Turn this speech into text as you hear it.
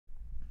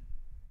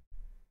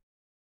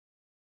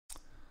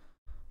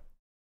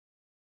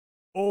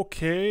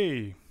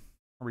Okay.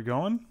 Are we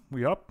going?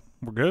 We up?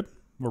 We're good?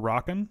 We're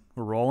rocking?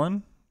 We're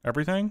rolling?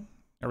 Everything?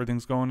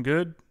 Everything's going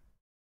good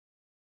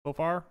so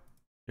far?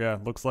 Yeah,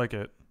 looks like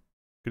it.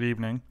 Good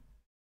evening.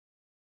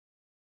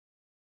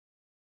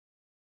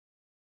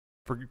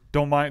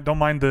 Don't mind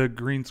the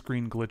green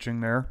screen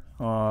glitching there.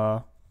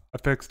 I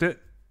fixed it.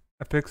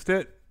 I fixed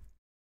it.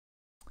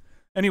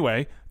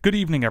 Anyway, good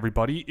evening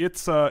everybody.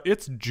 It's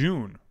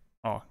June.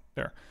 Oh,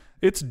 there.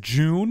 It's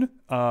June,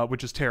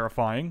 which is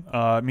terrifying.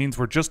 It means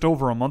we're just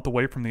over a month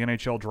away from the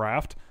NHL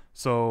draft.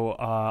 So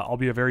I'll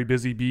be a very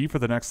busy bee for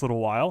the next little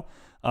while.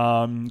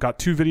 Got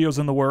 2 videos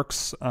in the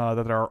works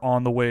that are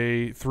on the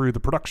way through the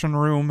production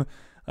room.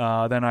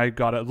 Then I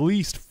got at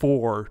least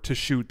 4 to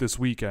shoot this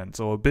weekend.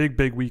 So a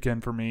big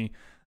weekend for me.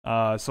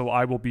 So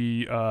I'll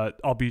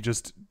be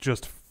just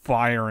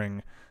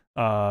firing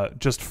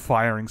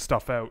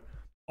stuff out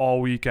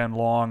all weekend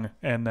long,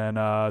 and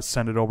then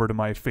send it over to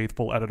my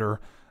faithful editor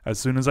as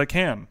soon as I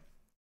can,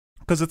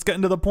 because it's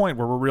getting to the point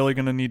where we're really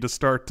going to need to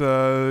start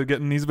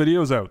getting these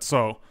videos out.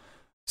 So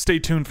stay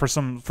tuned for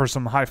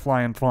some high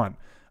flying fun.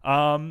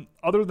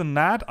 Other than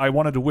that, I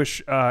wanted to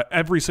wish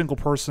every single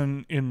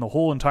person in the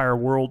whole entire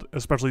world,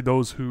 especially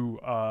those who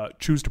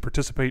choose to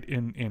participate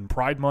in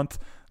Pride Month,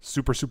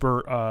 super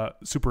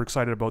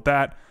excited about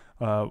that.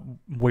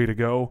 Way to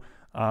go.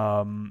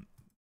 And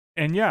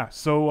yeah,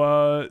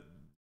 so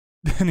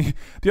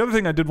the other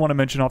thing I did want to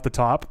mention off the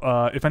top,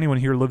 if anyone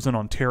here lives in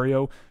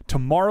Ontario,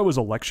 tomorrow is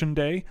election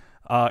day.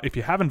 If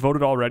you haven't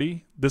voted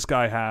already, this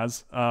guy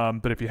has.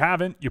 But if you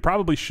haven't, you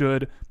probably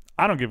should.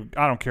 I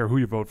don't care who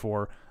you vote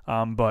for.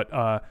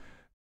 But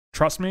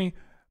trust me,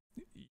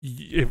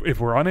 if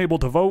we're unable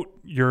to vote,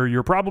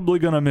 you're probably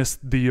gonna miss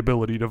the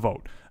ability to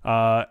vote.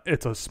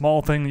 It's a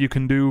small thing you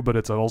can do, but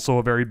it's also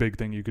a very big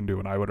thing you can do,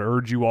 and I would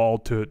urge you all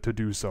to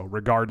do so,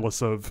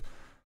 regardless of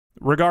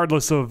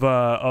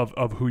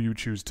who you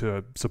choose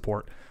to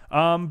support.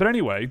 But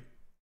anyway,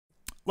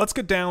 let's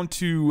get down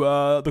to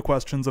the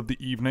questions of the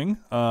evening.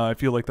 I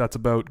feel like that's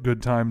about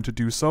good time to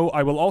do so.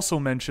 I will also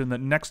mention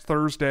that next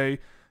Thursday,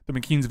 the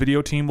McKeen's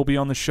video team will be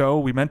on the show.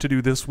 We meant to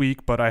do this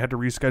week, but I had to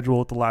reschedule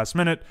at the last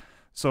minute,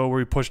 so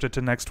we pushed it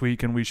to next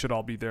week, and we should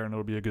all be there, and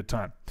it'll be a good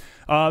time.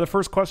 The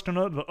first question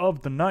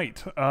of the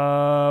night,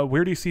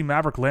 where do you see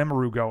Maverick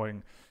Lamoureux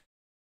going?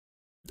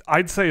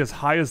 I'd say as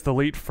high as the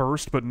late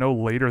first, but no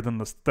later than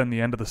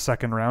the end of the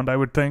second round, I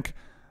would think.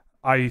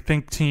 I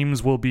think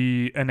teams will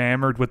be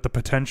enamored with the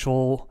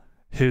potential,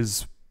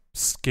 his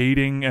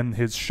skating and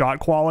his shot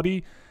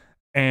quality,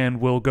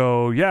 and will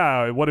go,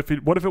 yeah, what if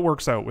it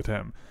works out with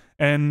him?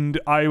 And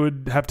I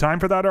would have time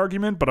for that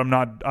argument, but I'm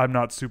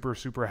not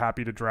super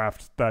happy to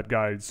draft that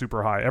guy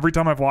super high. Every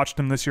time I've watched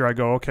him this year, I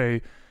go,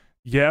 okay,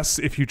 yes,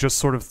 if you just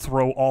sort of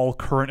throw all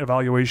current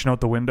evaluation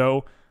out the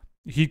window,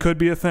 he could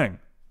be a thing.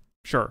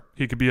 Sure,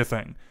 he could be a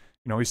thing.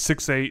 You know, he's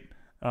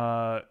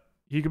 6'8".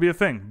 He could be a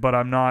thing, but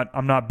I'm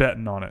not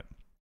betting on it.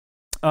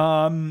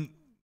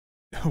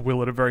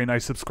 Will at a very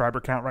nice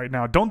subscriber count right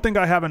now. Don't think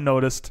I haven't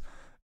noticed.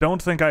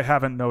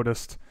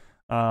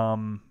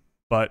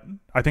 But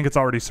I think it's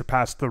already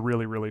surpassed the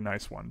really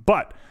nice one.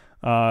 But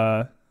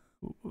I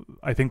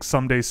think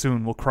someday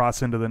soon we'll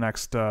cross into the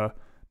next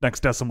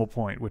decimal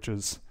point, which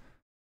is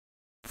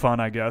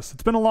fun, I guess.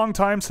 It's been a long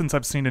time since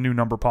I've seen a new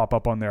number pop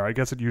up on there. I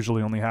guess it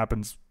usually only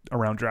happens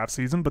around draft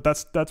season, but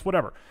that's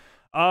whatever.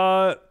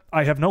 I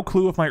have no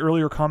clue if my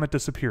earlier comment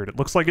disappeared. It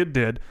looks like it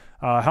did.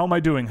 How am I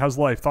doing? How's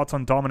life? Thoughts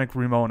on Dominic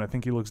Ramon? I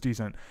think he looks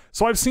decent.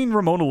 So I've seen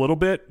Ramon a little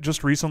bit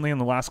just recently in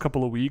the last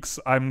couple of weeks.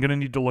 I'm going to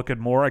need to look at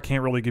more. I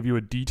can't really give you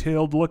a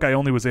detailed look. I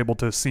only was able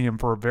to see him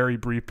for a very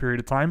brief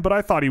period of time, but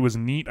I thought he was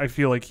neat. I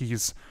feel like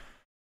he's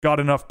got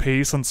enough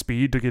pace and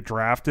speed to get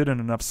drafted and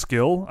enough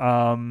skill.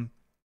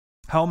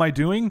 How am I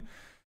doing?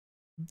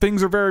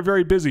 Things are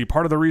very busy.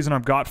 Part of the reason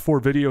I've got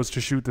 4 videos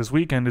to shoot this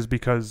weekend is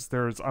because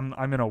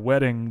I'm in a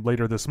wedding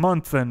later this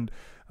month, and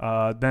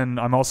then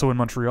I'm also in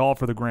Montreal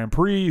for the Grand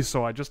Prix,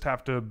 so I just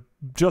have to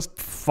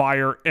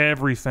fire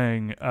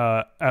everything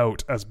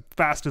out as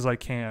fast as I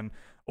can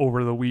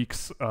over the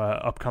weeks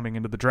upcoming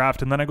into the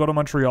draft. And then I go to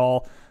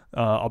Montreal.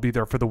 I'll be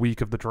there for the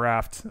week of the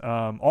draft,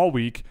 all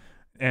week,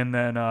 and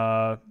then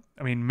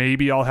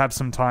maybe I'll have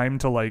some time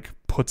to like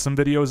put some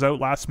videos out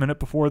last minute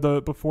before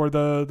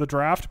the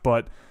draft,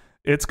 but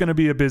it's going to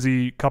be a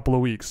busy couple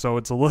of weeks, so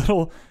it's a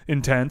little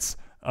intense,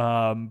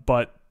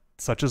 but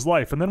such is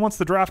life. And then once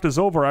the draft is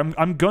over,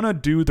 I'm going to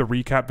do the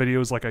recap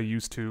videos like I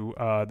used to.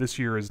 This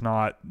year is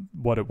not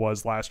what it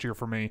was last year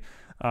for me.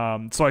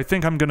 So I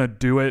think I'm going to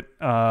do it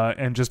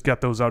and just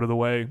get those out of the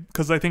way,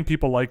 because I think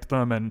people liked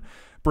them, and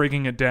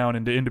breaking it down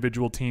into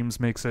individual teams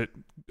makes it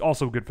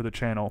also good for the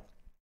channel.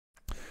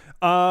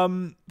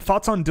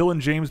 Thoughts on Dylan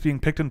James being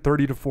picked in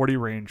 30 to 40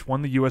 range,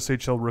 won the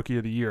USHL Rookie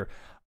of the Year.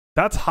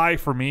 That's high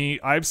for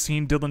me. I've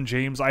seen Dylan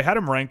James. I had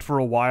him ranked for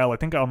a while. I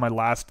think on my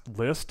last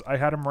list I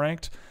had him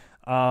ranked.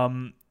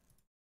 I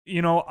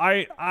don't know.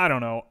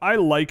 I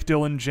like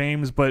Dylan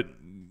James, but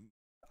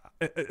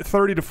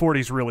 30 to 40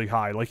 is really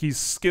high. Like, he's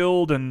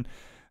skilled and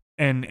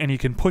he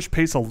can push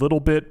pace a little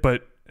bit,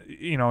 but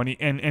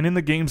and in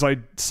the games I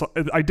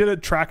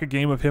did track a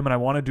game of him, and I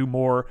want to do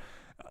more.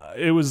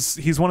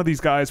 He's one of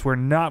these guys where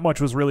not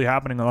much was really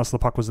happening unless the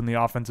puck was in the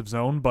offensive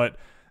zone, but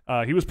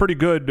he was pretty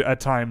good at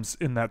times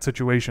in that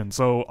situation.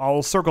 So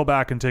I'll circle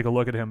back and take a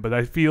look at him, but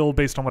I feel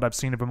based on what I've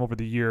seen of him over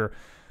the year,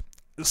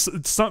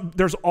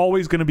 there's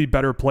always going to be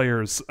better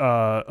players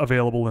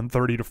available in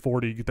 30 to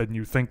 40 than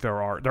you think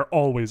there are. There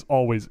always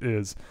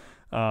is.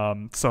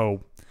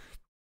 So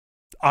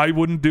I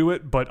wouldn't do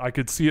it, but I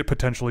could see it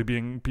potentially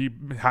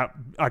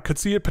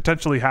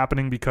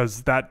happening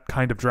because that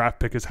kind of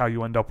draft pick is how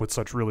you end up with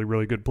such really,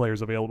 really good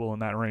players available in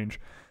that range.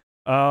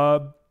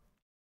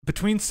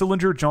 Between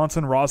Sillinger,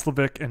 Johnson,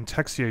 Roslovic, and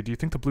Texier, do you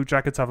think the Blue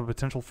Jackets have a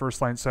potential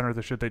first-line center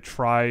that should they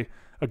try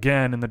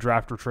again in the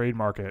draft or trade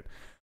market?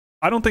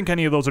 I don't think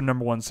any of those are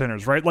number one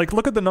centers, right? Like,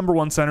 look at the number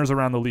one centers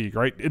around the league,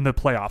 right? In the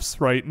playoffs,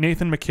 right?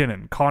 Nathan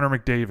McKinnon, Connor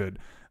McDavid.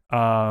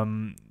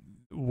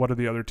 What are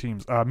the other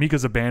teams? Mika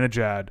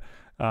Zibanejad.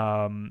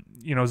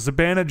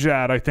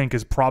 Zibanejad, I think,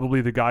 is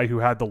probably the guy who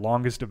had the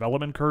longest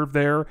development curve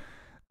there.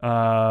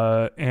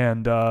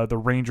 And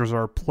the Rangers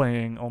are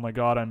playing. Oh my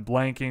God, I'm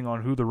blanking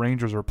on who the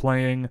Rangers are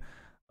playing.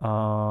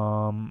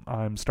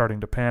 I'm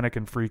starting to panic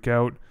and freak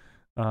out.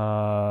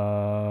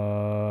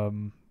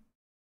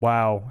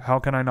 Wow, how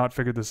can I not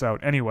figure this out?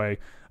 Anyway,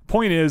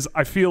 point is,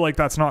 I feel like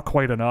that's not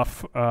quite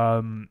enough.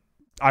 I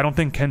don't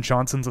think Ken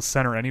Johnson's a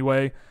center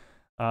anyway.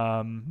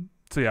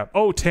 So yeah.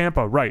 Oh,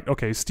 Tampa, right?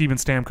 Okay, Steven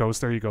Stamkos.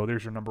 There you go.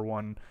 There's your number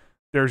one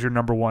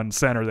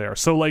center there.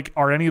 So like,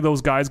 are any of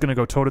those guys going to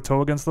go toe to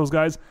toe against those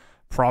guys?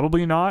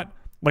 Probably not.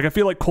 Like, I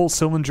feel like Cole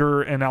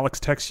Sillinger and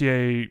Alex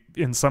Texier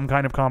in some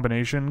kind of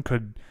combination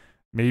could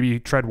maybe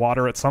tread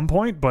water at some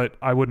point, but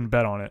I wouldn't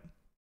bet on it.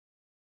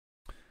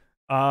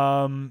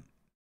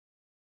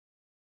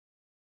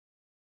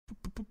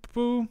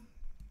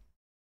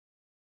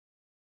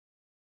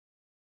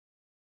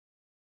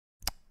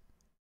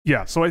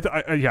 Yeah, so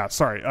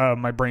sorry,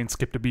 my brain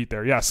skipped a beat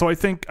there. Yeah, so I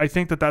think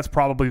that that's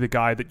probably the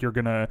guy that you're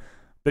gonna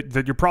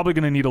that you're probably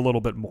gonna need a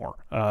little bit more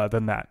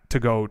than that to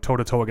go toe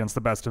to toe against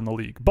the best in the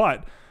league.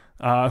 But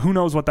who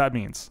knows what that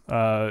means?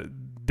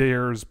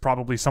 There's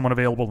probably someone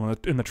available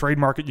in the trade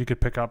market you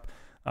could pick up.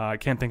 I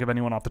can't think of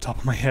anyone off the top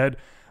of my head,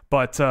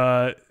 but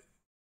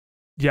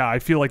yeah, I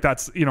feel like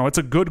that's, it's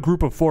a good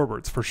group of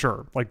forwards for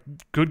sure. Like,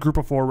 good group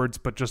of forwards,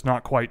 but just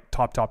not quite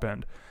top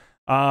end.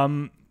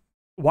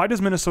 Why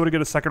does Minnesota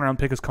get a second-round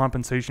pick as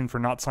compensation for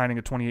not signing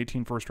a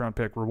 2018 first-round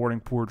pick,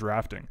 rewarding poor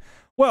drafting?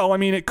 Well, I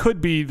mean, it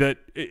could be that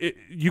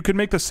you could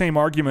make the same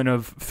argument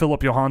of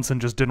Philip Johansson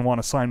just didn't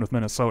want to sign with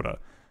Minnesota,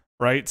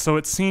 right? So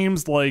it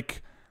seems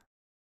like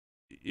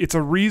it's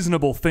a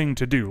reasonable thing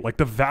to do. Like,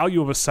 the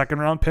value of a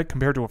second-round pick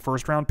compared to a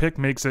first-round pick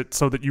makes it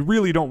so that you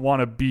really don't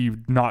want to be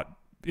not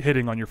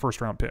hitting on your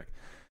first-round pick.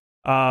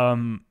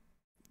 Johansson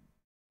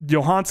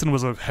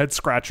was a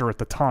head-scratcher at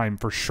the time,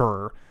 for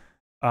sure.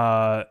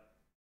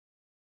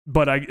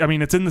 But I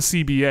mean, it's in the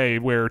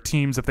CBA where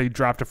teams, if they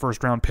draft a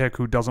first-round pick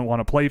who doesn't want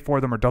to play for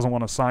them or doesn't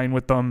want to sign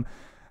with them,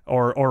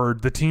 or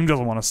the team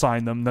doesn't want to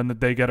sign them, then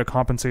they get a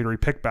compensatory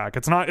pick back.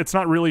 It's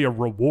not really a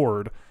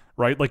reward,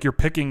 right? Like, you're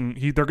picking,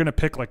 they're going to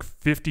pick like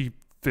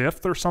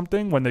 55th or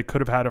something when they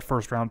could have had a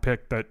first-round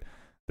pick that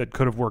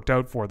could have worked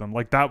out for them.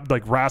 Like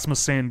Rasmus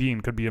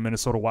Sandin could be a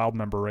Minnesota Wild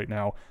member right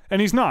now,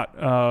 and he's not.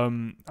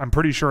 I'm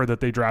pretty sure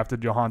that they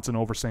drafted Johansson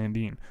over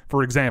Sandin,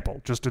 for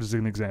example, just as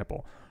an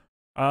example.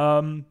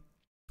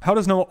 How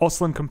does Noah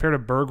Östlund compare to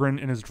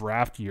Berggren in his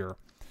draft year?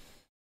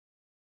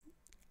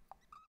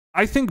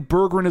 I think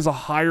Berggren is a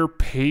higher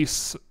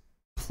pace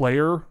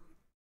player.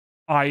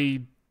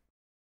 With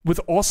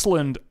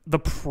Östlund, the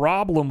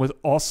problem with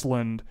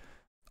Östlund,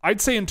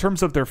 I'd say in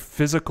terms of their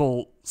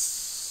physical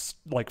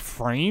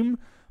frame,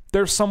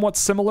 they're somewhat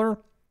similar.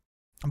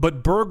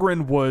 But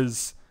Berggren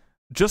was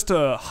just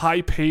a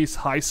high pace,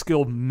 high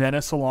skill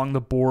menace along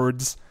the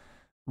boards,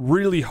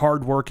 really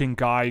hardworking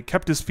guy,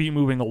 kept his feet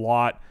moving a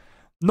lot.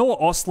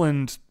 Noah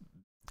Östlund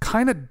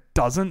kind of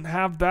doesn't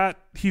have that.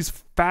 He's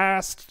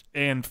fast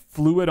and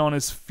fluid on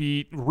his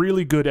feet,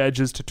 really good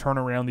edges to turn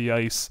around the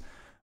ice.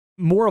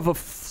 More of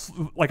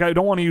I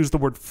don't want to use the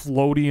word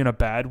floaty in a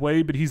bad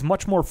way, but he's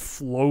much more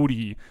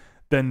floaty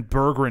than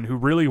Berggren, who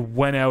really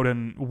went out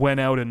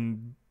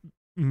and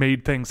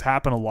made things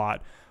happen a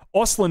lot.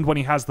 Östlund, when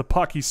he has the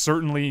puck,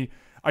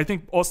 I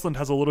think Östlund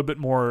has a little bit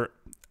more,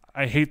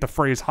 I hate the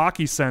phrase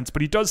hockey sense,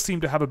 but he does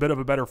seem to have a bit of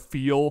a better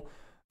feel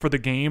for the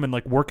game and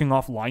like working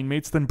off line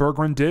mates than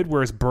Berggren did,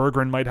 whereas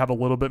Berggren might have a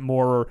little bit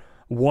more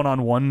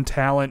one-on-one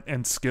talent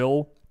and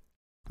skill.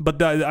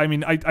 But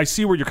I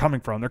see where you're coming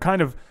from. They're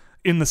kind of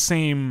in the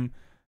same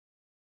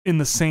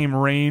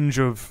range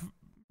of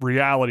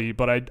reality,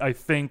 but I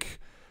think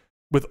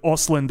with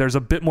Östlund, there's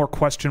a bit more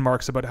question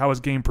marks about how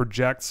his game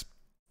projects,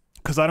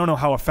 because I don't know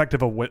how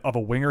effective of a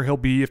winger he'll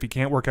be if he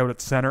can't work out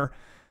at center,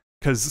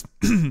 because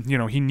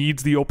he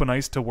needs the open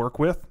ice to work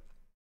with.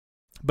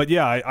 But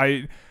yeah,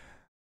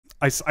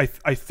 I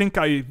think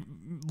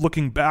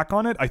looking back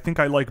on it, I think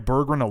I like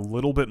Berggren a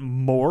little bit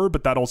more,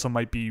 but that also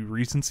might be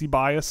recency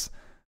bias.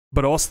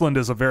 But Östlund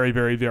is a very,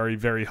 very, very,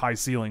 very high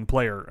ceiling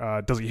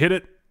player. Does he hit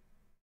it?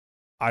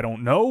 I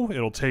don't know.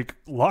 It'll take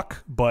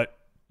luck, but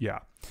yeah.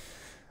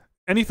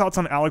 Any thoughts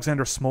on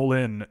Alexander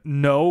Smolin?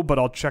 No, but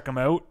I'll check him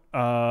out.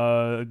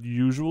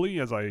 Usually,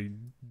 as I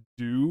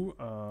do.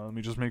 Let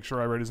me just make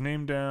sure I write his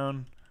name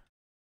down.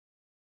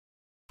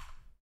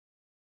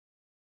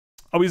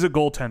 Oh, he's a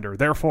goaltender.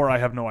 Therefore, I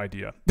have no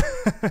idea.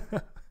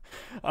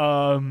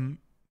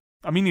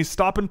 I mean, he's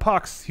stopping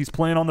pucks. He's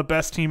playing on the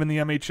best team in the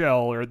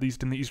MHL, or at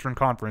least in the Eastern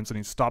Conference, and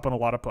he's stopping a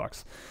lot of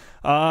pucks.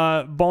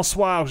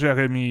 Bonsoir,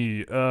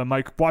 Jeremy.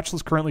 My watch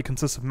list currently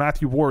consists of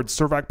Matthew Ward,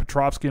 Servac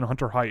Petrovsky, and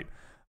Hunter Height.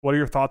 What are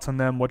your thoughts on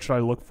them? What should I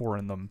look for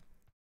in them?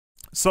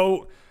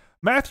 So,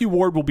 Matthew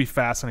Ward will be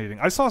fascinating.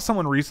 I saw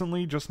someone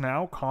recently, just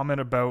now,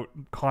 comment about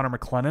Connor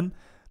McLennan.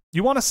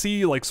 You want to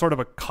see, like, sort of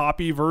a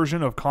copy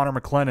version of Connor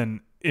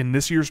McLennan in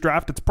this year's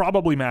draft? It's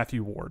probably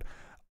Matthew Ward.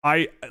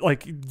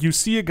 You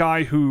see a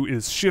guy who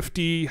is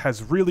shifty,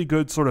 has really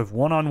good sort of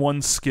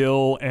one-on-one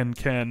skill, and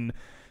can,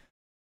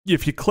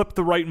 if you clip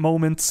the right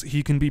moments,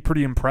 he can be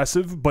pretty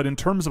impressive. But in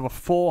terms of a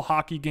full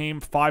hockey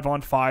game,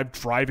 5-on-5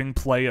 driving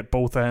play at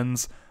both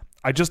ends,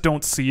 I just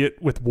don't see it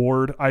with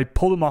Ward. I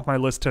pulled him off my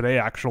list today,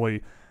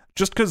 actually,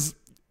 just because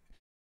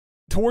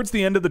towards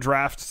the end of the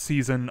draft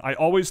season, I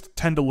always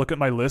tend to look at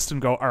my list and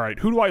go, all right,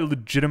 who do I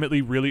legitimately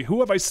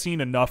who have I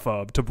seen enough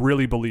of to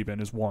really believe in,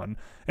 is one.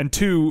 And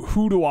two,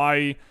 who do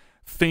I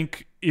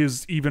think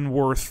is even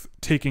worth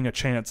taking a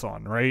chance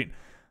on, right?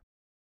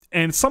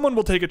 And someone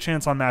will take a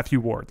chance on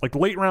Matthew Ward. Like,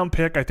 late round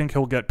pick, I think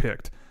he'll get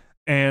picked.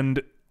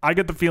 And I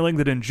get the feeling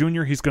that in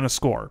junior, he's going to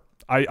score.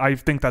 I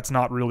think that's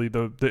not really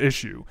the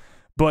issue.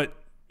 But,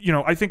 you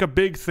know, I think a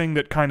big thing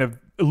that kind of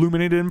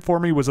illuminated him for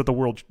me was at the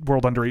World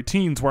Under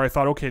 18s, where I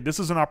thought, okay, this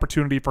is an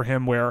opportunity for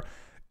him where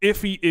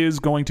if he is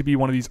going to be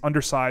one of these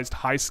undersized,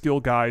 high-skill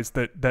guys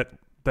that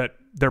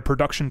their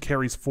production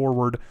carries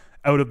forward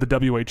out of the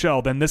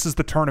WHL, then this is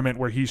the tournament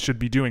where he should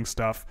be doing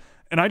stuff.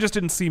 And I just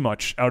didn't see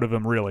much out of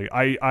him, really.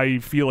 I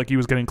feel like he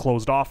was getting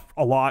closed off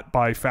a lot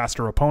by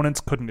faster opponents,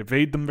 couldn't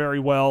evade them very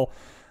well.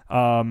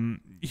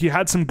 He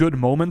had some good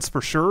moments for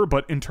sure,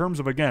 but in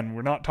terms of, again,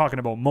 we're not talking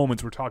about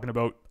moments, we're talking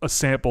about a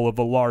sample of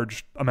a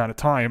large amount of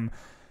time.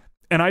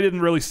 And I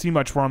didn't really see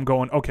much where I'm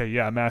going, okay,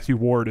 yeah, Matthew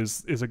Ward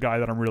is a guy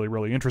that I'm really,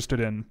 really interested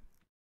in.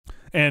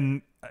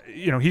 And,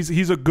 you know,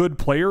 he's a good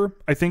player.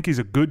 I think he's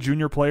a good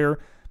junior player.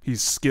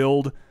 He's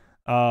skilled.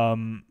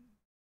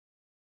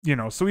 You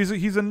know, so he's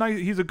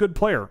a good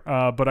player.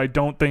 But I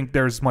don't think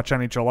there's much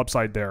NHL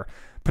upside there.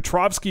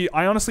 Petrovsky,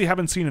 I honestly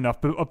haven't seen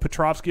enough of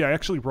Petrovsky. I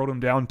actually wrote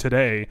him down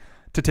today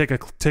to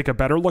take a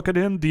better look at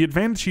him. The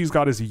advantage he's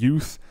got is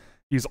youth.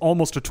 He's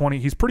almost a 20.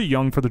 He's pretty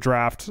young for the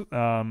draft.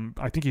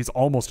 I think he's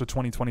almost a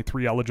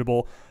 2023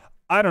 eligible.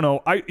 I don't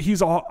know.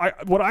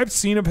 What I've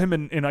seen of him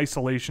in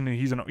isolation,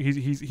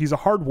 he's a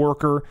hard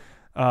worker,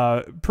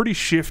 pretty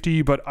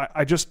shifty, but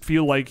I just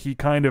feel like he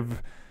kind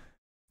of,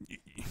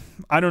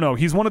 I don't know.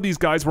 He's one of these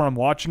guys where I'm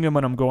watching him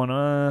and I'm going,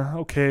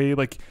 okay.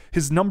 Like,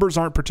 his numbers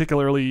aren't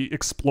particularly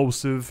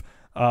explosive.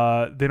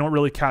 They don't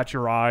really catch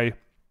your eye.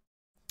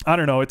 I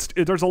don't know.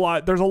 There's a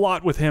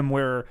lot with him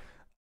where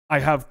I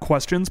have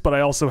questions, but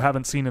I also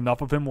haven't seen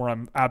enough of him where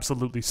I'm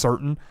absolutely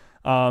certain.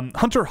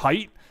 Hunter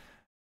Height,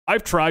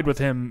 I've tried with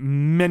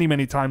him many,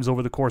 many times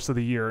over the course of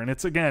the year. And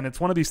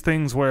it's one of these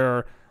things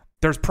where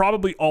there's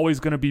probably always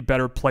going to be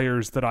better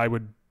players that I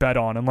would bet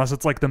on, unless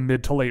it's like the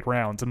mid to late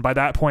rounds. And by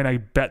that point, I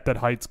bet that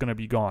Height's going to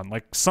be gone.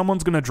 Like,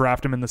 someone's going to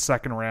draft him in the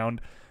second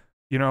round,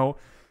 you know,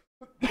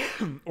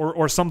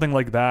 or something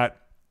like that.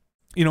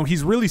 You know,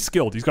 he's really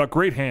skilled. He's got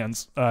great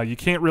hands. You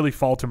can't really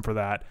fault him for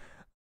that.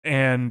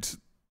 And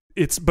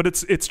it's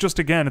just,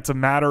 again, it's a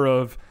matter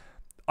of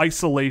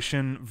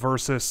isolation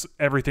versus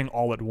everything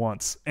all at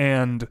once.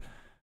 And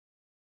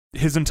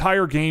his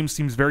entire game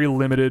seems very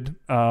limited.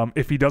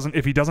 If he doesn't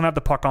have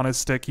the puck on his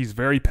stick, he's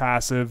very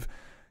passive.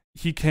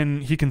 He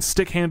can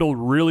stick handle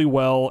really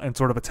well and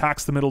sort of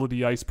attacks the middle of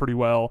the ice pretty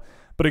well.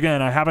 But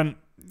again, I haven't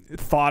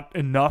thought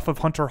enough of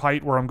Hunter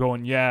Height where I'm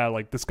going, yeah,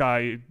 like, this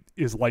guy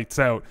is lights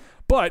out.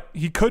 But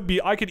he could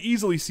be. I could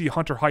easily see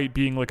Hunter Height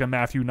being like a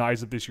Matthew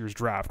Knies of this year's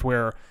draft,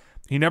 where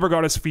he never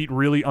got his feet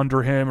really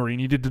under him, or he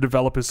needed to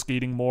develop his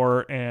skating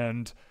more,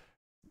 and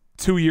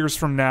 2 years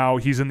from now,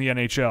 he's in the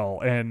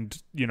NHL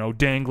and, you know,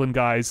 dangling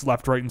guys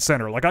left, right, and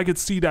center. Like, I could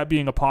see that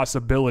being a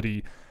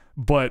possibility,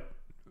 but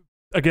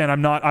again,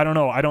 I don't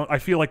know. I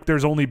feel like there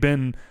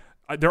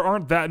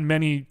aren't that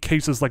many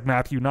cases like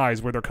Matthew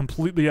Knies where they're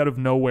completely out of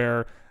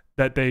nowhere,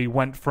 that they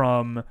went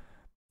from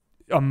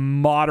a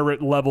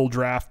moderate level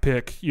draft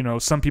pick, you know,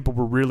 some people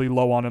were really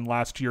low on him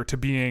last year, to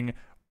being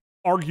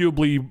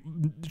arguably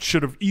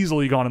should have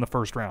easily gone in the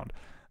first round.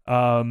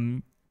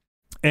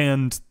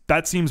 And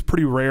that seems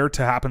pretty rare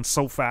to happen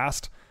so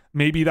fast.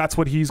 Maybe that's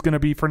what he's going to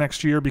be for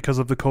next year because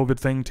of the COVID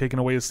thing taking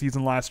away his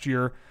season last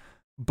year.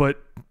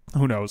 But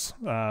who knows?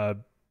 To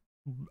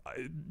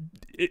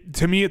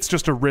me, it's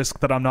just a risk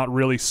that I'm not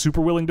really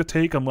super willing to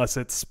take unless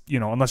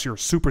you're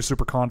super,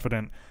 super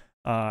confident.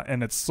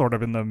 And it's sort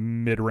of in the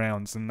mid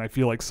rounds. And I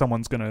feel like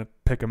someone's going to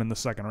pick him in the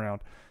second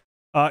round.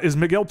 Is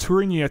Miguel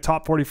Tourigny a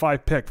top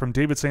 45 pick from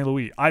David St.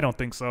 Louis? I don't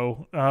think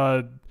so.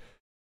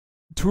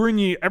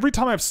 Tourigny, every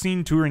time I've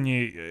seen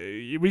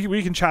Tourigny,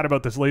 we can chat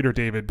about this later,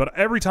 David, but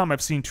every time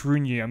I've seen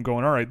Tourigny, I'm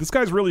going, all right, this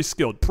guy's really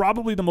skilled.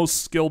 Probably the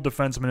most skilled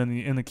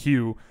defenseman in the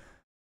queue,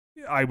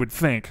 I would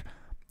think.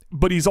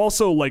 But he's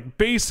also, like,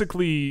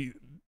 basically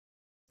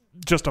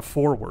just a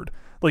forward.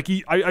 Like,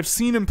 I've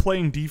seen him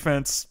playing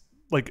defense,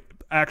 like,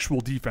 actual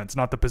defense,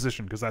 not the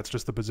position, because that's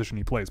just the position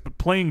he plays, but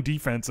playing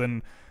defense,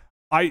 and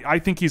I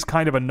think he's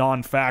kind of a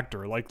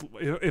non-factor. Like,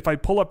 if I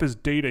pull up his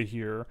data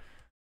here,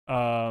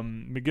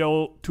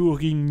 Miguel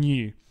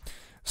Tourigny.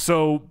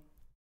 So,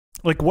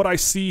 like, what I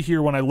see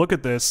here when I look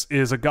at this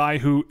is a guy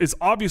who is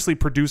obviously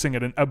producing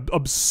at an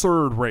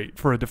absurd rate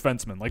for a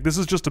defenseman. Like, this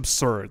is just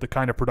absurd, the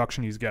kind of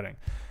production he's getting.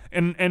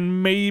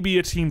 And maybe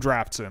a team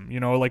drafts him.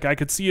 You know, like, I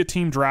could see a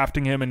team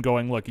drafting him and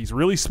going, look, he's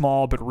really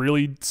small, but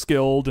really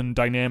skilled and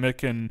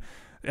dynamic and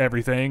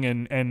everything.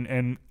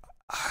 And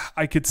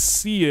I could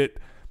see it,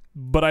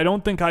 but I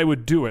don't think I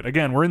would do it.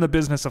 Again, we're in the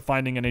business of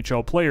finding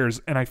NHL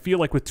players, and I feel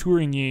like with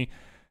Tourigny,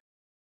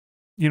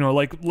 you know,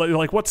 like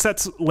what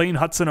sets Lane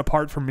Hutson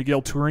apart from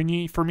Miguel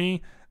Tourigny for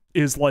me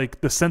is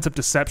like the sense of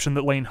deception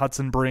that Lane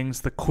Hutson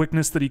brings, the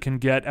quickness that he can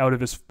get out of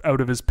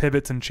his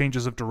pivots and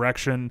changes of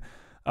direction,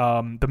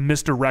 the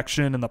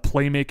misdirection and the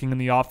playmaking in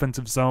the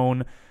offensive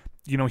zone.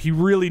 You know, he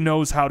really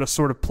knows how to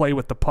sort of play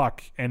with the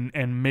puck and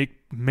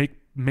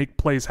make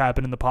plays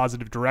happen in the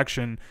positive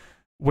direction.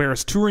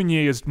 Whereas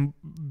Tourigny is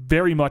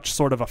very much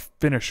sort of a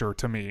finisher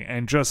to me,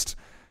 and just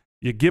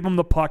you give him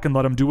the puck and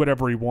let him do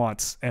whatever he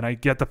wants. And I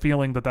get the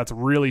feeling that that's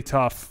really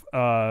tough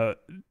to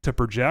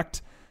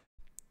project.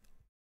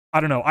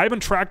 I don't know. I haven't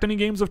tracked any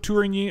games of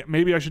Tourigny.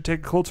 Maybe I should take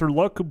a closer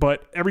look.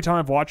 But every time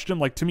I've watched him,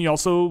 like, to me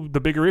also the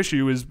bigger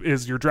issue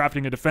is you're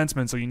drafting a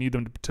defenseman, so you need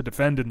them to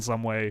defend in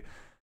some way.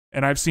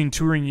 And I've seen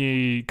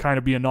Tourigny kind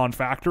of be a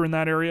non-factor in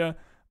that area.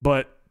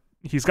 But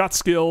he's got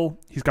skill.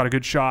 He's got a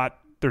good shot.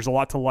 There's a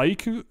lot to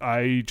like.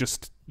 I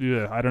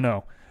don't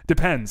know.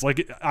 Depends.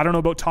 Like, I don't know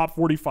about top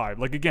 45.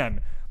 Like,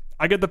 again,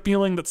 I get the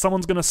feeling that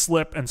someone's going to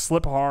slip and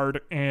slip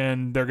hard,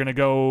 and they're going to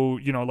go,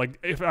 you know, like,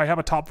 if I have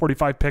a top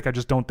 45 pick, I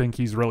just don't think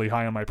he's really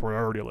high on my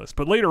priority list.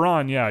 But later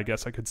on, yeah, I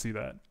guess I could see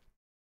that.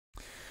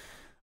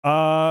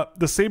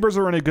 The Sabres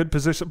are in a good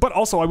position. But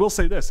also, I will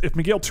say this. If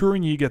Miguel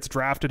Tourigny gets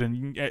drafted,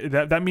 and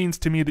that means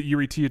to me that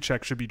Yuri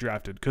Tiacek should be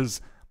drafted, because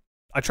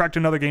I tracked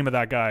another game of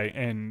that guy,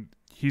 and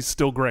he's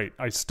still great.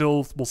 I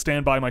still will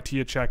stand by my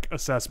Tiacek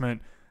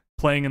assessment.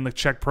 Playing in the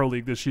Czech Pro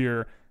League this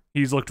year,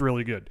 he's looked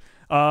really good.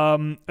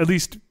 At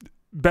least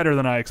better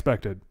than I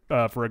expected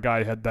for a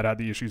guy that had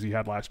the issues he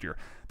had last year.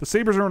 The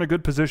Sabres are in a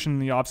good position in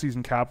the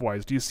offseason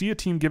cap-wise. Do you see a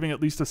team giving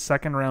at least a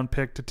second-round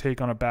pick to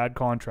take on a bad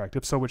contract?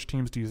 If so, which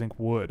teams do you think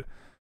would?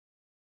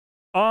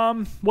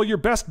 Well, your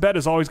best bet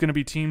is always going to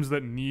be teams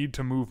that need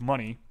to move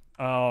money.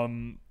 I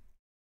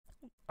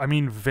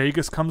mean,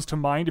 Vegas comes to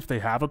mind if they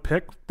have a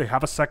pick. They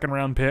have a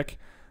second-round pick,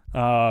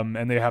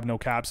 and they have no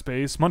cap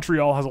space.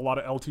 Montreal has a lot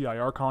of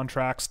LTIR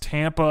contracts.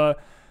 Tampa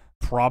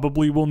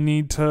probably will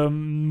need to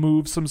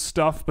move some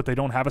stuff, but they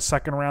don't have a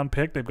second round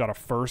pick. They've got a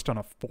first and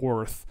a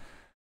fourth.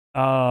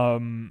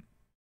 I'm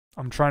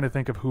trying to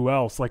think of who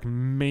else. Like,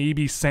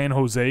 maybe San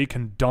Jose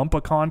can dump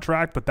a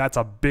contract, but that's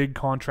a big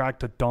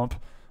contract to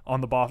dump on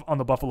the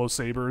Buffalo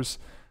Sabres.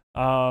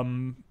 I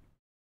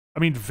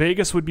mean,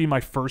 Vegas would be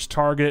my first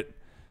target.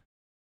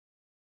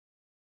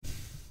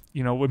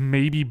 You know,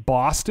 maybe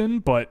Boston,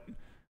 but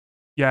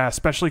yeah,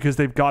 especially because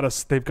they've got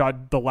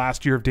the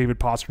last year of David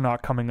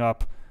Pastrnak coming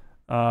up.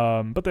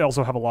 But they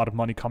also have a lot of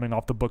money coming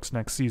off the books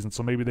next season,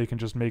 so maybe they can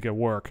just make it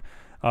work.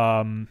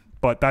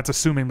 But that's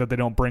assuming that they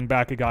don't bring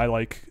back a guy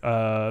like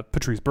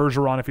Patrice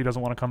Bergeron if he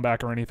doesn't want to come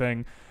back or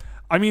anything.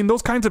 I mean,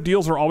 those kinds of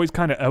deals are always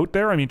kind of out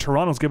there. I mean,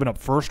 Toronto's given up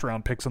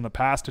first-round picks in the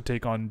past to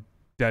take on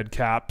dead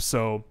cap,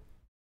 so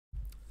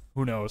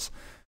who knows?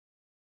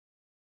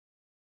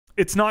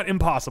 It's not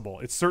impossible.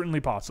 It's certainly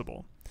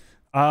possible.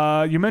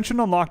 You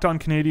mentioned on Locked On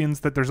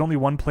Canadians that there's only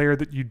one player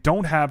that you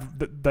don't have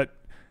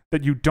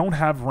that you don't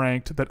have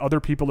ranked that other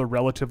people are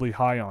relatively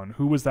high on.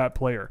 Who was that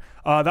player?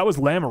 That was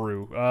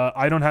Lamoureux.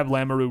 I don't have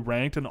Lamoureux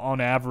ranked, and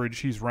on average,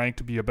 he's ranked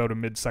to be about a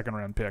mid-second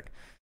round pick.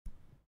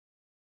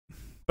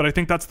 But I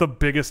think that's the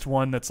biggest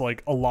one that's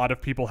like a lot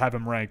of people have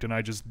him ranked, and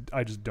I just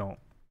don't.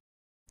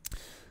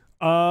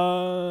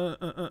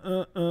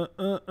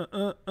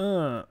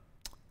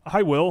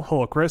 Hi, Will.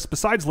 Hello, Chris.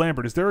 Besides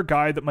Lambert, is there a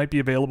guy that might be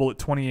available at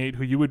 28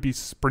 who you would be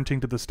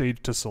sprinting to the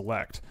stage to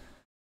select?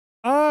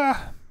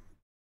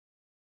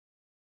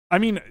 I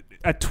mean,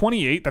 at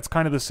 28, that's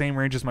kind of the same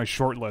range as my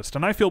short list,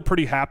 and I feel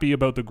pretty happy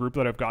about the group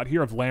that I've got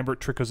here of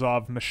Lambert,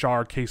 Trikozov,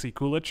 Machar, Casey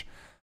Kulich.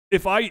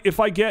 If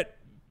I get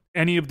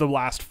any of the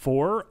last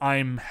four,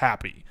 I'm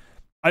happy.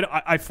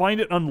 I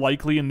find it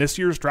unlikely in this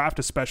year's draft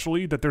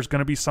especially that there's going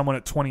to be someone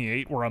at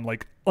 28 where I'm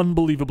like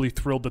unbelievably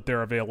thrilled that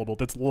they're available,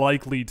 that's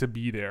likely to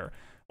be there.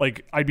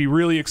 Like, I'd be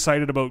really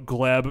excited about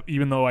Gleb,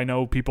 even though I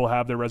know people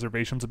have their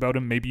reservations about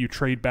him. Maybe you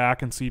trade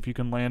back and see if you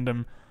can land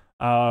him.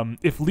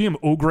 If Liam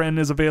Ogren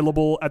is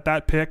available at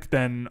that pick,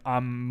 then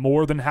I'm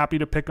more than happy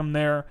to pick him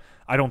there.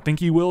 I don't think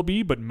he will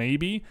be, but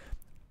maybe.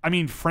 I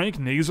mean, Frank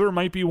Nazar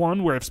might be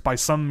one where if by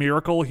some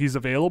miracle he's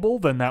available,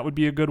 then that would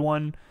be a good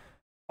one.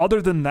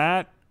 Other than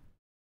that,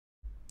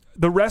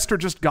 the rest are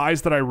just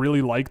guys that I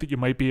really like that you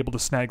might be able to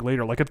snag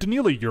later. Like if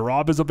Danila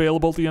Urov is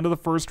available at the end of the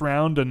first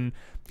round and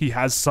he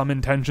has some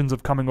intentions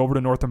of coming over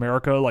to North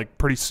America like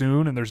pretty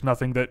soon and there's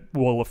nothing that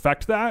will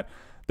affect that,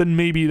 then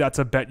maybe that's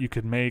a bet you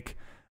could make.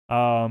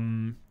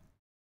 Yeah,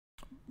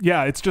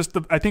 it's just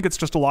I think it's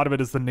just a lot of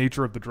it is the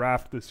nature of the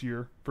draft this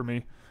year for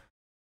me.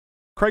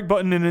 Craig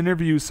Button in an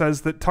interview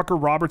says that Tucker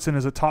Robertson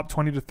is a top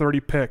 20 to 30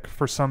 pick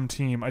for some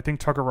team. I think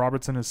Tucker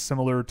Robertson is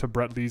similar to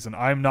Brett Leason.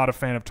 I'm not a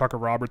fan of Tucker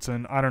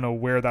Robertson. I don't know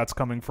where that's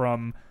coming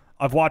from.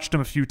 I've watched him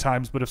a few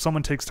times, but if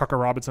someone takes Tucker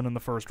Robertson in the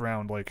first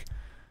round, like,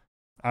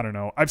 I don't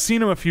know. I've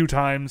seen him a few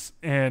times,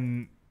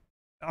 and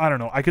I don't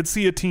know. I could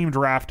see a team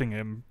drafting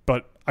him,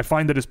 but I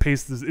find that his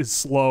pace is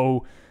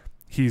slow.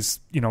 He's,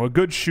 a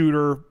good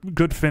shooter,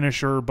 good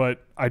finisher,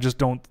 but I just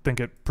don't think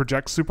it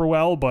projects super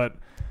well, but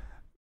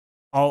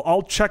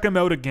I'll check him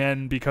out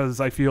again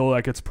because I feel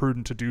like it's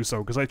prudent to do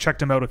so because I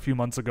checked him out a few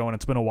months ago and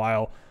it's been a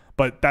while.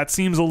 But that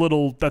seems a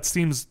little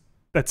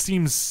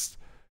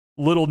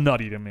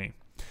nutty to me.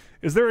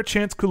 Is there a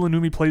chance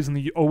Kulanumi plays in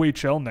the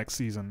OHL next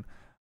season?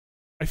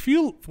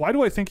 Why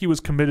do I think he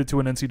was committed to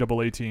an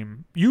NCAA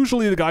team?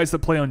 Usually the guys that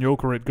play on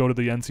Jokerit go to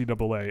the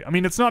NCAA. I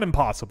mean, it's not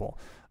impossible.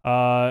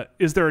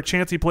 Is there a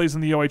chance he plays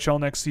in the OHL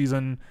next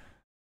season?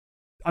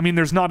 I mean,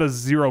 there's not a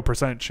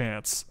 0%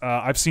 chance.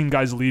 I've seen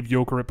guys leave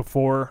Jokerit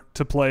before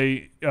to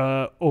play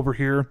over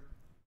here,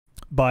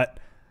 but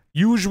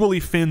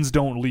usually Finns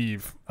don't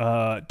leave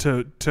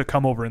to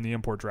come over in the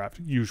import draft,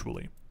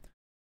 usually.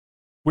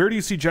 Where do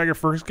you see Jagger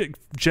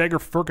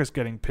Firkus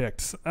getting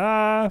picked?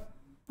 I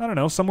don't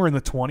know, somewhere in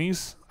the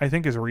 20s, I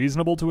think is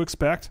reasonable to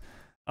expect.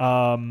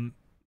 I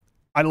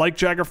like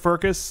Jagger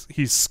Firkus.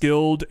 He's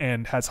skilled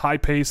and has high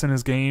pace in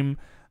his game.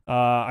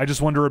 I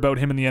just wonder about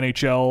him in the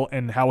NHL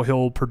and how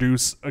he'll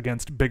produce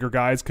against bigger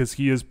guys because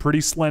he is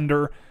pretty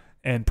slender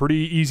and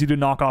pretty easy to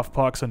knock off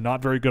pucks and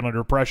not very good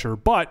under pressure.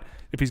 But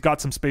if he's got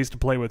some space to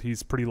play with,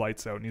 he's pretty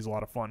lights out and he's a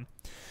lot of fun.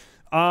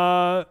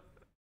 I've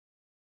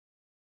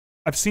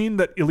seen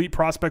that Elite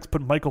Prospects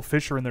put Michael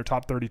Fisher in their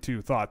top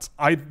 32. Thoughts?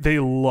 They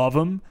love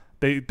him.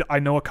 I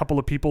know a couple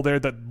of people there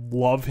that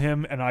love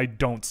him, and I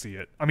don't see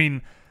it. I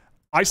mean,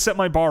 I set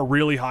my bar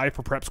really high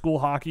for prep school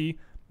hockey.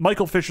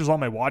 Michael Fisher's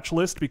on my watch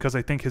list because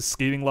I think his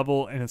skating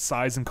level and his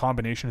size and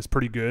combination is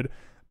pretty good.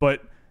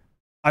 But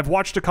I've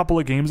watched a couple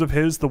of games of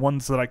his, the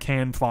ones that I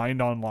can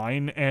find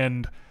online,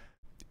 and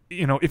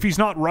if he's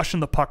not rushing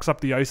the pucks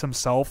up the ice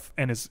himself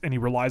and he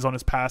relies on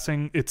his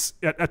passing, it's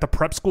at the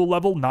prep school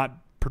level not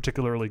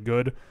particularly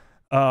good.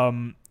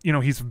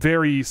 He's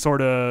very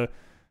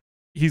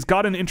he's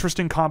got an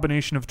interesting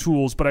combination of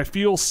tools, but I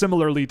feel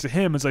similarly to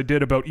him as I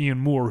did about Ian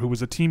Moore, who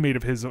was a teammate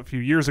of his a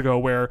few years ago,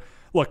 where,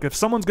 look, if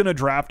someone's going to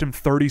draft him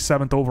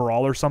 37th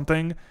overall or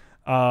something,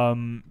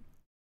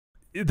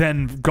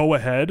 then go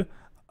ahead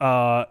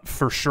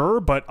for sure,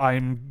 but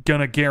I'm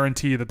going to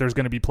guarantee that there's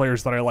going to be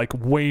players that I like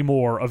way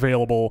more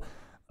available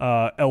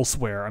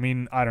elsewhere. I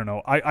mean, I don't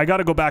know. I got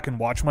to go back and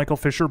watch Michael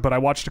Fisher, but I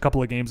watched a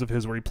couple of games of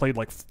his where he played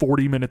like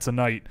 40 minutes a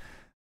night,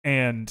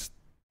 and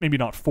maybe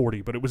not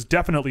 40, but it was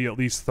definitely at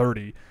least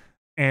 30.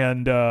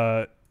 And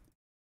I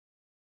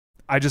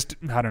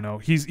don't know.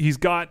 He's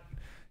got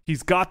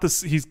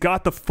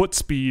the foot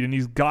speed and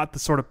he's got the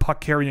sort of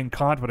puck carrying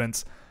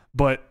confidence,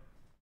 but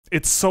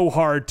it's so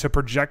hard to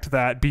project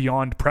that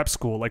beyond prep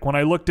school. Like when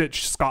I looked at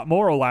Scott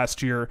Morrow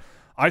last year,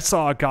 I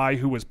saw a guy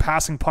who was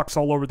passing pucks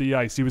all over the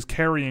ice. He was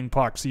carrying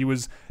pucks. He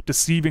was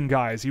deceiving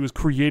guys. He was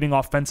creating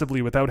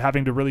offensively without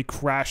having to really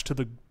crash to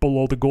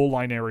below the goal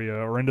line area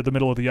or into the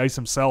middle of the ice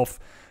himself.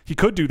 He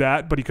could do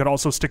that, but he could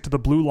also stick to the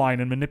blue line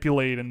and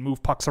manipulate and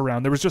move pucks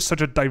around. There was just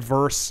such a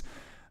diverse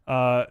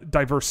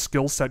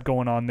skill set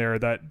going on there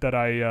that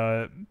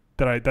I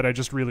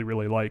just really,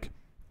 really like.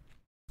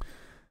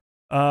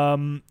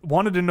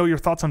 Wanted to know your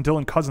thoughts on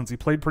Dylan Cousins. He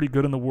played pretty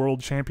good in the World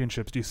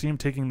Championships. Do you see him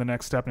taking the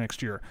next step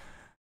next year?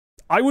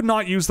 I would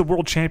not use the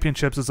World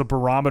Championships as a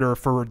barometer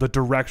for the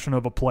direction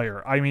of a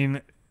player. I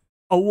mean,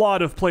 a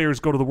lot of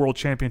players go to the World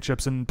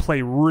Championships and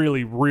play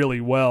really,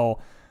 really well.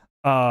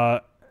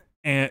 And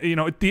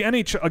the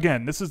NHL,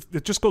 again,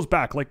 it just goes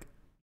back. Like,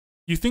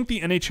 you think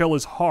the NHL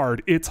is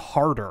hard, it's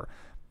harder.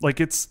 Like,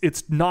 it's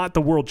not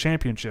the World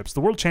Championships. The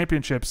World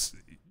Championships,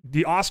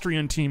 the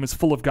Austrian team is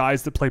full of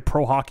guys that play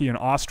pro hockey in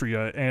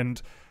Austria.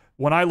 And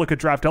when I look at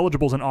draft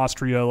eligibles in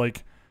Austria,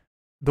 like,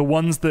 the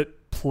ones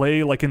that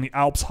play like in the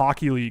Alps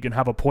Hockey League and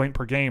have a point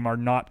per game are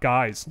not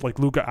guys like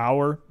Luca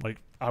Auer. Like,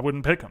 I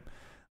wouldn't pick him.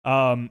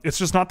 It's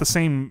just not the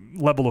same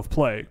level of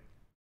play.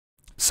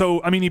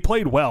 So, I mean, he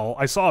played well.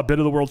 I saw a bit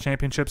of the World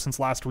Championship since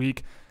last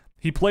week.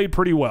 He played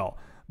pretty well,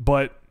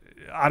 but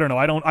I don't know.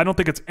 I don't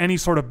think it's any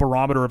sort of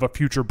barometer of a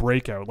future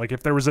breakout. Like,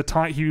 if there was a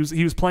time he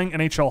was playing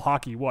NHL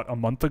hockey, a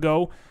month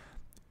ago,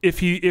 if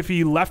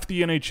he left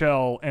the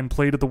NHL and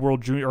played at the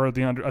World Junior or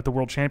at the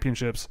World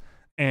Championships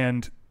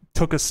and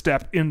took a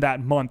step in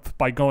that month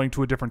by going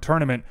to a different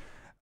tournament,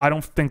 I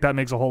don't think that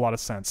makes a whole lot of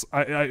sense.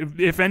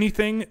 If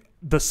anything,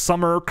 the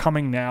summer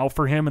coming now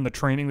for him and the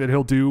training that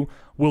he'll do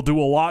will do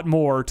a lot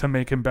more to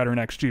make him better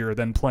next year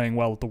than playing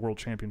well at the World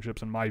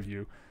Championships, in my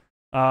view.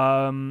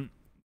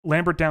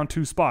 Lambert down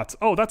 2 spots.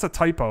 Oh, that's a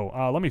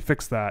typo. Let me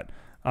fix that.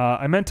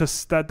 I meant to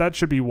that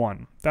should be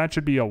 1. That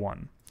should be a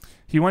 1.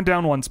 He went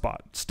down 1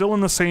 spot. Still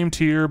in the same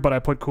tier, but I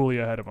put Cooley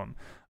ahead of him.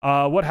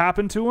 What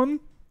happened to him?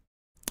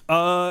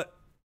 I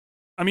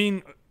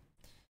mean,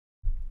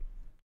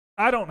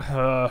 I don't...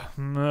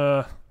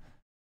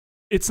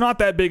 it's not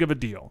that big of a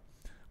deal.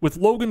 With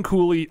Logan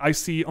Cooley, I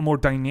see a more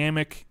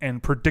dynamic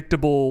and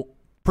predictable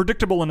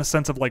in a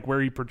sense of like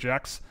where he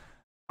projects.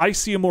 I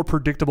see a more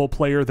predictable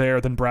player there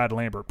than Brad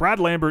Lambert. Brad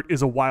Lambert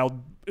is a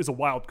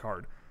wild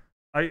card.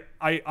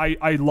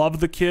 I love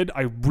the kid.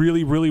 I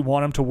really, really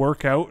want him to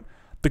work out.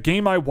 The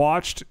game I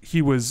watched,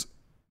 he was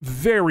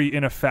very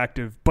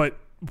ineffective, but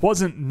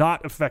wasn't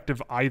not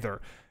effective either.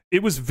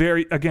 It was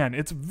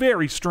it's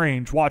very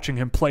strange watching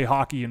him play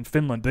hockey in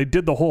Finland. They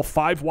did the whole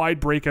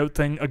 5-wide breakout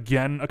thing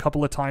again a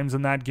couple of times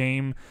in that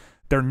game.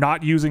 They're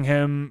not using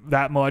him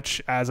that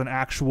much as an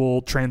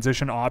actual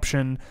transition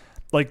option.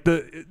 Like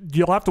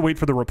you'll have to wait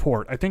for the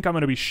report. I think I'm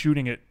going to be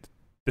shooting it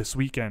this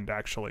weekend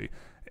actually.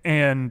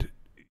 And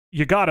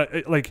you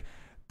gotta like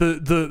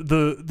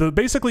the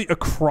basically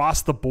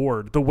across the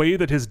board, the way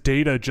that his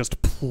data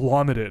just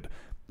plummeted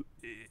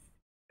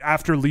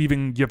after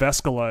leaving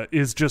Jyväskylä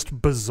is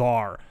just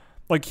bizarre.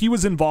 Like he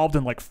was involved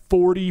in like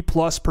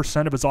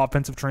 40+% of his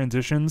offensive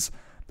transitions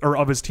or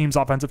of his team's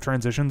offensive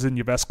transitions in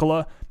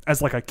Jyväskylä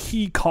as like a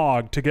key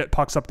cog to get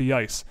pucks up the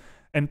ice,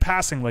 and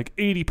passing like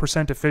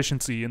 80%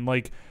 efficiency and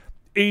like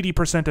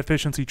 80%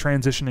 efficiency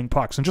transitioning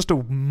pucks, and just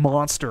a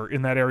monster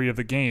in that area of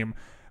the game.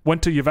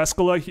 Went to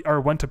Jyväskylä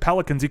or went to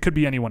Pelicans. He could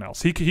be anyone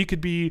else. He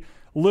could be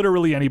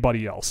literally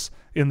anybody else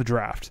in the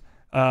draft.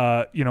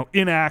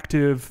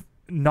 Inactive,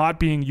 not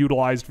being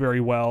utilized very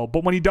well.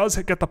 But when he does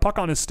get the puck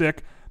on his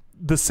stick,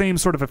 the same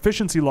sort of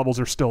efficiency levels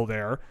are still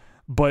there.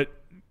 But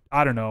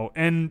I don't know.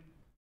 And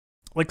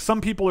like some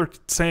people are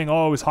saying,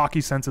 oh, his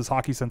hockey sense is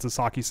hockey sense is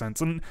hockey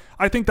sense. And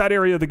I think that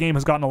area of the game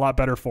has gotten a lot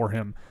better for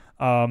him.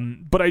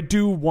 But I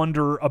do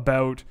wonder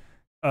about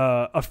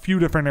a few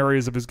different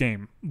areas of his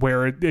game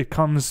where it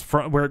comes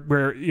from,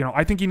 where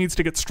I think he needs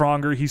to get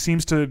stronger. He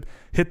seems to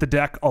hit the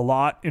deck a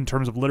lot in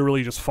terms of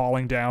literally just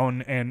falling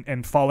down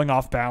and falling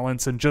off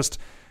balance, and just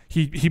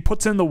he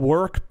puts in the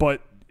work,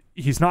 but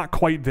he's not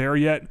quite there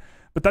yet.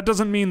 But that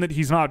doesn't mean that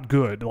he's not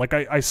good. Like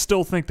I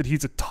still think that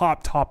he's a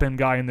top end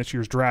guy in this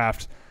year's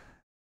draft,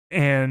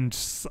 and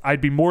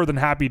I'd be more than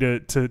happy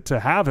to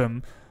have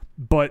him.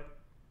 But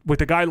with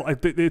a guy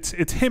like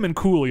it's him and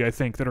Cooley, I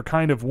think, that are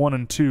kind of 1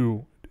 and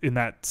 2 in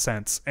that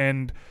sense.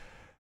 And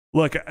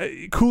look,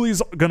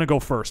 Cooley's gonna go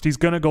first. He's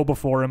gonna go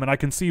before him, and I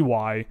can see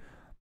why.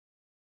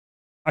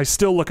 I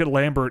still look at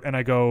Lambert and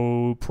I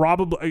go,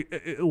 probably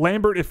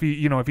Lambert, if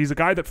he's a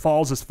guy that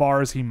falls as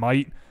far as he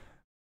might,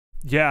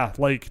 yeah,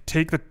 like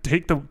take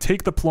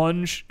the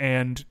plunge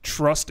and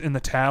trust in the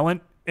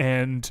talent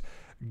and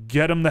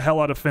get him the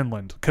hell out of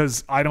Finland,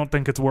 because I don't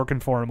think it's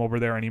working for him over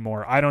there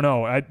anymore. I don't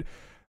know.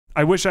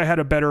 I wish I had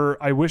a better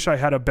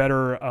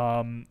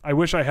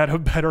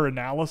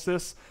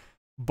analysis,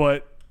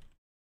 but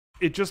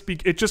it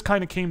just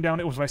kind of came down.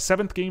 It was my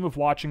 7th game of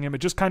watching him. It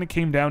just kind of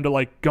came down to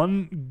like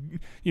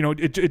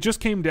it just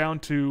came down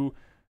to,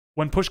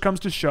 when push comes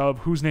to shove,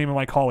 whose name am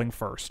I calling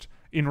first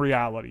in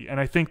reality? And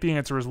I think the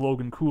answer is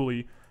Logan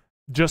Cooley,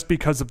 just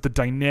because of the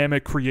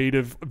dynamic,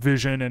 creative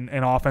vision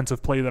and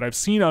offensive play that I've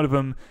seen out of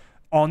him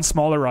on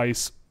smaller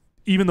ice.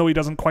 Even though he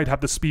doesn't quite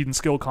have the speed and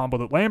skill combo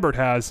that Lambert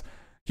has,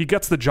 he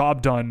gets the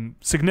job done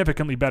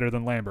significantly better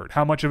than Lambert.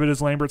 How much of it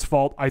is Lambert's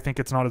fault? I think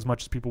it's not as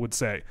much as people would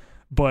say.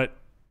 But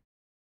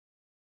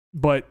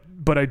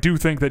I do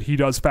think that he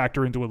does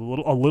factor into it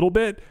a little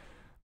bit.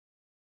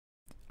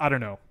 I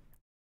don't know.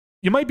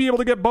 You might be able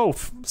to get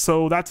both,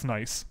 so that's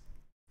nice.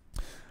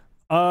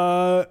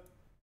 What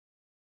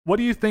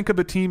do you think of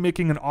the team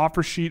making an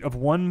offer sheet of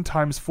 1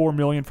 times $4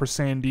 million for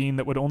Sandin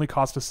that would only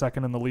cost a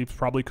second, and the Leafs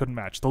probably couldn't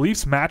match? The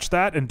Leafs match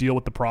that and deal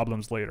with the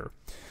problems later.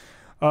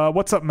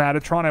 What's up,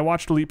 Matatron? I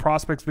watched Elite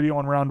Prospects video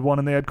on round 1,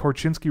 and they had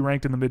Korchinski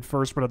ranked in the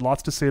mid-first, but had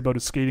lots to say about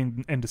his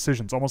skating and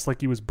decisions, almost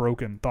like he was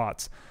broken.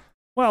 Thoughts?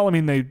 Well, I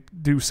mean, they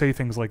do say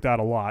things like that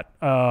a lot.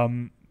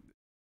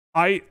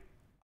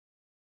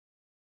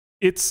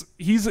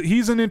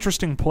 He's an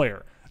interesting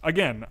player.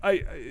 Again,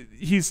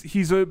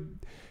 he's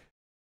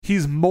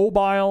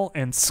mobile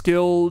and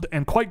skilled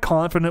and quite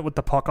confident with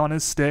the puck on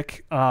his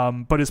stick,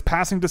 but his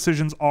passing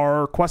decisions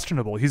are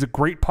questionable. He's a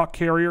great puck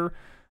carrier,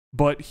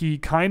 but he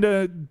kind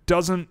of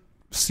doesn't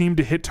seem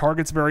to hit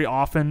targets very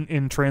often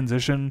in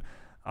transition,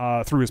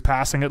 through his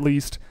passing at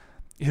least.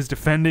 His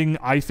defending,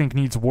 I think,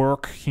 needs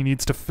work. He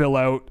needs to fill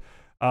out.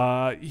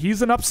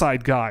 He's an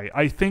upside guy.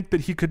 I think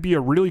that he could be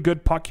a really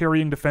good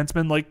puck-carrying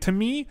defenseman. Like, to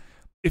me,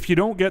 if you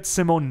don't get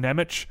Simon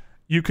Nemec,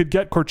 you could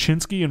get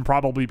Korchinski and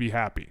probably be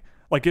happy.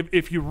 Like,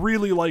 if you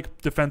really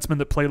like defensemen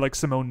that play like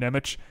Simon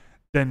Nemec,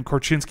 then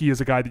Korchinski is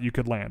a guy that you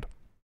could land.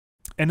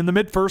 And in the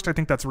mid first, I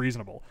think that's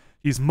reasonable.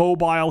 He's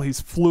mobile,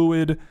 he's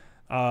fluid,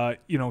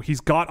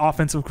 he's got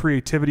offensive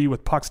creativity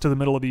with pucks to the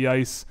middle of the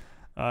ice,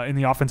 in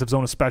the offensive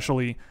zone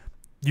especially.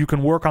 You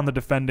can work on the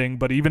defending,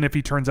 but even if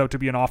he turns out to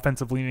be an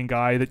offensive leaning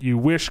guy that you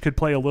wish could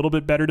play a little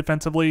bit better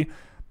defensively,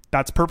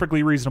 that's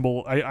perfectly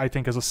reasonable, I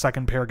think, as a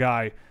second pair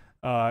guy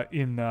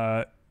in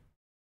the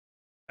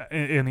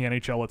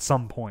NHL at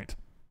some point.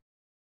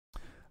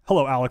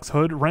 Hello, Alex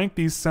Hood. Rank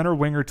these center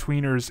winger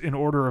tweeners in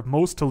order of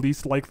most to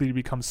least likely to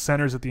become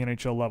centers at the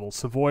NHL level.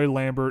 Savoy,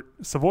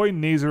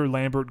 Nazar,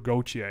 Lambert,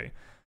 Gauthier.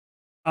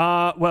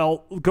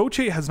 Well,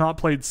 Gauthier has not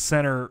played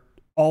center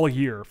all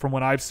year from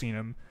what I've seen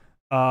him.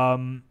 At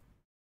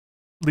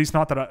least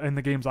not that in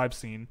the games I've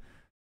seen.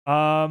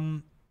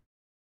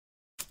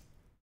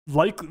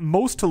 Like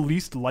most to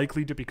least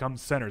likely to become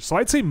centers. So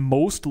I'd say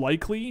most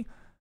likely.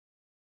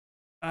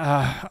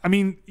 I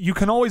mean, you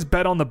can always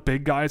bet on the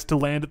big guys to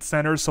land at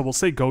center, so we'll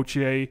say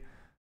Gauthier.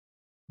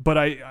 But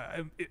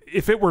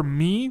if it were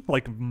me,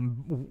 like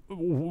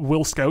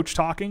Will Scouch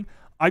talking,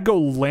 I'd go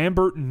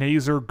Lambert,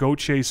 Nazar,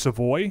 Gauthier,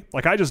 Savoy.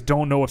 Like, I just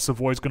don't know if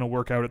Savoy's going to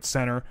work out at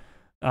center.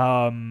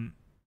 But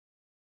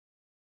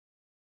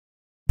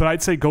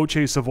I'd say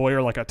Gauthier, Savoy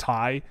are like a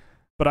tie.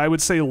 But I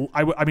would say,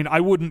 I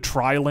wouldn't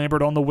try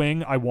Lambert on the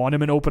wing. I want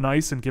him in open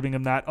ice and giving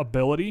him that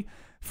ability.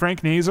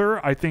 Frank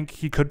Nazar, I think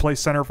he could play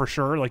center for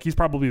sure. Like, he's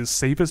probably the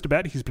safest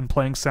bet. He's been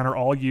playing center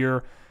all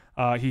year.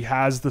 He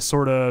has the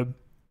sort of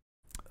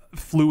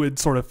fluid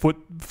sort of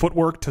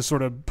footwork to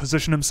sort of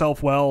position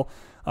himself well.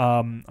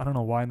 I don't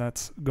know why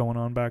that's going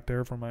on back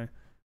there for my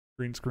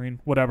green screen.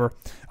 Whatever.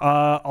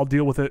 I'll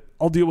deal with it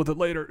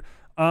later.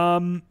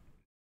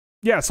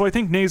 Yeah, so I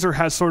think Nazar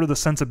has sort of the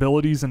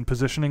sensibilities and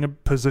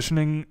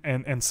positioning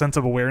and sense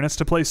of awareness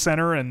to play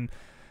center, and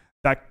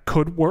that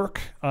could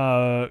work.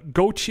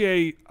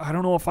 Gauthier, I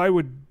don't know if I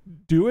would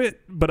do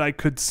it, but I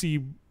could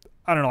see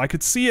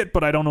it,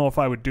 but I don't know if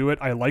I would do it.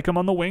 I like him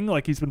on the wing,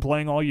 like he's been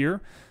playing all year.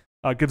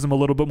 Gives him a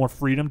little bit more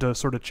freedom to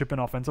sort of chip in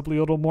offensively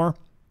a little more.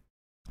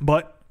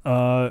 But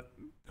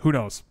who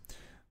knows?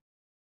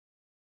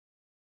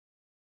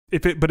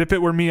 If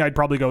it were me, I'd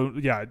probably go,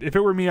 yeah. If it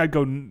were me, I'd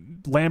go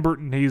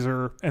Lambert,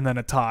 Nazar, and then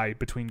a tie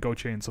between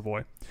Gauthier and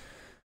Savoy.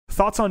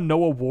 Thoughts on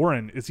Noah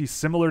Warren? Is he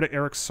similar to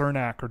Eric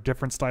Cernak or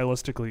different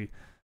stylistically?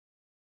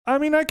 I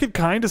mean, I could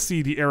kind of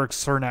see the Eric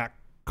Cernak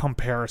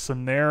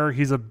comparison there.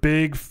 He's a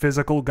big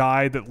physical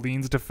guy that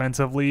leans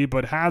defensively,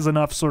 but has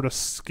enough sort of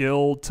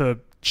skill to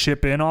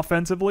chip in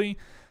offensively.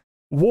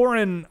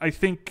 Warren, I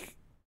think,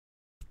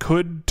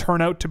 could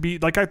turn out to be,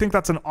 like, I think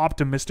that's an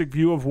optimistic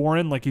view of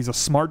Warren. Like, he's a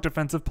smart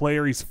defensive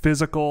player. He's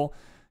physical.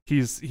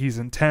 He's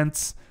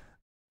intense,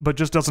 but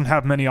just doesn't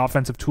have many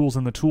offensive tools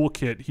in the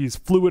toolkit. He's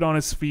fluid on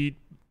his feet.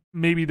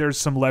 Maybe there's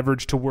some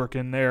leverage to work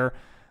in there.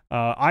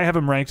 I have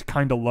him ranked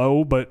kind of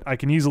low, but I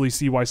can easily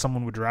see why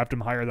someone would draft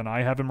him higher than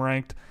I have him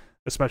ranked,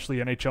 especially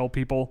NHL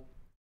people.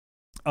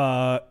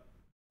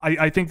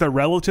 I think they're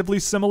relatively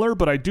similar,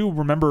 but I do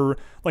remember,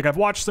 like, I've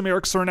watched some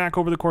Eric Cernak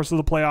over the course of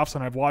the playoffs,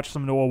 and I've watched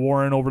some Noah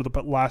Warren over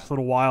the last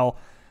little while.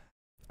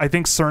 I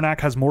think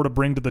Cernak has more to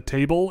bring to the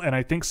table, and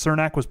I think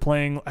Cernak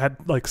had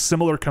like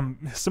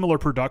similar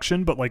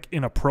production, but like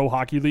in a pro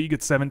hockey league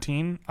at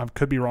 17. I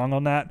could be wrong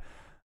on that.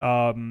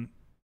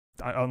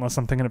 Unless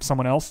I'm thinking of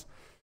someone else.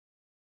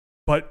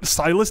 But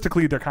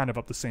stylistically, they're kind of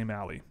up the same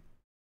alley.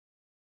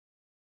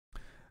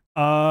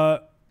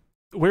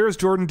 Where is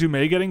Jordan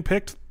Dumais getting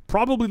picked?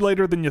 Probably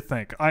later than you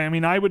think. I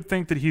mean, I would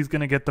think that he's going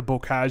to get the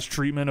Bocage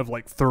treatment of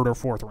like 3rd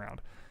or 4th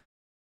round.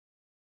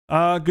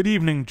 Good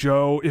evening,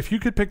 Joe. If you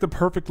could pick the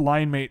perfect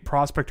line mate,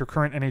 prospect, or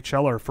current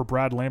NHLer for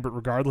Brad Lambert,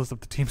 regardless of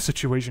the team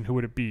situation, who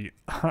would it be?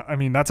 I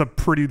mean, that's a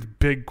pretty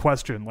big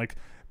question. Like,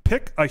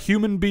 pick a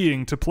human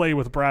being to play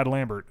with Brad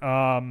Lambert.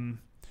 Elias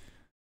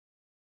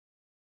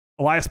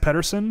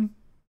Pettersson.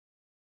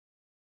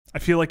 I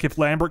feel like if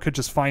Lambert could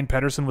just find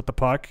Pettersson with the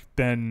puck,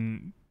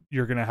 then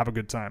you're going to have a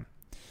good time.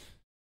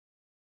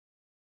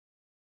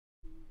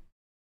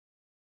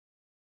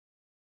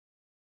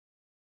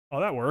 Oh,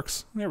 that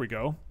works. There we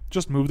go.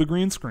 Just move the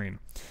green screen.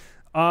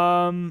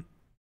 Noah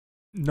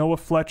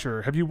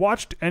Fletcher. Have you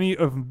watched any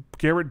of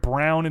Garrett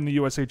Brown in the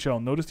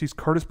USHL? Noticed he's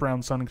Curtis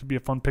Brown's son and could be a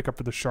fun pickup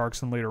for the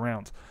Sharks in later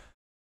rounds.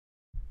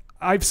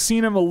 I've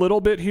seen him a little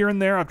bit here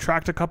and there. I've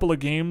tracked a couple of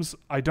games.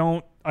 I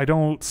don't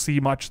see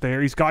much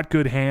there. He's got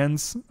good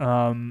hands,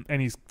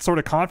 and he's sort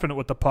of confident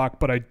with the puck,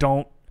 but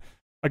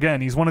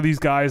again, he's one of these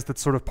guys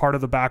that's sort of part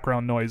of the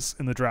background noise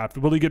in the draft.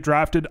 Will he get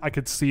drafted? I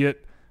could see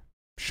it.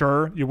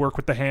 Sure, you work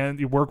with the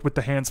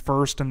hands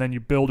first, and then you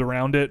build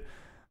around it.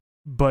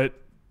 But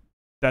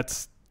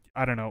that's,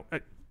 I don't know.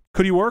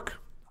 Could he work?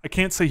 I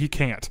can't say he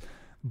can't,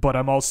 but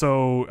I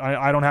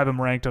don't have him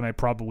ranked, and I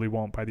probably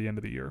won't by the end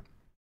of the year.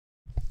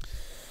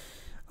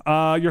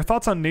 Your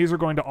thoughts on Nazar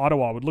going to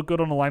Ottawa? Would look good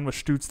on a line with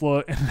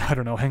Stützle and, I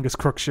don't know, Hengis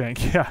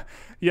Crookshank.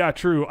 Yeah,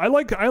 true. I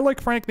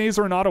like Frank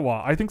Nazar in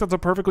Ottawa. I think that's a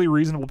perfectly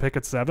reasonable pick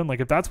at 7. Like,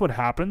 if that's what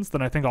happens,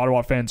 then I think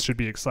Ottawa fans should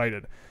be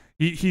excited.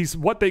 He's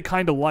what they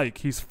kind of like.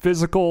 He's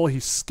physical.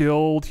 He's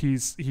skilled.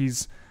 He's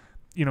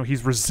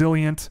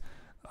resilient.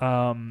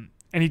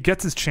 And he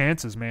gets his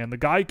chances, man. The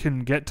guy can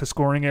get to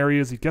scoring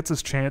areas. He gets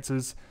his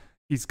chances.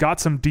 He's got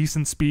some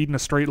decent speed in a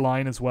straight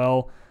line as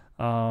well.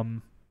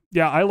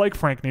 Yeah, I like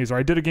Frank Nazar.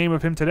 I did a game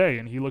of him today,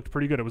 and he looked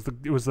pretty good. It was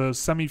a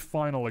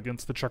semifinal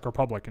against the Czech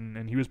Republic,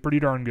 and he was pretty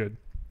darn good.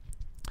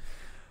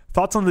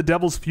 Thoughts on the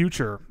Devils'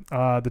 future?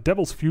 The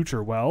Devils'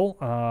 future, well,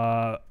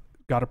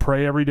 got to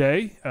pray every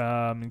day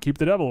and keep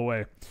the devil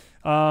away.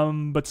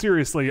 But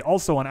seriously,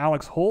 also on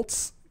Alex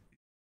Holtz,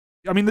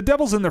 I mean, the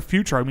Devils in their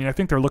future, I mean, I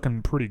think they're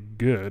looking pretty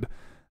good.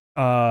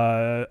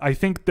 I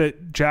think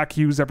that Jack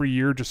Hughes every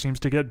year just seems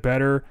to get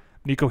better.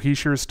 Nico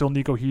Hischier is still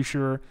Nico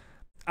Hischier.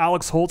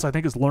 Alex Holtz, I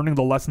think, is learning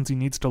the lessons he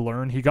needs to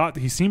learn.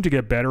 He seemed to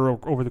get better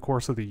over the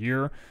course of the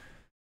year.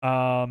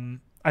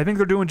 I think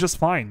they're doing just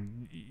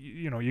fine.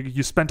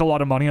 You spent a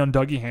lot of money on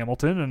Dougie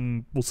Hamilton,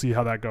 and we'll see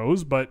how that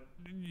goes. But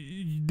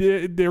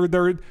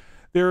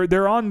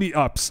they're on the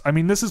ups. I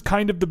mean, this is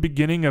kind of the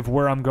beginning of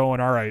where I'm going.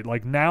 All right,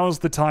 like now's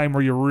the time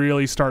where you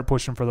really start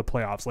pushing for the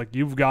playoffs. Like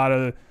you've got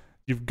to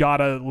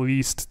at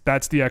least,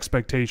 that's the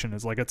expectation.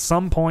 Is like at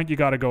some point you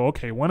got to go,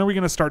 okay, when are we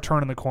going to start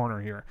turning the corner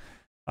here?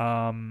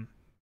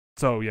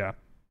 So yeah,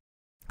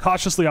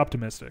 cautiously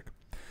optimistic.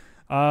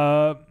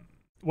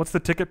 What's the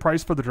ticket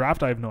price for the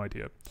draft? I have no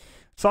idea.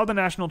 Saw the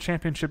national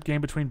championship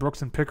game between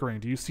Brooks and Pickering.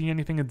 Do you see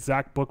anything in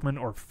Zach Bookman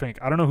or Fink?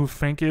 I don't know who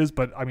Fink is,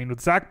 but I mean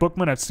with Zach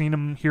Bookman, I've seen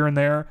him here and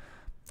there.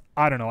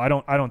 I don't know.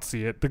 I don't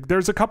see it.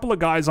 There's a couple of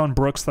guys on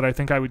Brooks that I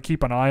think I would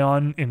keep an eye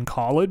on in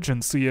college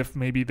and see if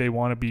maybe they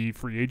want to be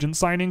free agent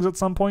signings at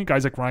some point.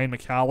 Guys like Ryan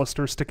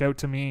McAllister stick out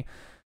to me.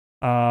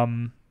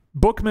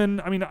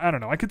 Bookman, I mean, I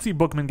don't know. I could see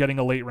Bookman getting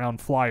a late round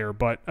flyer,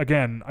 but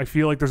again, I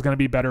feel like there's going to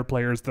be better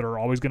players that are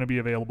always going to be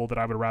available that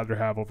I would rather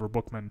have over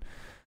Bookman.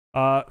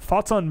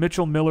 Thoughts on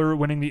Mitchell Miller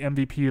winning the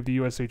MVP of the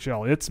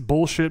USHL? It's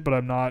bullshit, but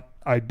I'm not.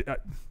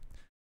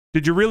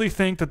 Did you really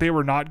think that they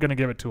were not going to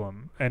give it to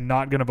him and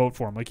not going to vote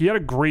for him? Like, he had a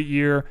great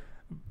year,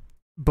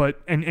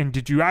 but and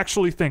did you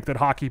actually think that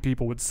hockey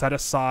people would set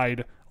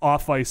aside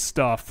off-ice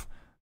stuff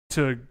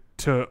to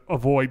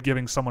avoid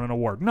giving someone an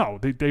award? No,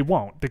 they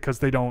won't because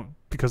they don't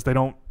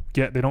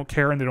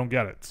care and they don't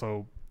get it.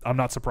 So I'm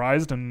not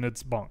surprised, and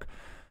it's bunk.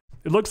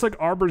 It looks like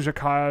Arbor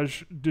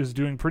Jakaj is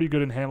doing pretty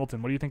good in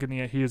Hamilton. What do you think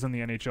he is in the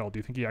NHL? Do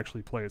you think he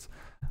actually plays?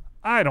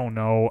 I don't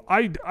know.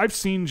 I've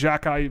seen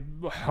Jack-I,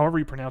 however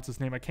you pronounce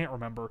his name, I can't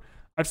remember.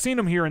 I've seen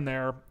him here and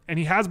there, and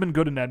he has been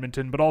good in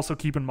Edmonton, but also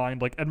keep in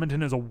mind, like,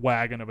 Edmonton is a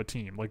wagon of a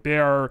team. Like, they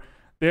are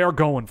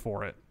going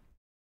for it.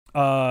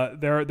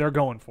 They're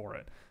going for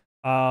it.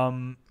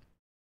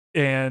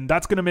 And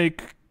that's going to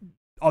make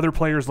other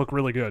players look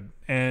really good.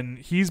 And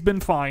he's been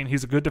fine.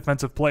 He's a good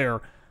defensive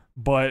player,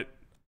 but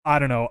I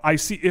don't know. I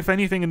see, if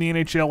anything in the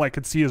NHL, I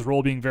could see his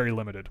role being very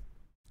limited,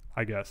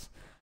 I guess.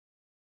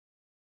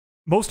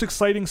 Most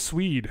exciting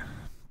Swede,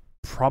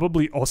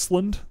 probably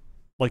Östlund.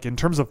 Like, in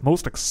terms of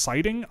most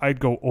exciting, I'd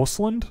go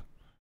Östlund.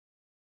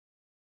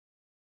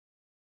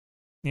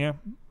 Yeah,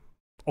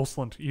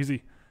 Östlund,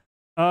 easy.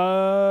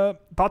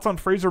 Thoughts on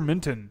Fraser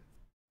Minton?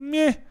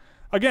 Meh.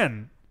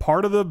 Again,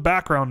 part of the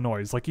background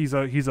noise. Like, he's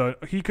like I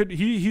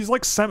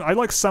like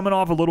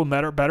Semenov a little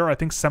better. I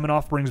think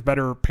Semenov brings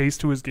better pace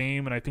to his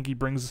game, and I think he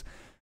brings,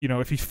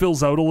 if he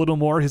fills out a little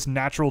more, his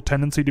natural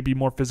tendency to be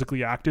more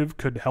physically active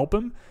could help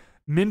him.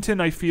 Minton,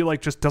 I feel like,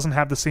 just doesn't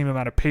have the same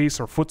amount of pace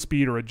or foot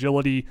speed or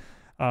agility.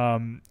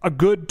 A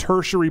good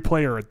tertiary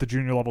player at the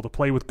junior level to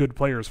play with good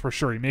players, for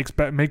sure. He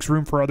makes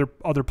room for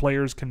other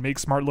players, can make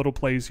smart little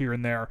plays here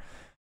and there.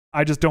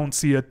 I just don't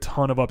see a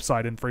ton of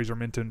upside in Fraser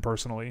Minton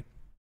personally.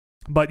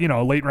 But,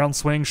 late round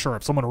swing, sure.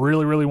 If someone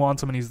really, really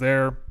wants him and he's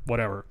there,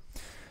 whatever.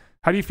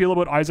 How do you feel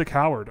about Isaac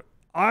Howard?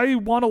 I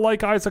want to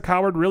like Isaac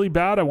Howard really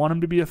bad. I want him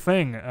to be a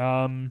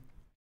thing.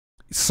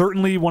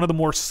 Certainly one of the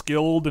more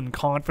skilled and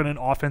confident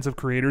offensive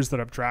creators that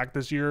I've tracked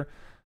this year.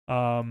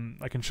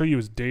 I can show you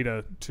his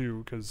data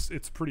too, because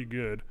it's pretty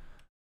good.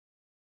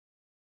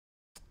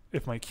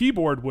 If my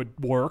keyboard would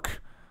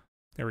work.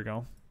 There we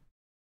go.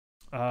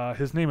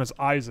 His name is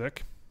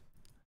Isaac.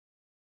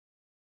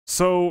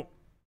 So,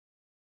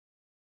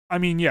 I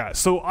mean, yeah.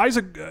 So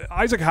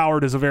Isaac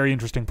Howard is a very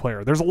interesting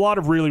player. There's a lot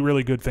of really,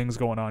 really good things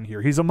going on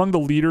here. He's among the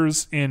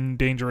leaders in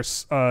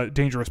dangerous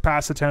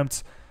pass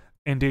attempts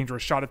and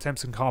dangerous shot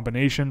attempts in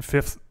combination.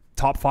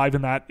 Top 5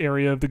 in that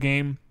area of the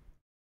game.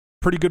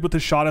 Pretty good with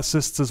his shot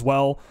assists as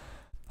well.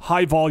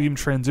 High volume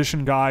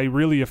transition guy,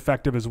 really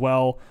effective as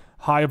well.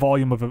 High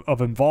volume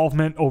of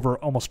involvement, over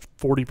almost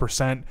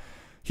 40%.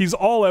 He's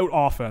all out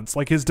offense.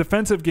 Like, his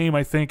defensive game,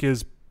 I think,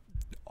 is,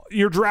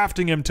 you're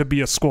drafting him to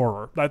be a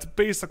scorer. That's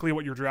basically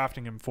what you're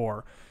drafting him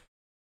for.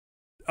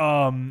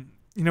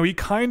 He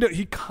kind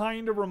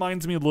of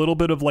reminds me a little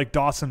bit of like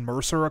Dawson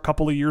Mercer a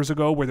couple of years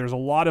ago, where there's a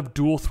lot of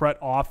dual threat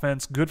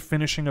offense, good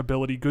finishing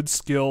ability, good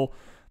skill.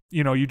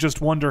 You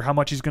just wonder how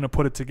much he's going to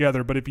put it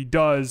together. But if he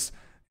does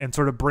and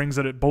sort of brings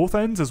it at both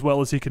ends, as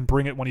well as he can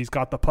bring it when he's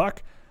got the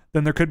puck,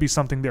 then there could be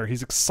something there.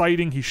 He's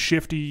exciting. He's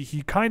shifty.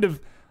 He kind of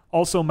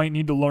also might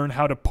need to learn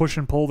how to push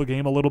and pull the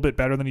game a little bit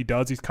better than he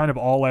does. He's kind of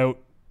all out,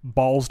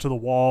 balls to the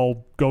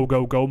wall, go,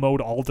 go, go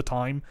mode all the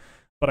time.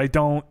 But I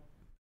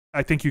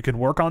think you can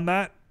work on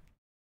that.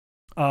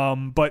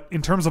 But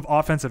in terms of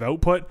offensive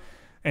output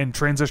and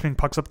transitioning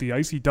pucks up the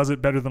ice, he does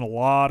it better than a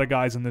lot of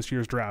guys in this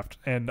year's draft,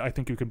 and I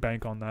think you can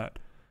bank on that.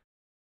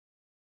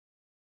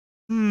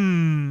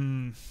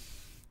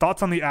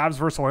 Thoughts on the Avs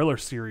versus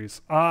Oilers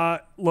series?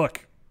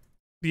 Look,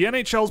 the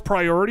NHL's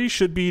priority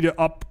should be to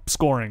up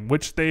scoring,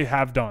 which they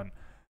have done.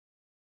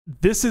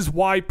 This is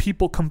why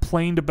people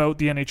complained about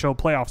the NHL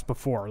playoffs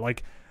before.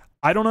 Like,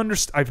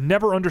 I've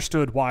never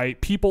understood why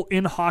people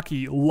in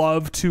hockey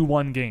love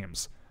 2-1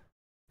 games.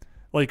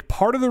 Like,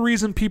 part of the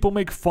reason people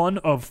make fun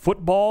of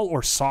football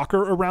or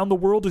soccer around the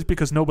world is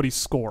because nobody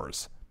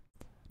scores.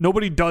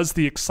 Nobody does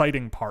the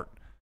exciting part,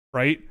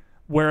 right?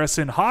 Whereas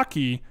in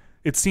hockey,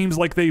 it seems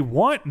like they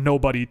want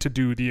nobody to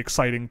do the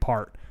exciting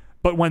part.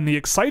 But when the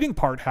exciting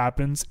part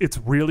happens, it's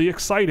really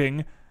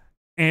exciting.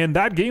 And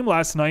that game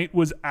last night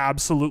was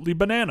absolutely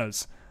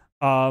bananas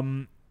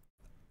on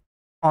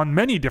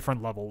many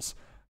different levels.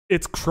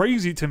 It's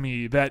crazy to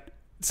me that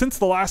since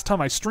the last time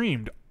I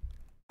streamed,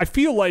 I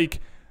feel like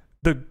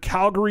the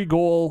Calgary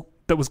goal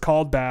that was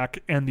called back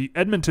and the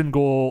Edmonton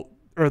goal,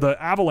 or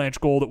the Avalanche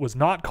goal that was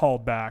not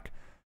called back,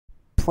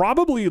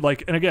 probably,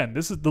 like, and again,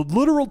 this is the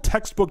literal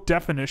textbook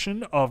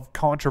definition of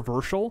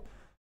controversial.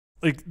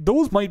 Like,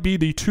 those might be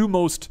the two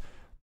most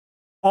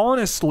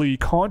honestly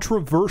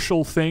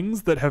controversial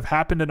things that have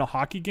happened in a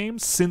hockey game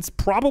since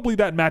probably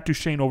that Matt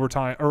Duchene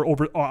overtime or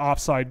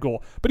offside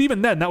goal. But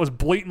even then, that was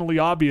blatantly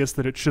obvious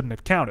that it shouldn't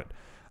have counted.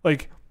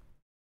 Like,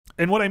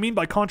 and what I mean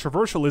by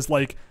controversial is,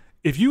 like,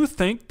 if you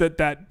think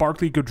that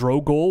Barclay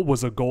Goodrow goal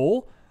was a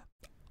goal,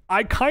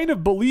 I kind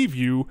of believe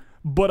you,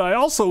 but I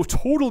also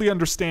totally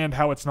understand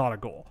how it's not a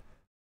goal.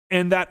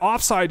 And that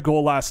offside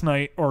goal last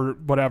night, or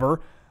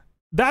whatever,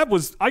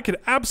 I could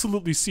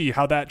absolutely see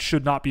how that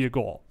should not be a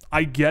goal.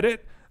 I get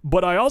it,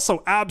 but I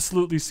also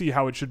absolutely see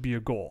how it should be a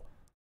goal.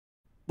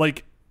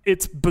 Like,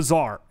 it's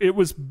bizarre.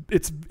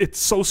 It's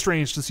so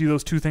strange to see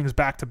those two things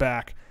back to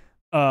back.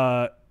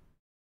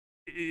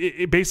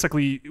 It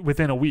basically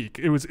within a week.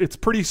 It's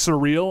pretty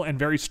surreal and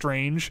very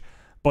strange,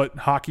 but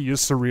hockey is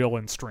surreal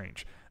and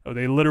strange.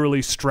 They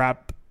literally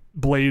strap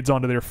blades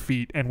onto their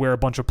feet and wear a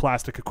bunch of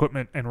plastic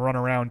equipment and run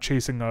around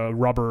chasing a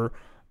rubber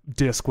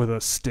disc with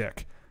a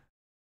stick.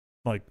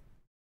 Like,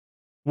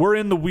 we're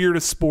in the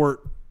weirdest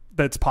sport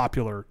that's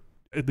popular,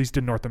 at least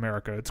in North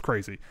America. It's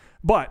crazy.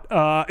 But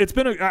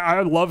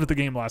I loved the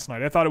game last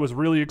night. I thought it was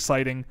really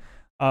exciting.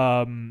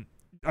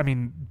 I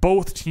mean,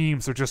 both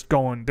teams are just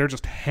they're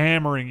just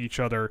hammering each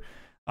other.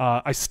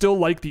 I still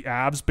like the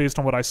Avs based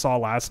on what I saw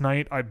last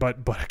night.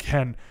 But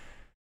again,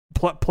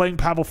 playing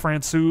Pavel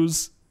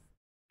Francouz,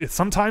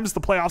 sometimes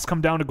the playoffs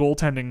come down to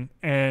goaltending,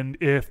 and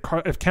if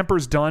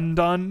Kemper's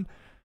done,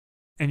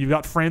 and you've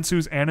got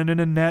Francouz, Annunen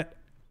in net,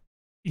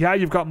 yeah,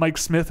 you've got Mike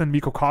Smith and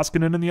Mikko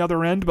Koskinen in the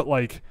other end, but,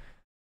 like,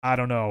 I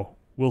don't know.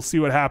 We'll see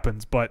what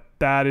happens, but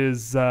that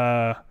is,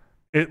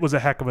 it was a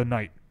heck of a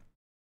night.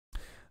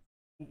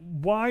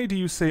 Why do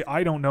you say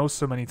I don't know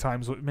so many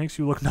times? What makes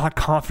you look not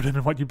confident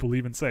in what you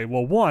believe and say?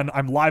 Well, one,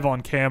 I'm live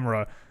on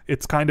camera.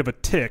 It's kind of a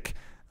tick.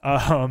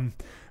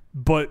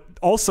 But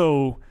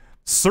also,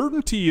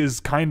 certainty is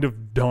kind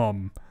of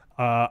dumb.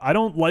 I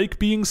don't like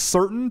being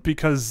certain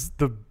because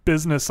the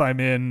business I'm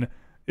in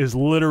is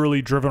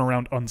literally driven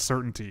around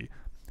uncertainty.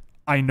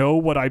 I know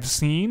what I've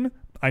seen.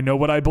 I know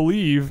what I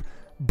believe,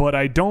 but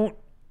I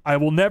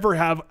will never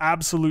have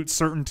absolute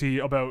certainty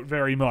about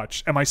very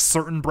much. Am I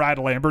certain Brad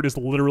Lambert is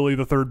literally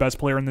the third best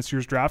player in this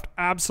year's draft?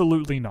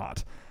 Absolutely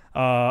not.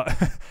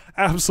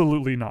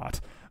 Absolutely not.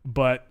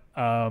 But,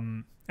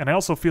 and I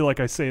also feel like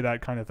I say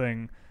that kind of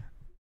thing.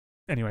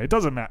 Anyway, it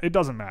doesn't matter. It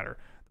doesn't matter.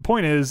 The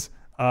point is,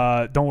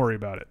 don't worry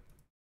about it.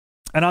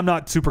 And I'm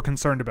not super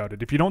concerned about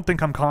it. If you don't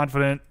think I'm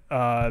confident,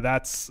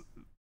 that's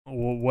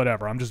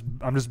whatever. I'm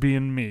just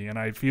being me, and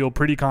I feel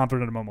pretty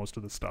confident about most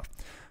of this stuff.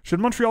 Should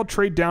Montreal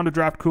trade down to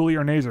draft Cooley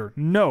or Nazer?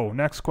 No.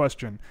 Next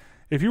question.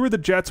 If you were the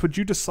Jets, would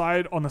you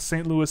decide on the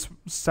St. Louis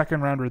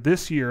second rounder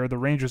this year, the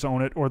Rangers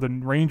own it, or the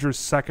Rangers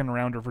second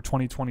rounder for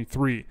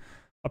 2023?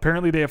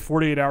 Apparently they have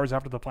 48 hours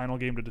after the final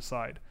game to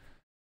decide.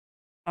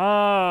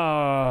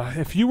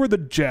 If you were the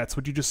Jets,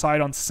 would you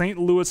decide on St.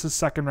 Louis's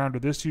second rounder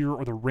this year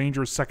or the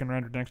Rangers second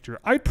rounder next year?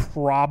 I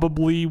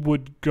probably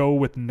would go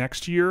with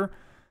next year.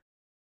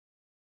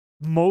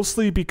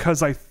 Mostly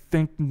because I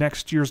think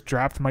next year's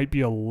draft might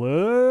be a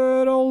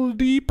little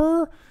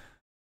deeper.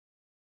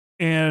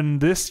 And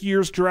this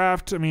year's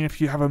draft, I mean, if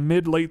you have a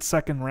mid-late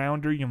second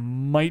rounder, you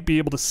might be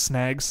able to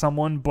snag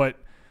someone. But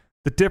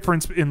the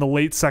difference in the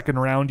late second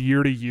round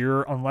year to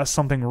year, unless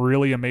something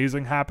really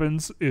amazing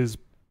happens, is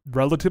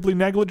relatively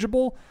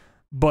negligible.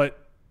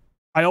 But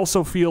I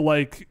also feel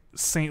like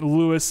St.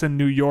 Louis and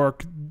New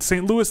York,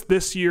 St. Louis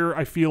this year,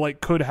 I feel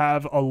like could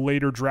have a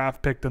later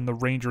draft pick than the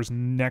Rangers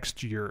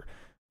next year.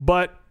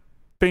 But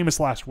famous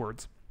last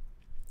words.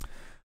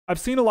 I've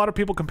seen a lot of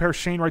people compare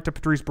Shane Wright to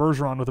Patrice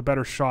Bergeron with a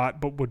better shot,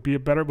 but would a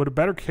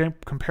better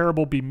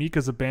comparable be Mika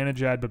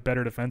Zibanejad but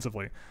better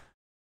defensively?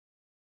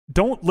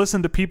 Don't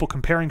listen to people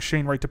comparing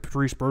Shane Wright to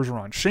Patrice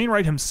Bergeron. Shane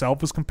Wright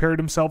himself has compared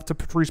himself to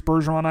Patrice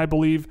Bergeron, I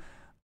believe.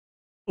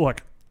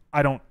 Look,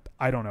 I don't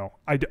know.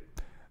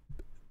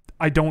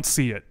 I don't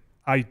see it.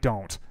 I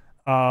don't.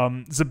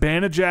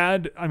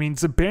 Zibanejad,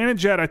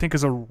 I think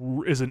is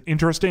an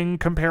interesting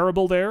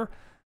comparable there.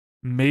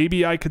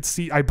 Maybe I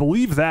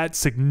believe that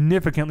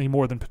significantly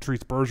more than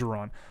Patrice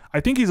Bergeron. I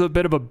think he's a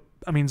bit of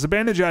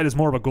Zibanejad is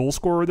more of a goal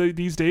scorer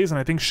these days, and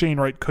I think Shane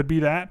Wright could be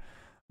that.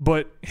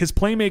 But his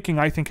playmaking,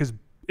 I think,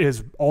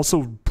 is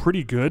also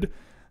pretty good.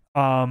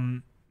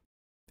 And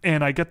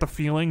I get the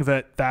feeling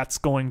that that's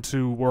going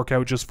to work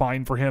out just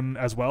fine for him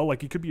as well.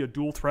 Like, he could be a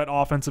dual threat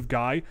offensive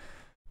guy.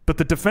 But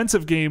the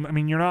defensive game,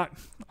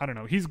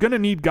 he's going to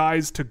need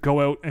guys to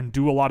go out and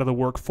do a lot of the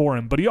work for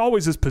him. But he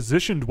always is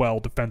positioned well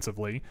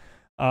defensively.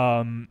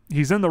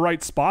 He's in the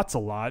right spots a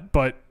lot,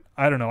 but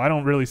I don't know. I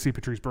don't really see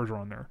Patrice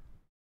Bergeron there.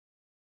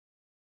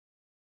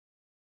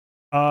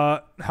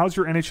 How's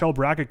your NHL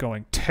bracket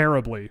going?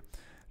 Terribly.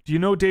 Do you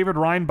know David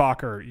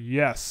Reinbacher?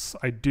 Yes,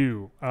 I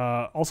do.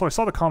 Also, I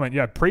saw the comment.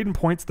 Yeah, Braden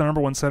Point's the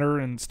number one center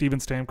and Steven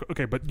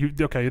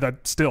Stamkos. Okay,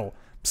 that still.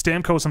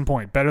 Stamkos and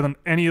Point. Better than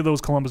any of those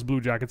Columbus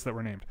Blue Jackets that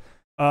were named.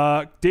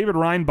 David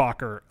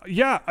Reinbacher.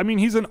 Yeah,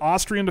 he's an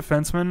Austrian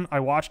defenseman. I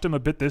watched him a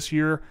bit this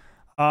year.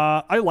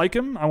 I like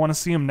him. I want to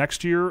see him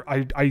next year.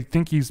 I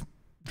think he's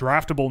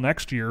draftable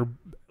next year.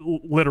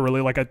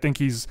 Literally, I think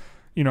he's,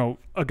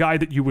 a guy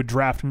that you would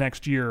draft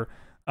next year.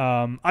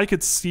 I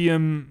could see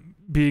him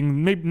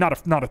being maybe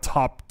not a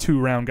top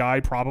 2-round guy,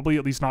 probably,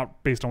 at least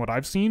not based on what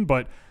I've seen,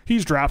 but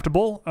he's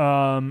draftable.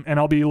 And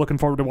I'll be looking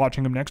forward to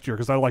watching him next year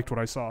because I liked what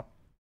I saw.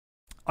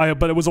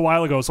 But it was a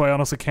while ago, so I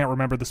honestly can't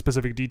remember the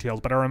specific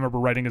details, but I remember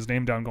writing his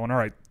name down going, all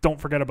right, don't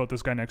forget about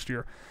this guy next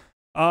year.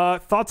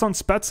 Thoughts on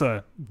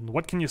Spezza?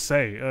 What can you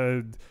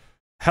say?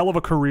 Hell of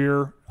a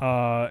career.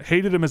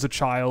 Hated him as a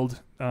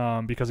child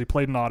because he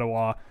played in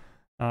Ottawa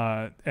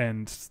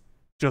and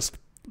just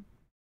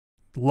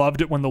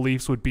loved it when the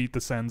Leafs would beat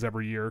the Sens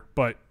every year.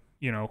 But,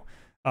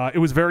 it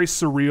was very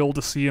surreal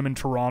to see him in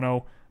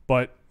Toronto,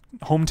 but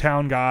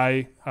hometown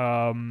guy,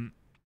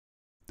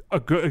 a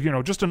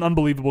good, just an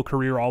unbelievable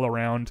career all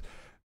around.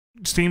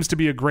 Seems to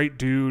be a great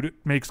dude,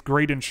 makes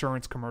great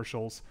insurance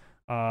commercials.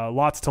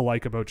 Lots to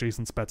like about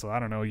Jason Spezza. I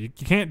don't know. You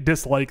can't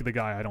dislike the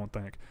guy, I don't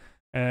think.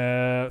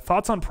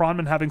 Thoughts on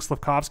Pronman having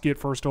Slafkovsky at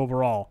first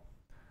overall?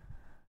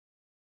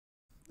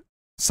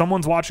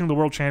 Someone's watching the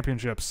World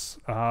Championships.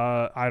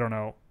 I don't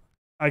know.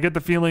 I get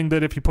the feeling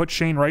that if you put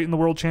Shane Wright in the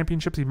World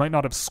Championships, he might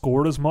not have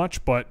scored as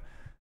much, but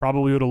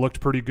probably would have looked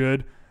pretty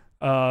good.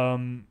 I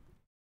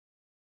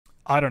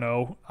don't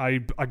know. I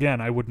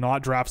would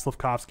not draft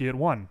Slafkovsky at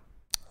 1.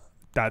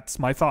 That's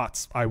my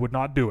thoughts. I would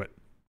not do it.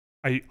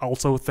 I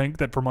also think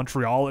that for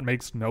Montreal, it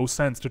makes no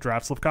sense to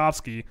draft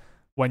Slafkovsky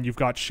when you've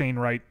got Shane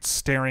Wright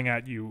staring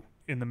at you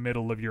in the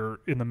middle of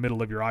your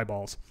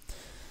eyeballs.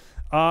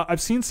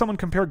 I've seen someone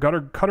compare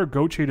Cutter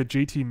Gauthier to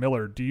JT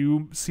Miller. Do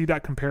you see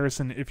that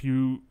comparison?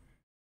 Do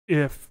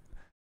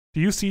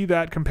you see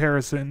that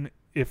comparison?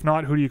 If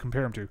not, who do you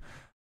compare him to?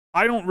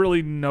 I don't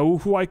really know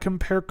who I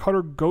compare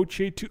Cutter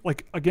Gauthier to.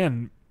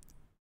 Again,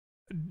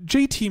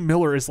 JT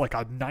Miller is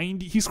a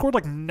 90. He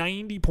scored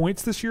 90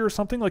 points this year or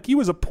something. He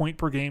was a point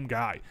per game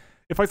guy.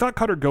 If I thought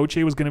Cutter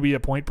Gauthier was going to be a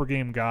point per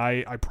game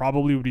guy, I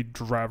probably would be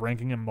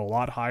ranking him a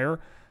lot higher.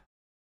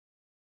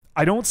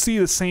 I don't see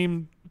the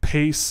same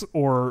pace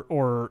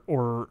or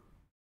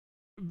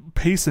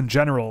pace in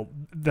general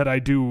that I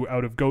do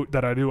out of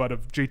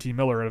JT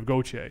Miller out of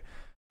Gauthier.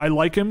 I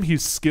like him.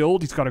 He's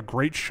skilled. He's got a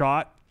great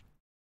shot.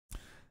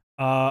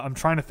 I'm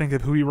trying to think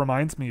of who he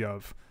reminds me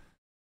of.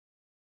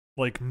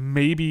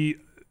 Maybe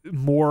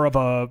more of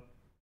a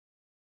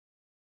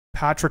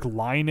Patrick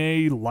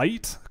Laine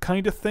light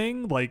kind of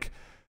thing.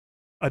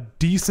 A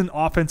decent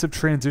offensive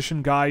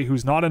transition guy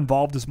who's not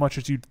involved as much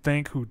as you'd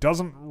think, who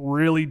doesn't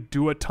really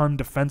do a ton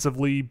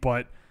defensively,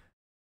 but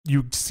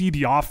you see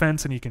the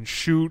offense and he can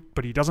shoot,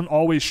 but he doesn't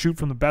always shoot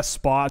from the best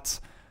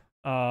spots.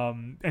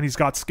 And he's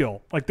got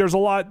skill. There's a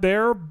lot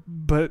there,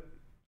 but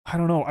I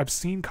don't know. I've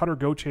seen Cutter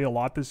Gauthier a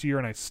lot this year,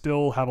 and I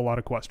still have a lot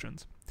of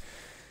questions.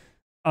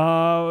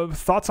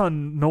 Thoughts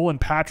on Nolan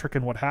Patrick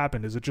and what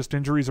happened? Is it just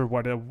injuries or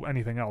what?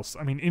 Anything else?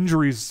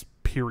 Injuries.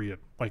 Period.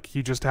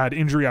 He just had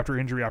injury after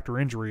injury after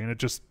injury, and it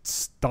just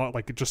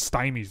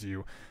stymies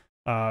you.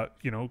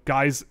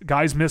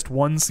 Guys missed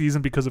one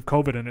season because of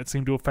COVID, and it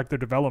seemed to affect their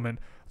development.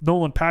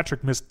 Nolan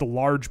Patrick missed the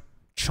large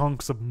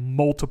chunks of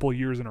multiple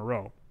years in a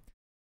row.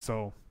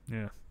 So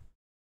yeah.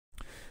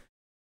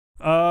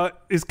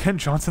 Is Ken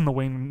Johnson the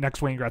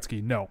next Wayne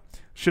Gretzky? No.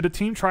 Should a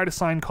team try to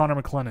sign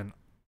Connor McLennan?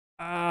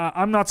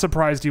 I'm not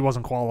surprised he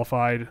wasn't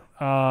qualified.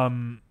 I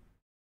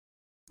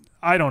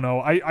don't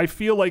know. I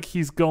feel like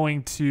he's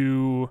going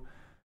to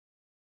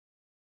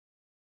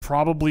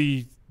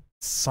probably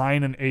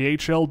sign an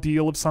AHL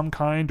deal of some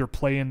kind or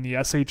play in the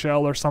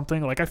SHL or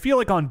something. I feel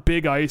like on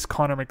big ice,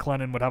 Connor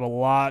McLennan would have a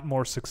lot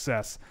more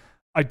success.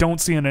 I don't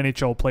see an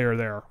NHL player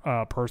there,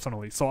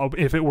 personally. So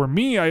if it were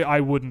me, I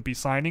wouldn't be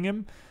signing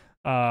him.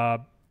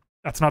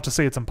 That's not to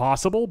say it's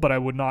impossible, but I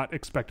would not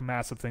expect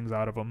massive things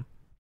out of him.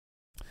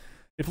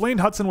 If Lane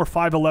Hudson were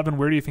 5'11",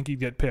 where do you think he'd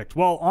get picked?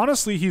 Well,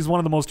 honestly, he's one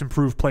of the most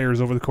improved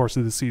players over the course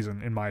of the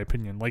season, in my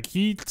opinion.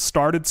 He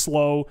started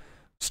slow,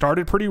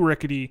 started pretty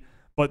rickety,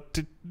 But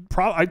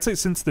I'd say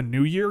since the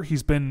new year,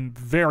 he's been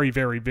very,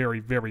 very, very,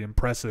 very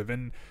impressive.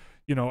 And,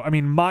 you know, I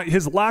mean,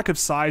 his lack of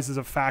size is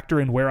a factor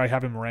in where I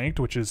have him ranked,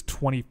 which is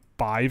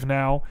 25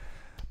 now.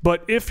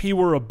 But if he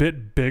were a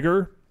bit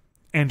bigger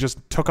and just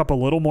took up a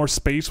little more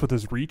space with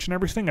his reach and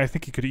everything, I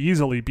think he could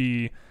easily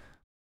be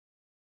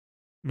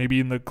maybe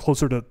in the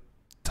closer to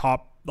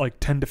top like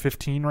 10 to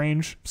 15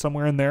 range,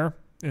 somewhere in there.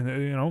 And,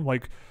 you know,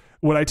 like,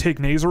 would I take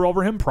Nazar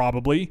over him?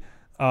 Probably.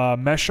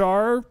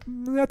 Meshar,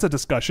 that's a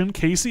discussion.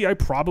 Casey, I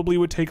probably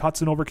would take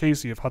Hudson over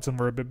Casey if Hudson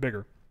were a bit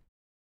bigger.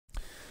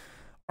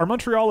 Are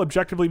Montreal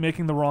objectively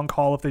making the wrong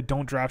call if they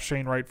don't draft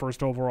Shane Wright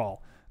first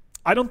overall?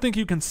 I don't think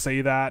you can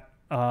say that,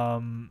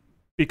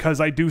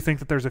 because I do think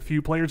that there's a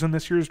few players in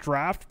this year's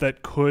draft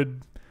that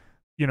could,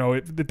 you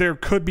know, there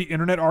could be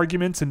internet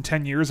arguments in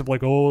 10 years of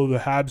like, oh, the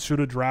Habs should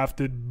have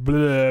drafted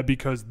blah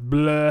because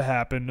blah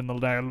happened and the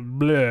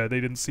blah, they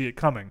didn't see it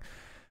coming.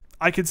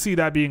 I could see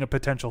that being a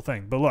potential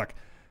thing. But look,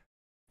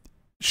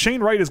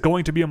 Shane Wright is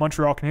going to be a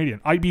Montreal Canadian.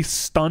 I'd be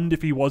stunned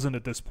if he wasn't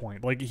at this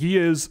point. Like, he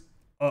is,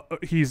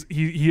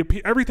 he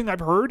everything I've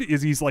heard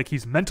is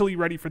he's mentally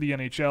ready for the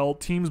NHL.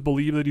 Teams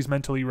believe that he's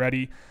mentally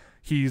ready.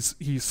 He's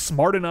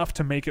smart enough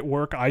to make it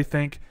work. I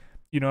think,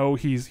 you know,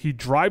 he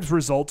drives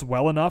results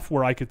well enough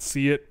where I could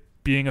see it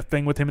being a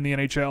thing with him in the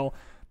NHL.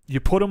 You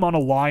put him on a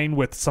line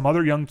with some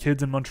other young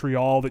kids in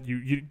Montreal that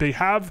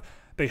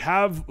they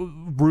have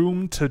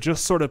room to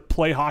just sort of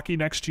play hockey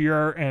next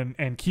year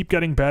and keep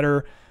getting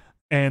better.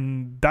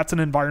 And that's an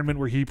environment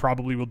where he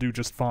probably will do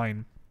just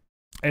fine.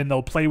 And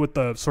they'll play with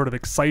the sort of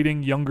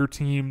exciting younger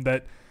team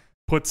that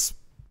puts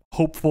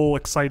hopeful,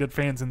 excited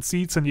fans in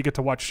seats, and you get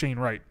to watch Shane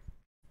Wright.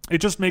 It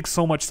just makes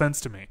so much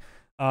sense to me.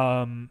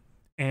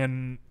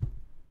 And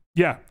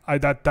yeah,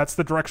 that's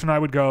the direction I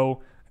would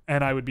go,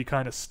 and I would be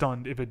kind of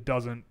stunned if it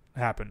doesn't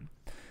happen.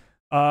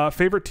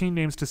 Favorite team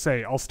names to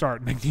say? I'll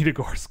start.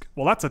 Magnitogorsk.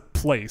 Well, that's a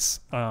place.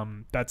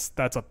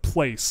 That's a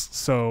place.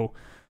 So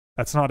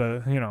that's not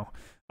a, you know.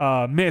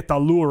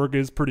 Metallurg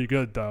is pretty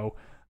good though.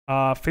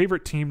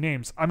 Favorite team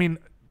names? I mean,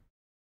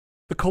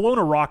 the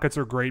Kelowna Rockets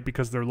are great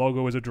because their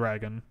logo is a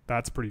dragon.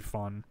 That's pretty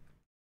fun.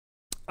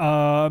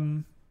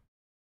 I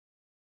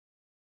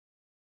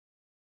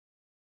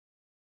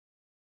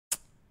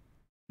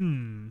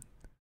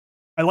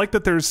like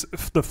that there's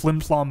the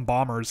Flin Flon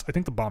Bombers. I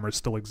think the Bombers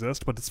still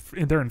exist, but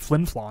they're in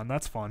Flin Flon.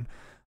 That's fun.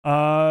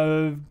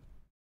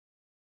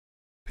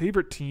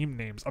 Favorite team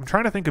names. I'm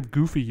trying to think of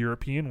goofy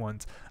European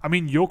ones. I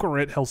mean,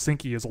 Jokerit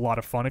Helsinki is a lot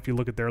of fun if you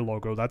look at their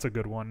logo. That's a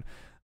good one.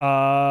 I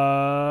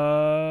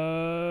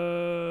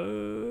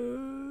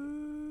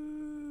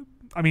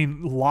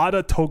mean,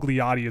 Lada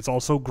Togliatti is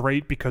also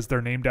great because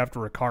they're named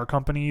after a car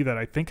company that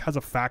I think has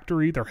a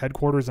factory, their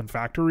headquarters and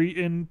factory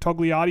in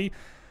Togliatti.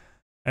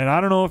 And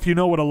I don't know if you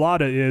know what a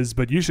Lada is,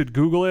 but you should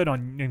Google it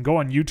and go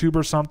on YouTube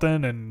or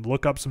something and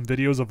look up some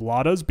videos of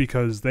Ladas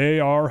because they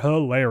are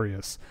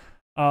hilarious.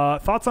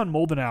 Thoughts on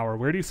Moldenauer?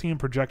 Where do you see him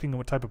projecting and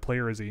what type of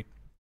player is he?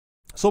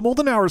 So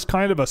Moldenauer is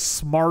kind of a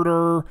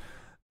smarter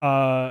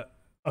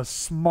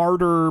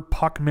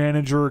puck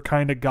manager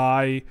kind of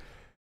guy.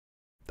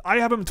 I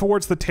have him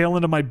towards the tail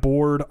end of my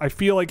board. I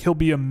feel like he'll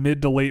be a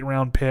mid to late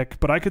round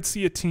pick, but I could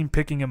see a team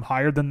picking him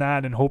higher than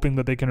that and hoping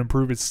that they can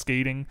improve his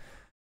skating.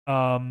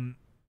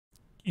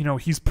 You know,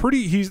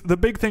 the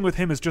big thing with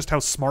him is just how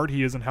smart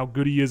he is and how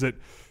good he is at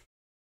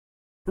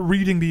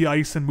reading the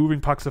ice and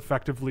moving pucks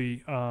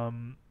effectively.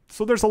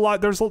 So there's a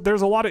lot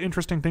of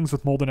interesting things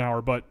with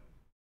Moldenauer, but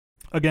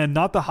again,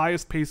 not the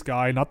highest paced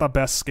guy, not the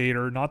best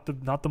skater, not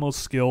the most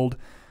skilled,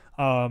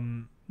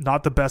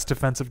 not the best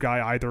defensive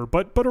guy either,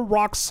 but a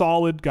rock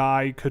solid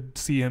guy. Could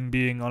see him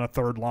being on a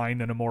third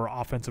line in a more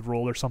offensive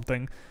role or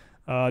something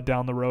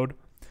down the road.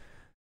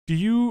 Do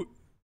you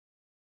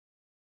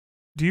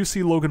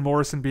see Logan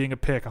Morrison being a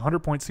pick?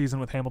 100-point season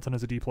with Hamilton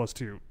as a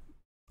D+2.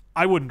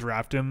 I wouldn't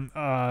draft him.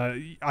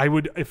 I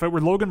would, if it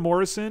were Logan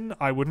Morrison,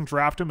 I wouldn't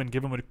draft him and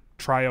give him a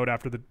tryout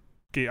after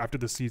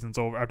the season's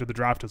over, after the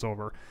draft is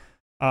over.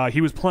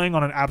 He was playing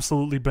on an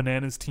absolutely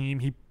bananas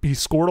team. He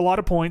scored a lot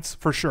of points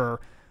for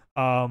sure.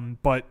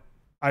 But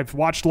I've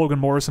watched Logan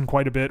Morrison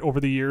quite a bit over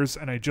the years,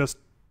 and I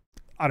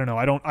don't know.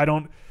 I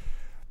don't.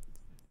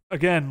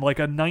 Again, like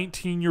a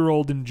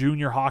 19-year-old in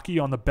junior hockey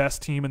on the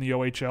best team in the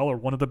OHL or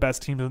one of the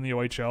best teams in the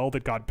OHL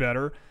that got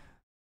better.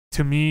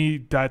 To me,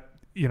 that,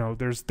 you know,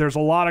 there's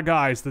a lot of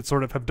guys that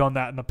sort of have done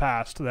that in the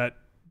past that,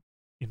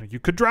 you know, you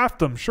could draft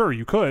them. Sure,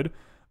 you could.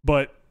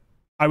 But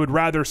I would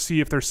rather see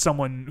if there's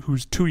someone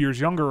who's 2 years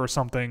younger or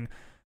something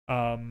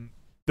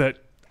that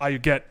I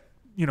get,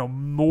 you know,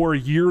 more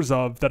years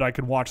of that I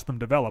can watch them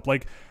develop.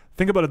 Like,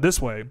 think about it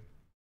this way.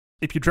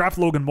 If you draft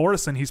Logan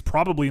Morrison, he's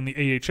probably in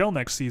the AHL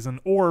next season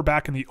or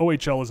back in the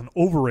OHL as an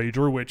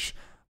overager, which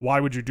why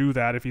would you do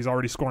that if he's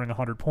already scoring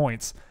 100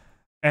 points?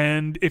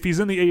 And if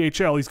he's in the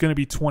AHL, he's going to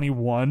be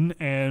 21,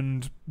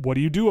 and what do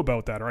you do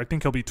about that? Or I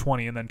think he'll be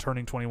 20 and then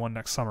turning 21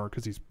 next summer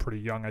because he's pretty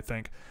young, I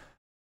think.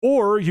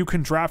 Or you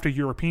can draft a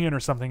European or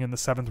something in the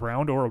 7th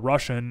round or a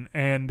Russian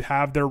and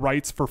have their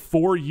rights for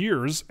 4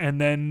 years,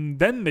 and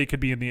then they could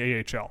be in the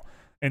AHL.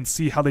 and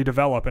see how they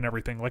develop and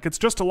everything. Like, it's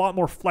just a lot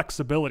more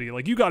flexibility.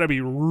 Like, you got to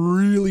be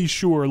really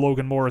sure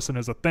Logan Morrison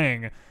is a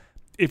thing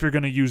if you're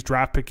going to use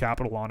draft pick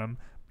capital on him,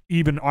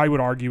 even, I would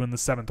argue, in the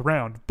 7th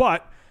round.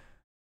 But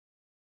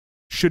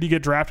should he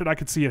get drafted, I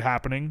could see it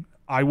happening.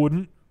 I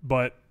wouldn't,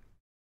 but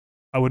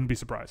I wouldn't be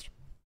surprised.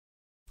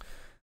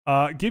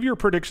 Give your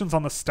predictions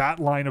on the stat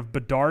line of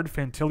Bedard,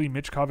 Fantilli,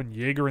 Michkov, and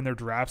Jaeger in their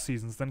draft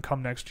seasons. Then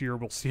come next year,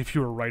 we'll see if you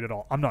were right at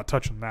all. I'm not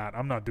touching that.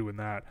 I'm not doing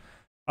that.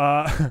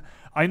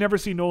 I never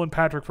see Nolan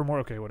Patrick for more.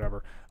 Okay,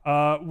 whatever.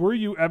 Were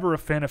you ever a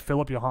fan of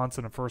Philip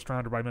Johansson, a first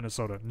rounder by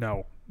Minnesota?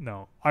 No.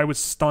 I was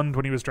stunned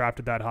when he was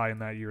drafted that high in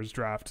that year's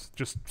draft.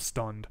 Just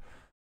stunned.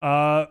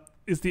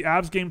 Is the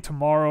Avs game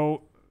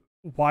tomorrow?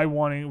 Why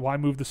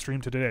move the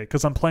stream to today?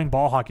 Because I'm playing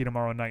ball hockey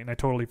tomorrow night, and I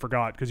totally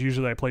forgot. Because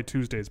usually I play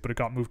Tuesdays, but it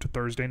got moved to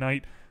Thursday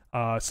night.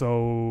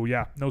 So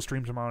yeah, no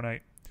stream tomorrow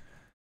night.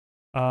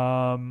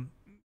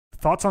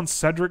 Thoughts on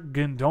Cedric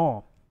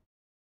Guindon?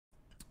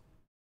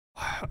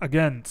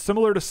 Again,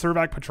 similar to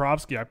Servac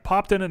Petrovsky, I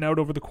popped in and out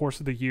over the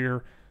course of the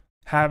year.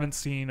 Haven't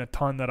seen a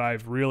ton that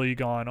I've really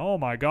gone, oh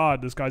my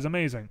god, this guy's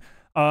amazing.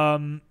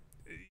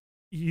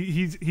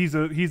 He's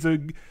a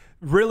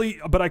really,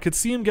 but I could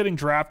see him getting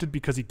drafted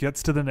because he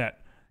gets to the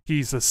net.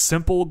 He's a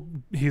simple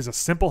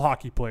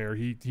hockey player.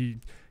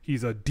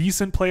 He's a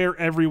decent player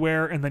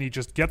everywhere, and then he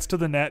just gets to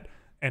the net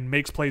and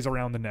makes plays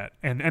around the net.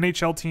 And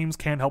NHL teams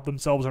can't help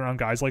themselves around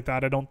guys like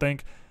that, I don't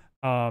think.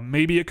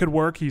 Maybe it could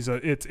work. It's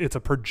a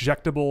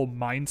projectable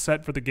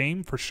mindset for the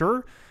game for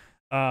sure.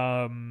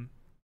 But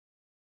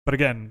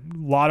again, a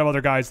lot of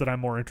other guys that I'm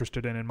more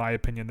interested in my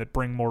opinion, that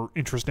bring more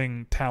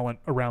interesting talent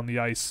around the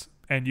ice,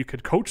 and you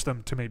could coach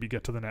them to maybe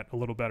get to the net a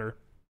little better.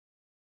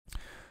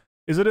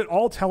 Is it at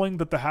all telling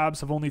that the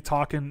Habs have only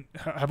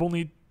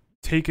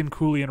taken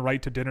Cooley and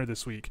Wright to dinner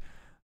this week?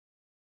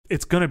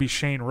 It's gonna be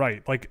Shane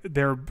Wright. Like,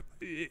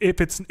 if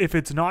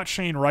it's not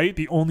Shane Wright,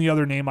 the only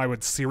other name I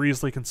would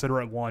seriously consider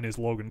at one is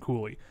Logan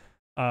Cooley.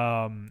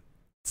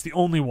 It's the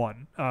only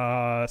one.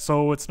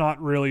 So it's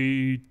not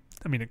really.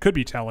 I mean, it could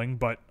be telling,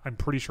 but I'm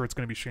pretty sure it's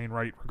gonna be Shane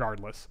Wright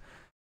regardless.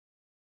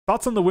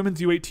 Thoughts on the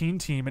women's U18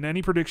 team and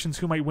any predictions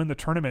who might win the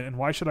tournament, and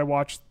why should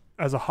I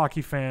as a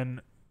hockey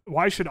fan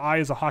watch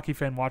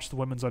the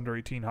women's under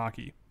 18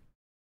 hockey?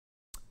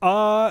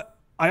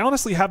 I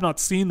honestly have not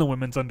seen the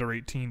women's under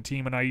 18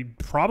 team, and I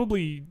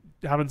probably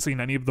haven't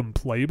seen any of them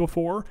play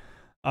before.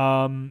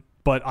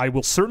 But I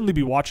will certainly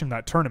be watching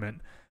that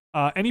tournament.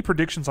 Any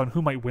predictions on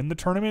who might win the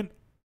tournament?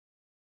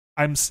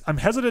 I'm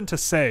hesitant to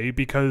say,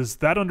 because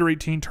that under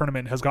 18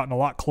 tournament has gotten a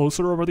lot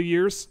closer over the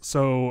years.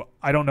 So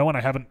I don't know, and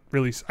I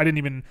didn't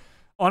even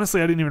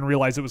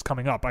realize it was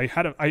coming up.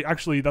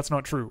 Actually, that's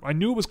not true. I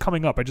knew it was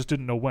coming up. I just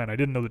didn't know when. I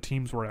didn't know the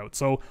teams were out.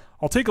 So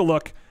I'll take a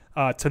look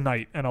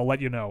tonight, and I'll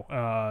let you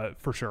know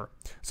for sure.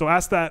 So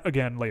ask that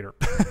again later.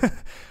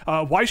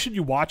 Why should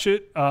you watch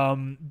it?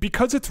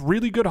 Because it's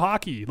really good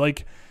hockey.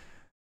 Like,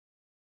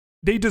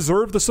 they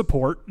deserve the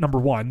support. Number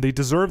one, they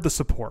deserve the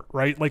support,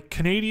 right? Like,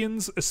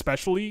 Canadians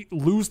especially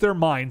lose their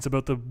minds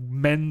about the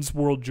men's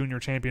World Junior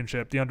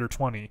Championship, the under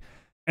 20.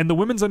 And the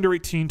women's under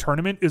 18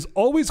 tournament is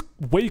always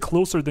way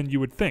closer than you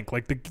would think.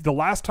 Like, the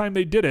last time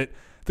they did it,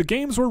 the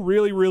games were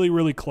really, really,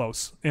 really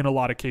close in a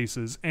lot of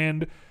cases.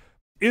 And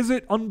is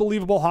it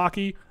unbelievable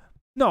hockey?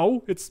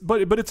 No,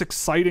 but it's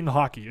exciting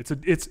hockey.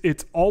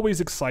 It's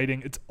always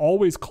exciting. It's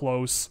always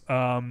close.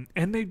 And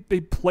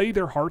they play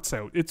their hearts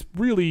out. It's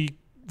really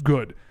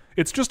good.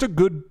 It's just a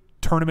good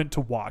tournament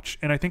to watch,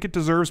 and I think it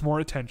deserves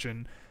more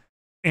attention.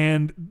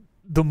 And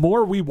the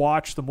more we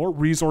watch, the more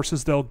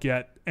resources they'll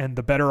get, and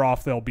the better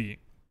off they'll be.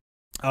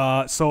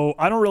 So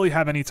I don't really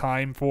have any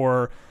time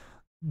for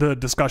the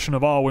discussion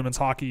of, women's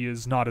hockey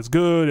is not as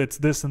good. It's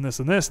this and this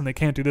and this, and they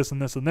can't do this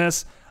and this and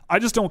this. I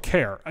just don't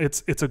care.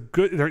 It's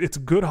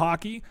good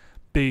hockey.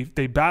 They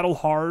battle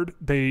hard.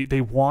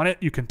 They want it.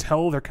 You can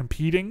tell they're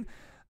competing.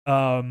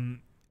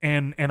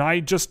 And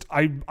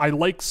I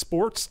like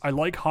sports. I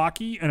like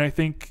hockey, and I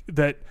think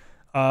that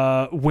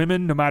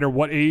women, no matter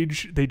what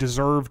age, they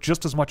deserve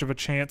just as much of a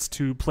chance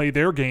to play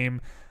their game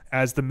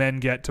as the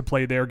men get to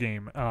play their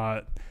game.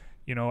 I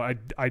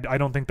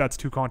don't think that's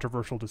too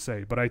controversial to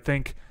say, but I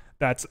think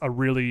it's a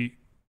really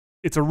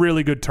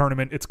good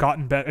tournament. It's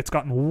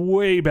gotten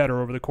way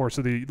better over the course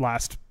of the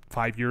last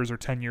 5 years or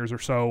 10 years or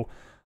so.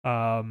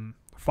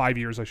 5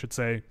 years, I should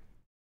say.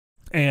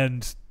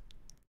 And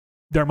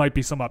there might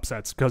be some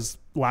upsets, because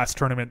last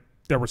tournament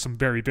there were some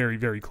very, very,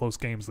 very close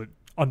games that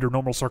under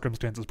normal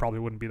circumstances probably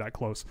wouldn't be that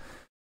close.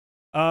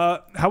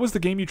 How was the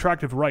game you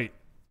tracked of Wright?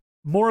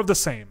 More of the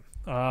same.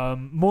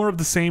 More of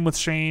the same with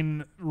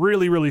Shane.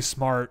 Really, really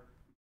smart.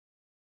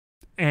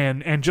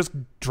 And just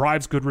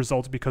drives good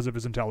results because of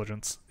his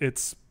intelligence.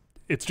 It's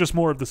just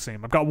more of the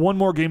same. I've got one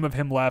more game of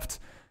him left.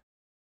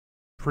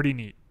 Pretty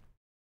neat.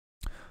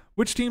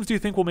 Which teams do you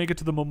think will make it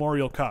to the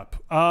Memorial Cup?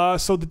 And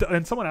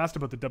someone asked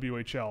about the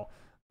WHL.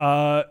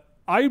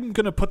 I'm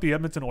going to put the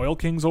Edmonton Oil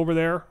Kings over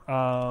there.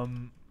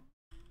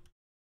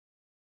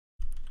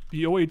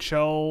 The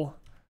OHL,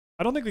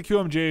 I don't think the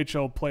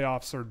QMJHL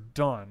playoffs are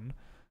done.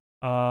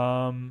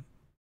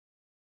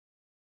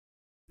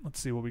 let's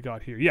see what we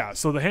got here. Yeah,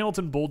 so the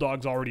Hamilton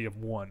Bulldogs already have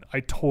won. I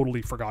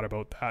totally forgot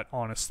about that,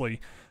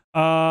 honestly.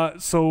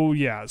 So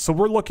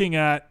we're looking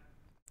at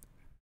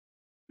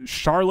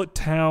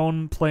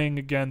Charlottetown playing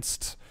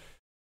against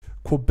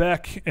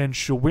Quebec and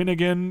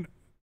Shawinigan.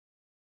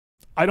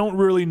 I don't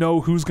really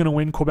know who's going to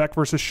win Quebec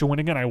versus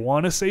Shawinigan. I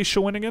want to say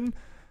Shawinigan.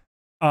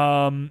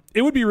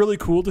 It would be really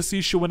cool to see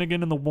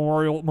Shawinigan in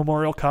the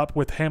Memorial Cup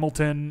with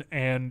Hamilton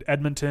and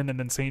Edmonton and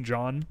then St.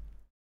 John.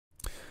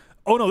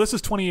 Oh no, this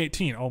is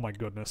 2018. Oh my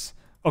goodness.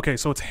 Okay,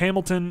 so it's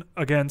Hamilton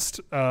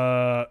against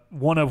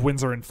one of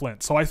Windsor and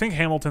Flint. So I think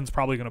Hamilton's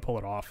probably going to pull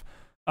it off.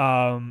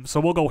 So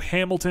we'll go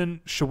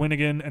Hamilton,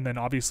 Shawinigan, and then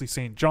obviously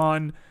St.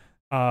 John,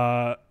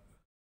 and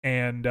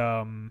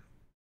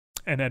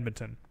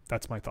Edmonton.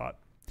 That's my thought.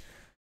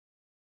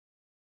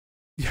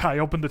 Yeah, I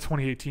opened the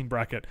 2018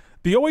 bracket.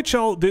 The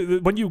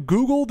OHL, when you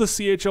Google the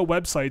CHL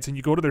websites and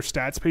you go to their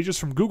stats pages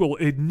from Google,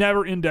 it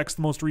never indexed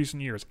the most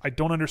recent years. I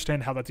don't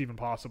understand how that's even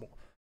possible.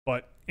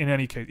 But in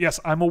any case, yes,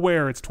 I'm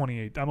aware it's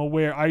 28. I'm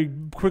aware. I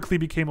quickly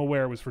became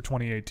aware it was for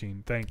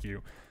 2018. Thank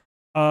you.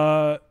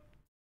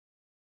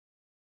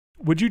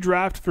 Would you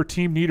draft for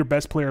team need or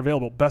best player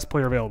available? Best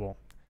player available.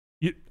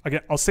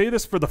 Again, I'll say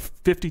this for the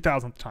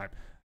 50,000th time.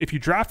 If you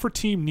draft for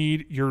team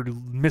need, you're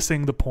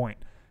missing the point.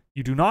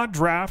 You do not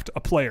draft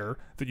a player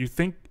that you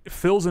think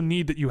fills a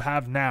need that you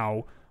have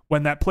now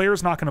when that player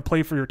is not going to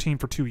play for your team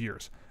for 2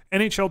 years.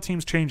 NHL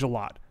teams change a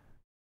lot.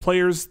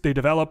 Players, they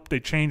develop, they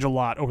change a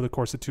lot over the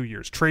course of 2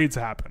 years. Trades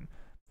happen.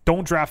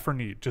 Don't draft for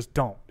need. Just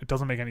don't. It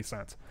doesn't make any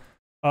sense.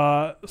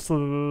 Where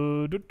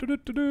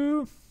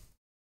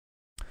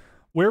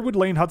would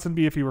Lane Hudson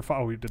be if he were...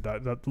 Oh, we did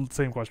that. The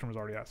same question was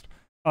already asked.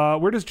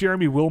 Where does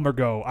Jeremy Wilmer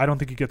go? I don't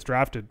think he gets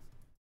drafted.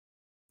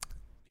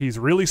 He's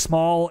really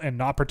small and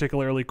not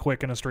particularly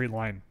quick in a straight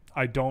line.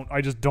 I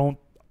just don't.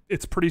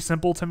 It's pretty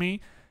simple to me.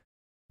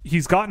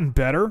 He's gotten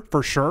better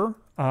for sure.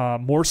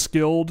 More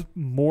skilled,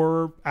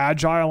 more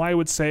agile, I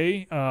would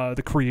say.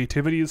 The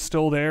creativity is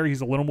still there. He's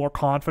a little more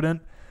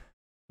confident,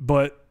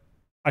 but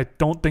I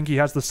don't think he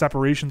has the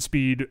separation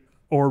speed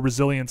or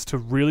resilience to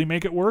really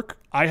make it work.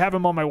 I have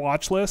him on my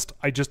watch list.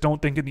 I just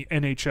don't think in the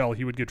NHL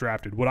he would get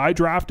drafted. Would I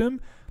draft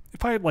him?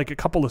 If I had like a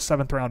couple of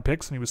 7th round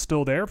picks and he was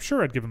still there,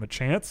 sure, I'd give him a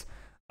chance.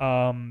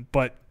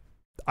 But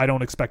I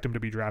don't expect him to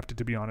be drafted,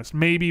 to be honest.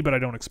 Maybe, but I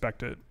don't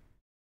expect it.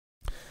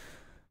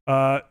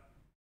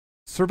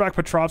 Servac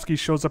Petrovsky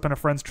shows up in a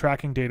friend's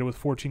tracking data with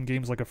 14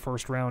 games like a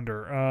first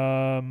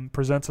rounder.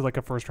 Presents it like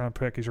a first round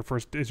pick. Is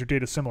your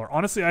data similar?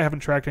 Honestly, I haven't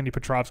tracked any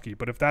Petrovsky,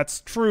 but if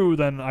that's true,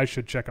 then I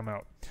should check him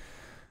out.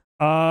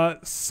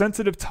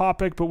 Sensitive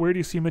topic, but where do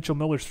you see Mitchell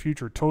Miller's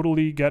future?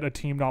 Totally get a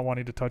team not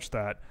wanting to touch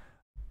that.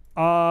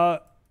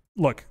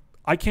 Look,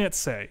 I can't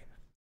say.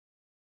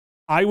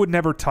 I would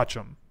never touch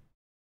him.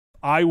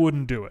 I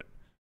wouldn't do it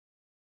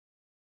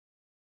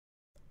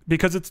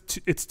because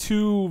it's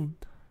too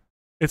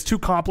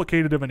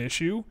complicated of an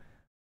issue,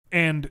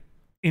 and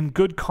in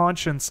good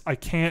conscience, I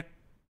can't,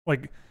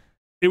 like,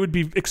 it would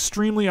be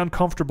extremely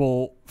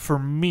uncomfortable for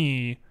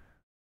me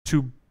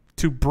to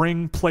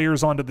bring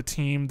players onto the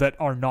team that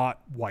are not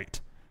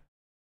white.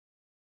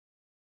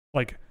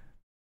 Like,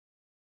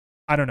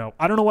 I don't know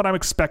what I'm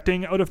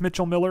expecting out of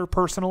Mitchell Miller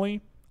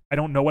personally. I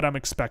don't know what I'm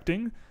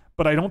expecting,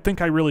 but I don't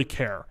think I really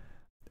care.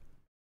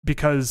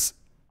 Because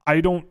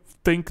I don't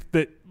think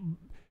that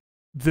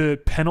the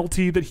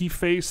penalty that he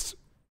faced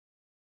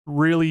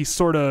really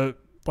sort of,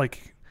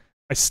 like,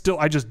 I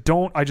just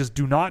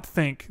do not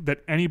think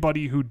that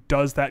anybody who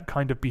does that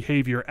kind of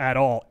behavior at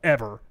all,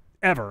 ever,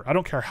 I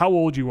don't care how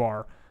old you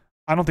are,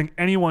 I don't think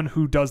anyone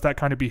who does that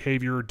kind of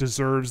behavior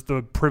deserves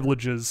the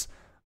privileges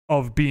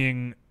of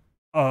being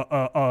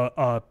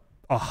a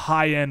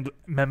high-end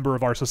member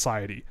of our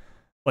society.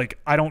 Like,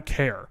 I don't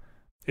care.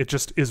 It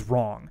just is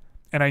wrong.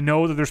 And I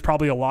know that there's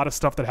probably a lot of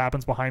stuff that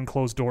happens behind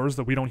closed doors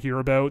that we don't hear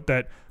about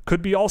that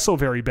could be also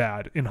very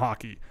bad in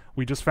hockey.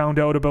 We just found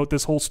out about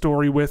this whole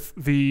story with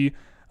the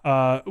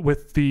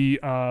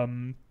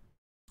Canadian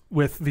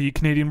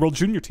World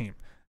Junior team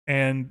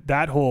and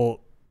that whole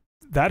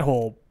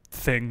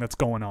thing that's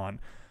going on.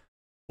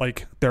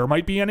 Like, there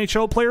might be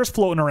NHL players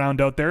floating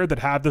around out there that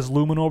have this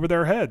looming over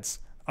their heads.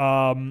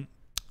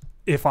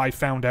 If I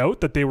found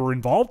out that they were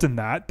involved in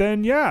that,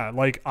 then yeah,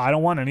 like, I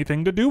don't want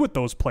anything to do with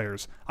those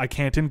players. I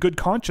can't in good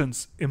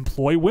conscience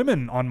employ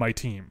women on my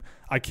team.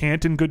 I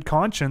can't in good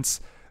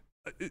conscience,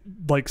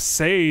 like,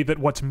 say that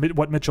what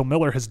Mitchell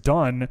Miller has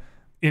done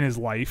in his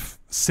life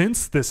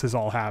since this has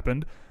all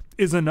happened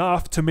is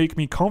enough to make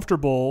me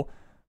comfortable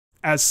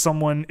as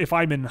someone, if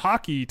I'm in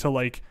hockey, to,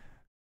 like,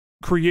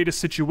 create a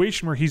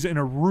situation where he's in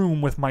a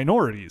room with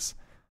minorities.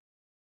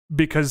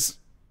 Because,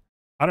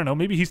 I don't know,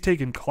 maybe he's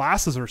taking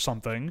classes or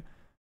something,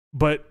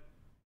 but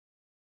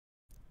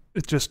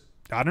it's just,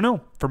 I don't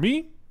know. For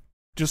me,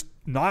 just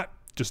not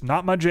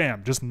my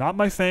jam, just not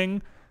my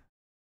thing.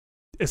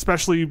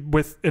 Especially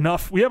with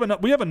enough, we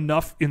have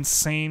enough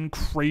insane,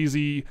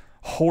 crazy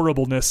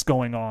horribleness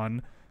going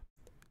on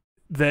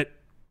that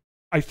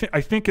I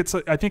think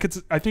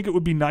it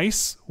would be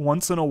nice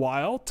once in a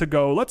while to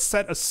go, let's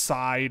set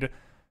aside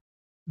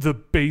the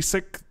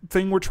basic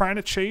thing we're trying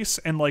to chase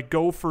and like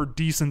go for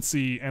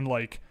decency and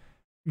like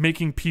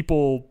making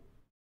people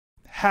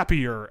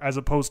happier as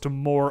opposed to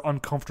more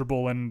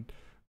uncomfortable and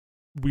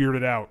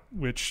weirded out,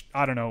 which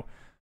I don't know.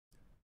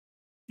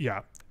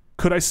 Yeah.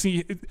 Could I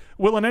see,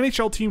 will an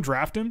NHL team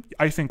draft him?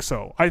 I think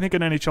so. I think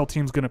an NHL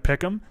team's going to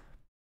pick him.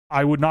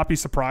 I would not be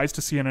surprised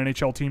to see an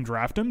NHL team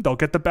draft him. They'll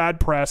get the bad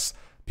press.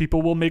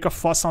 People will make a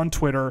fuss on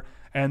Twitter,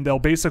 and they'll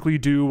basically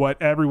do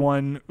what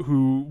everyone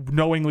who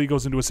knowingly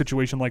goes into a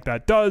situation like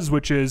that does,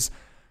 which is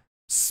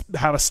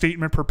have a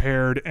statement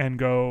prepared and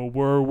go,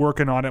 we're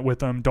working on it with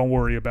them. Don't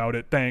worry about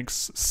it.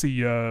 Thanks. See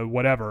ya,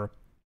 whatever.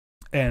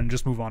 And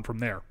just move on from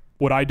there.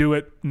 Would I do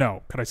it?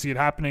 No. Could I see it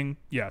happening?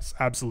 Yes,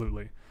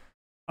 absolutely.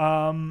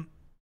 On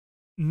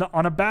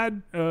a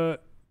bad...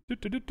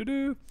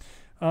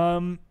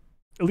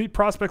 elite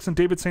prospects and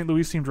David St.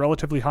 Louis seemed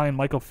relatively high, in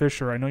Michael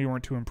Fisher. I know you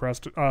weren't too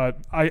impressed. I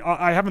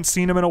haven't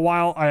seen him in a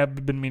while. I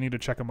have been meaning to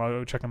check him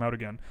out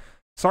again.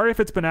 Sorry if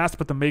it's been asked,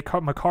 but the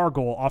Makar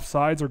goal,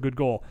 offsides or good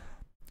goal?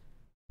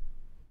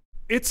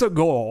 It's a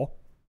goal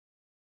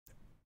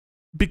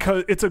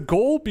because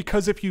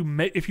if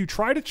you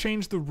try to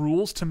change the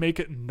rules to make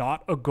it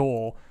not a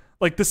goal,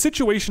 like the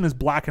situation is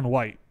black and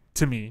white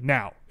to me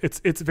now.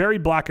 It's very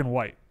black and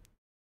white.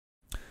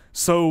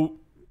 So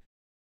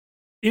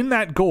in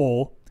that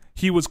goal,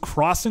 he was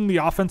crossing the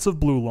offensive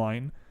blue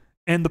line,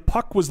 and the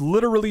puck was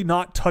literally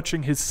not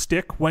touching his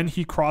stick when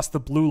he crossed the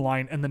blue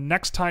line, and the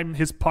next time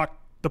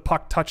the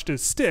puck touched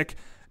his stick,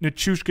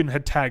 Nichushkin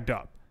had tagged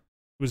up.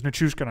 It was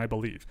Nichushkin, I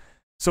believe.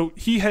 So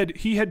he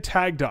had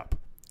tagged up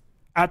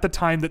at the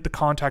time that the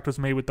contact was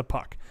made with the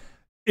puck.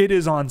 It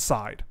is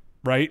onside,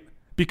 right?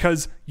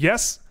 Because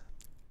yes,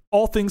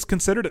 all things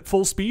considered, at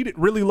full speed, it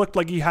really looked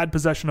like he had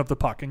possession of the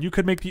puck, and you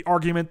could make the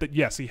argument that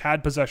yes, he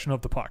had possession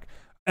of the puck.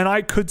 And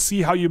I could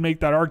see how you make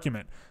that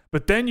argument.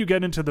 But then you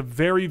get into the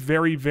very,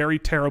 very, very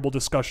terrible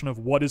discussion of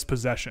what is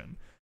possession.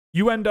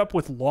 You end up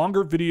with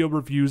longer video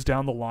reviews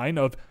down the line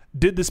of,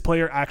 did this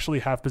player actually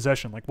have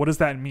possession? Like, what does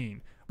that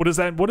mean? What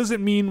does it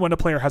mean when a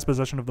player has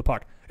possession of the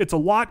puck? It's a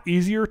lot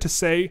easier to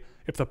say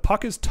if the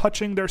puck is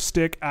touching their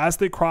stick as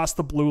they cross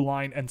the blue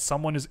line and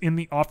someone is in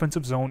the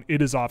offensive zone, it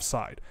is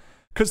offside.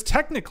 Because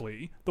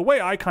technically, the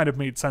way I kind of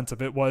made sense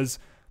of it was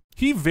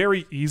he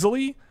very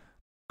easily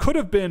could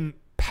have been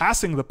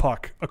passing the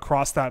puck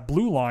across that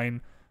blue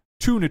line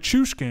to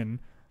Nichushkin,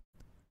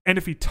 and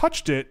if he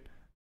touched it,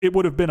 it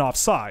would have been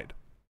offside.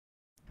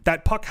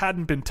 That puck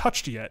hadn't been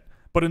touched yet,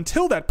 but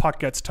until that puck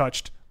gets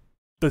touched,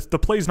 the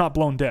play's not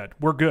blown dead.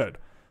 We're good.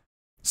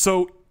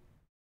 So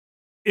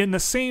in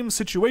the same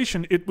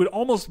situation, it would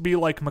almost be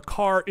like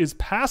Makar is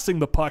passing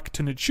the puck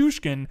to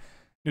Nichushkin,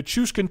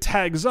 Nichushkin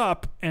tags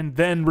up and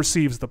then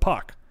receives the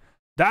puck.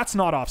 That's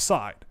not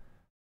offside.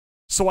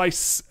 So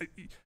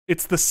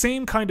it's the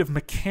same kind of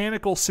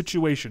mechanical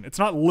situation. It's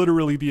not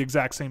literally the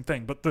exact same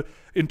thing, but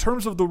in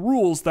terms of the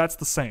rules, that's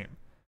the same.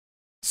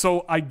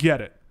 So I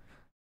get it.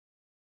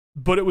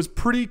 But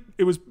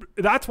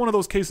that's one of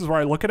those cases where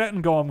I look at it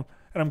and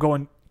I'm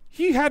going,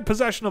 he had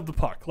possession of the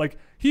puck. Like,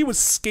 he was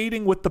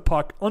skating with the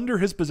puck under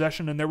his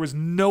possession, and there was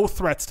no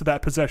threats to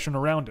that possession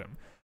around him.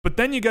 But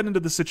then you get into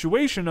the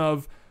situation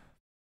of,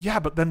 yeah,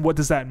 but then what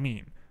does that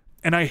mean?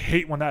 And I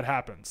hate when that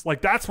happens.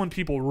 Like, that's when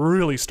people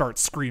really start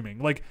screaming.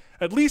 Like,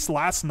 at least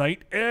last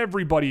night,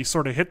 everybody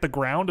sort of hit the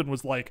ground and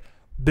was like,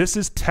 this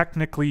is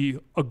technically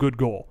a good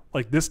goal.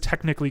 Like, this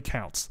technically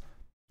counts.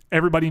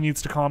 Everybody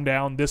needs to calm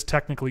down. This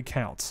technically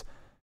counts.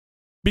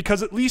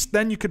 Because at least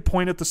then you could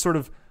point at the sort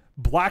of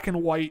black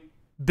and white,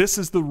 this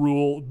is the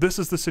rule, this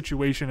is the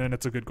situation, and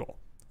it's a good goal.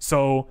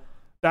 So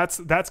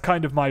that's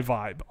kind of my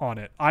vibe on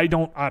it. I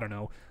don't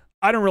know.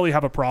 I don't really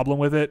have a problem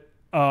with it.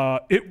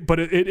 But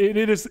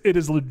it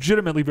is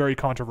legitimately very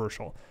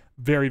controversial.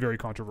 Very, very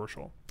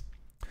controversial.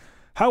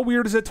 How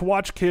weird is it to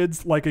watch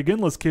kids like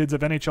Iginla's kids of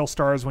NHL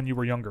stars when you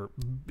were younger?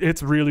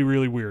 It's really,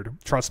 really weird.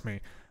 Trust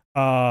me.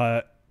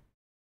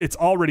 It's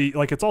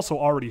also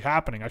already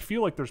happening. I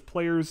feel like there's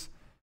players,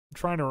 I'm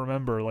trying to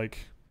remember, like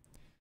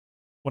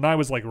when I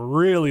was like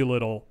really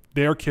little,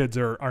 their kids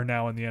are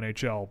now in the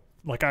NHL.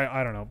 Like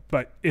I don't know,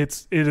 but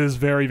it is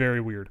very,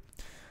 very weird.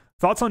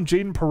 Thoughts on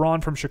Jaden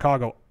Perron from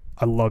Chicago?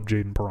 I love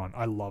Jaden Perron.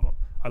 I love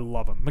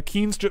him.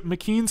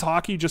 McKean's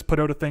Hockey just put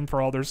out a thing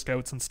for all their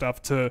scouts and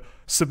stuff to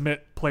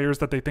submit players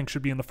that they think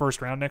should be in the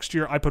first round next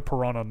year. I put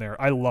Perron on there.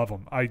 I love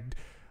him.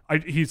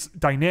 He's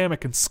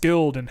dynamic and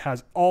skilled and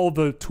has all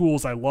the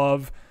tools I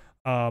love.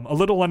 A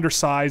little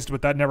undersized,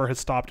 but that never has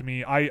stopped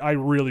me. I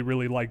really,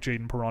 really like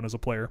Jaden Perron as a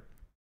player.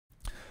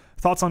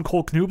 Thoughts on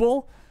Cole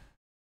Knuble?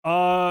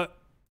 Cole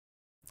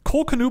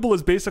Knuble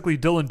is basically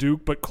Dylan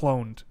Duke, but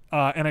cloned.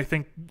 And I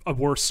think a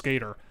worse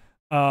skater.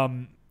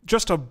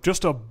 Just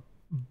a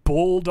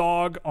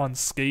bulldog on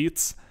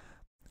skates.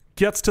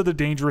 Gets to the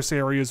dangerous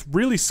areas.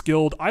 Really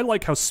skilled. I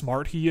like how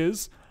smart he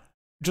is.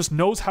 Just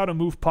knows how to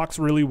move pucks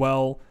really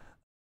well.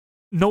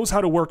 Knows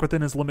how to work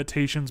within his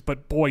limitations,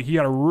 but boy, he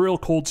had a real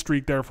cold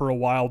streak there for a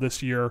while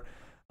this year.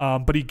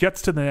 But he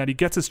gets to the net. He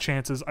gets his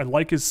chances. I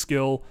like his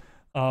skill.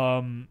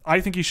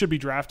 I think he should be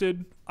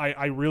drafted.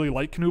 I really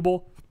like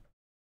Knuble.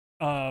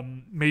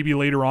 maybe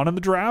later on in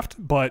the draft,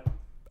 but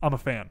I'm a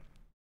fan.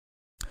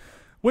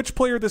 Which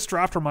player this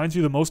draft reminds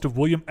you the most of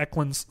William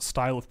Eklund's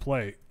style of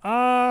play?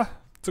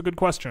 It's a good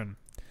question.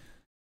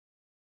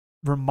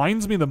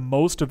 Reminds me the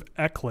most of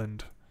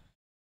Eklund.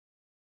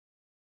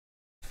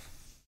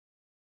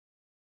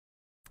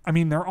 I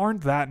mean, there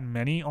aren't that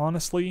many,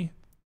 honestly.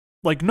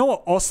 Like,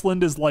 Noah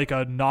Östlund is like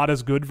a not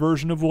as good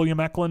version of William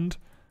Eklund.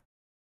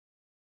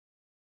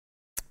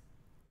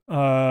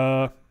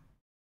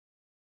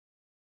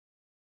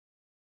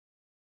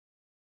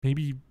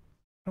 Maybe,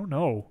 I don't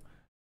know.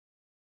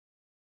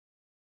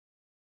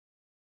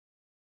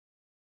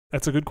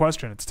 That's a good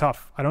question. It's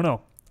tough. I don't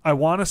know. I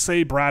want to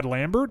say Brad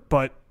Lambert,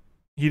 but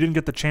he didn't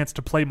get the chance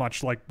to play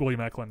much like William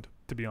Eklund,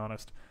 to be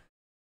honest.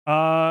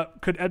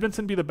 Could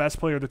Edmondson be the best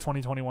player of the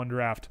 2021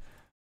 draft?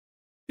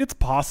 It's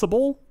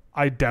possible.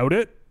 I doubt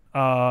it.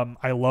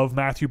 I love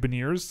Matthew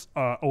Beniers.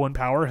 Owen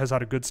Power has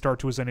had a good start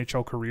to his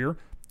NHL career.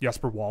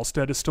 Jesper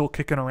Wallstedt is still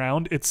kicking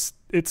around. It's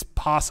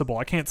possible.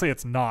 I can't say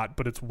it's not,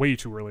 but it's way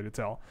too early to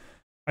tell.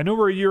 I know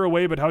we're a year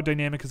away, but how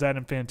dynamic is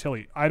Adam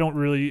Fantilli? I don't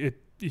really.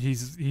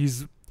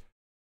 He's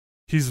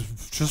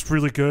just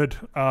really good.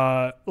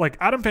 Like,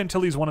 Adam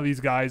Fantilli is one of these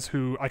guys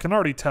who I can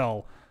already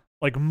tell,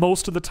 like,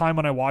 most of the time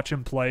when I watch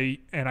him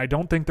play, and I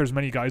don't think there's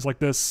many guys like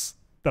this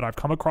that I've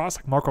come across,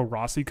 like Marco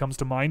Rossi comes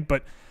to mind,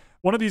 but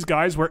one of these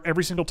guys where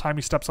every single time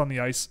he steps on the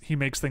ice, he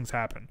makes things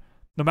happen.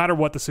 No matter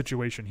what the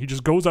situation. He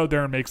just goes out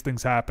there and makes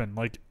things happen,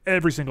 like,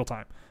 every single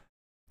time.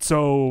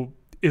 So,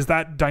 is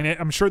that dynamic?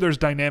 I'm sure there's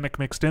dynamic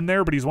mixed in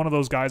there, but he's one of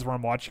those guys where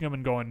I'm watching him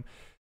and going,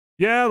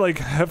 yeah, like,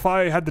 if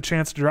I had the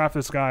chance to draft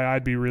this guy,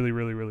 I'd be really,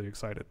 really, really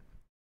excited.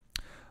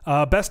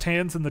 Best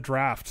hands in the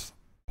draft.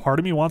 Part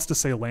of me wants to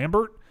say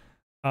Lambert.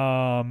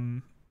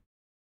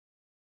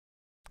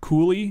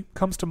 Cooley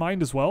comes to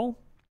mind as well.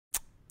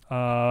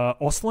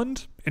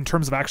 Östlund, in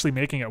terms of actually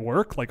making it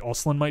work, like,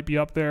 Östlund might be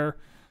up there.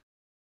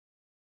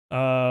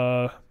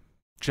 Jagger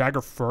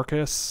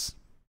Firkus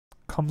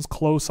comes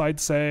close, I'd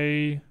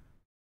say.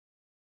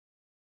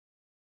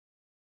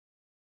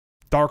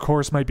 Dark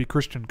horse might be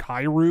Christian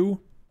Kyrou.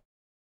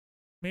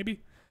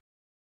 Maybe.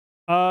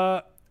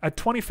 At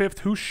 25th,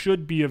 who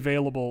should be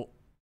available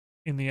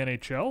in the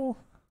NHL?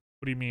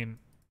 What do you mean?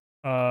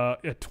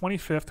 At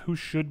 25th, who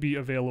should be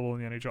available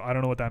in the NHL? I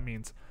don't know what that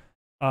means.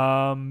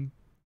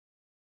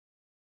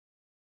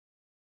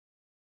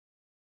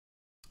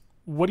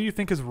 What do you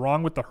think is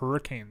wrong with the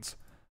Hurricanes?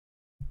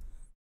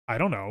 I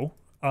don't know.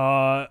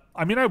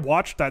 I mean, I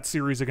watched that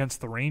series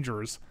against the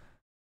Rangers.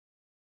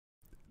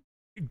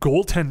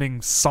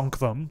 Goaltending sunk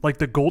them. Like,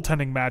 the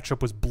goaltending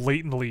matchup was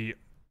blatantly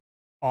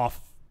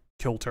off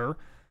kilter.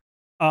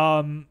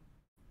 Honestly,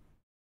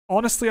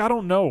 I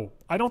don't know.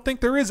 I don't think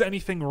there is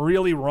anything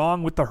really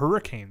wrong with the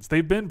Hurricanes.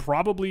 They've been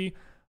probably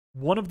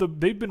one of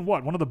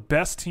the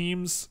best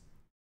teams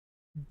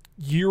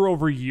year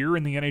over year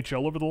in the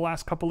NHL over the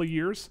last couple of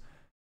years.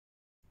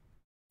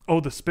 Oh,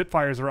 the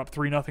Spitfires are up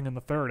 3-0 in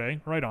the third, eh?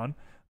 Right on.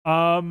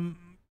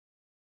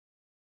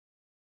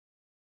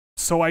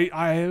 So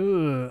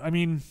I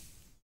mean,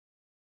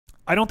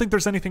 I don't think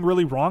there's anything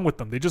really wrong with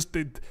them. They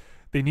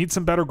need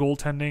some better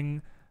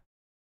goaltending.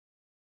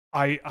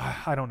 I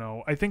don't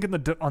know. I think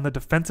on the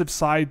defensive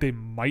side, they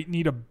might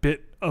need a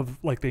bit of,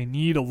 like, they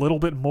need a little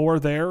bit more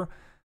there,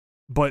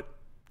 but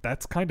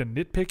that's kind of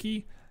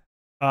nitpicky.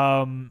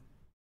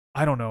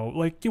 I don't know.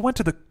 Like, you went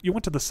to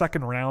the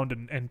second round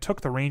and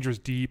took the Rangers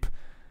deep.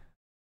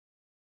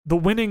 The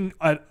winning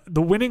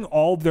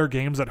all their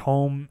games at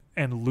home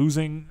and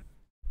losing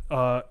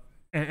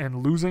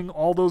losing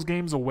all those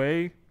games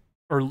away,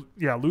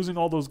 losing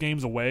all those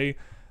games away,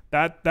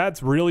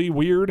 that's really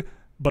weird,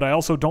 but I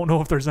also don't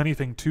know if there's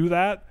anything to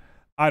that.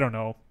 I don't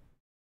know.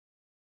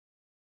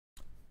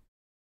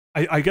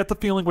 I get the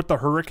feeling with the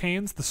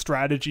Hurricanes, the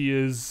strategy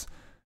is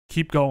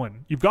keep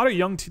going. You've got a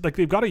young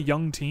they've got a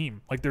young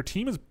team. Like,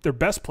 their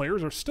best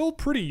players are still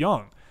pretty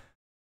young.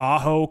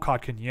 Aho,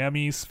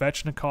 Kotkaniemi,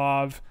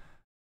 Svechnikov,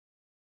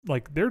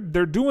 like, they're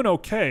doing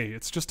okay.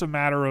 It's just a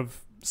matter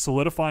of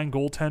solidifying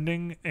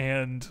goaltending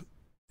and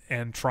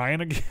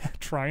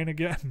trying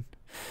again.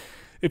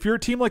 If you're a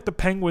team like the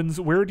Penguins,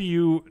 where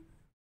you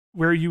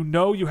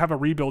know you have a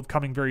rebuild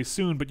coming very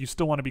soon, but you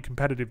still want to be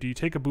competitive, do you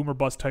take a boomer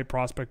bust type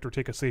prospect or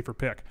take a safer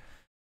pick?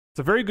 It's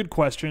a very good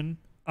question.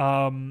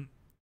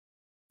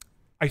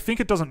 I think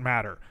it doesn't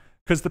matter,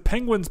 because the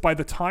Penguins, by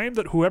the time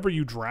that whoever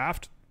you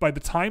draft, by the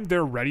time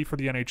they're ready for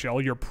the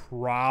NHL, you're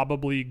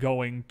probably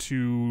going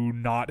to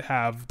not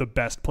have the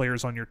best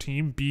players on your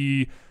team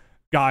be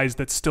guys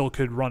that still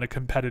could run a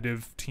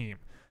competitive team.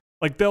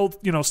 Like,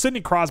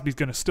 Sidney Crosby's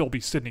going to still be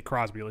Sidney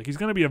Crosby. Like, he's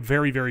going to be a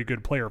very, very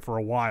good player for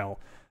a while.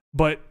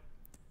 But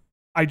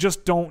I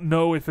just don't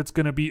know if it's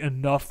going to be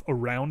enough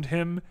around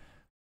him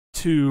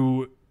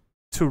to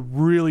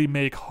really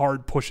make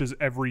hard pushes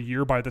every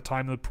year by the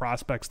time the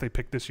prospects they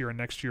pick this year and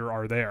next year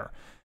are there.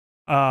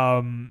 Are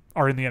in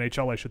the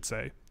NHL, I should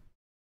say.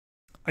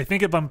 I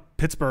think if I'm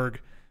Pittsburgh,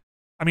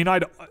 I mean,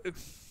 I'd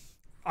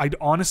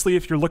honestly,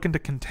 if you're looking to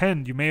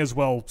contend, you may as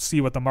well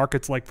see what the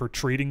market's like for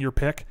trading your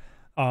pick.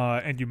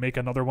 and you make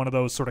another one of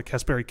those sort of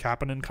Kasperi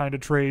Kapanen kind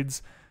of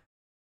trades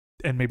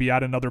and maybe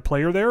add another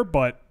player there.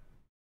 But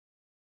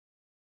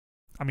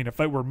I mean, if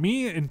it were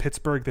me in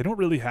Pittsburgh, they don't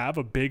really have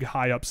a big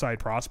high upside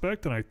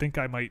prospect, and I think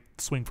I might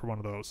swing for one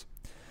of those.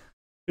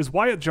 Is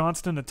Wyatt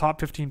Johnston a top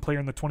 15 player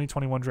in the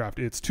 2021 draft?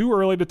 It's too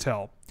early to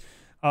tell.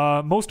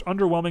 Most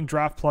underwhelming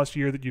draft plus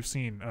year that you've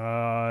seen?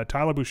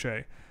 Tyler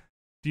Boucher.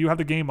 Do you have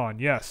the game on?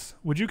 Yes.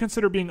 Would you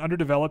consider being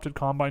underdeveloped at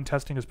combine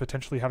testing as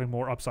potentially having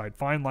more upside?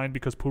 Fine line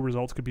because poor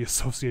results could be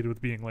associated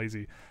with being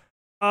lazy.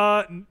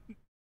 I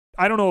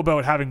don't know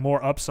about having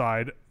more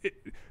upside.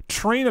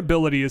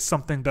 Trainability is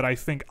something that I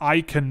think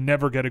I can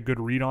never get a good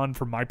read on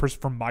from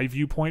my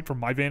viewpoint, from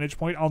my vantage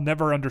point. I'll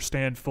never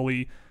understand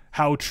fully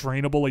how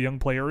trainable a young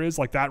player is.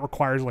 Like, that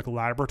requires like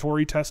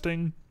laboratory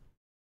testing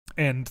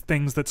and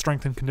things that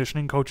strength and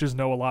conditioning coaches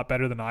know a lot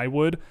better than I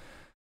would.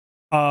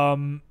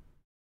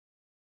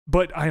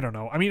 But I don't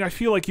know. I mean, I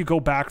feel like you go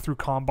back through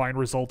combine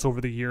results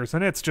over the years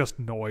and it's just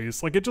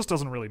noise. Like, it just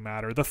doesn't really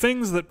matter. The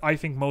things that I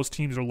think most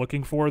teams are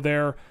looking for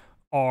there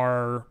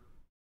are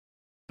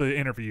the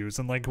interviews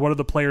and like, what are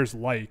the players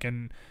like?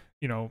 And,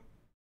 you know,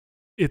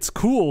 it's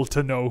cool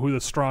to know who the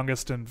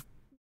strongest and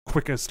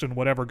quickest and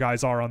whatever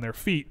guys are on their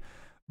feet.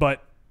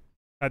 But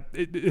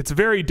it's a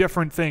very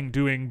different thing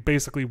doing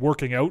basically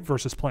working out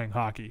versus playing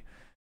hockey.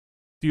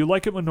 Do you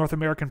like it when North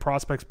American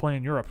prospects play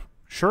in Europe?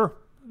 Sure.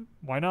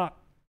 Why not?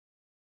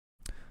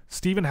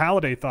 Stephen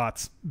Halliday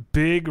thoughts.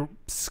 Big,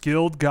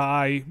 skilled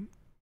guy.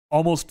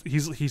 Almost,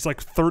 he's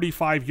like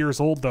 35 years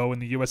old, though, in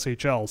the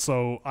USHL.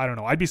 So, I don't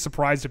know. I'd be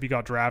surprised if he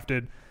got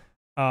drafted.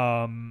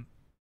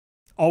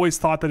 Always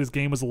thought that his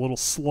game was a little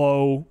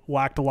slow,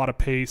 lacked a lot of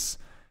pace.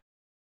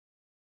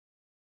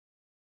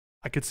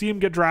 I could see him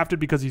get drafted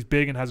because he's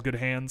big and has good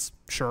hands,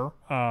 sure.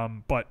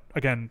 But,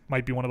 again,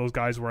 might be one of those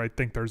guys where I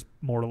think there's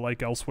more to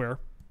like elsewhere.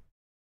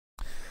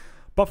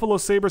 Buffalo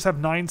Sabres have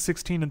 9,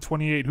 16, and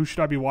 28. Who should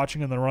I be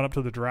watching in the run-up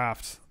to the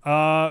draft?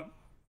 I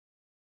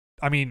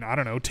mean, I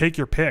don't know. Take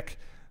your pick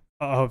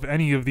of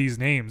any of these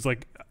names.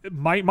 Like,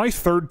 my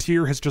third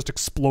tier has just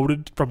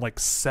exploded from, like,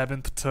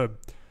 7th to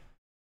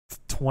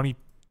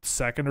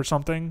 22nd or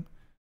something.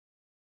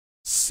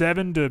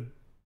 7 to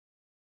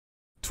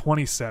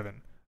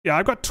 27. Yeah,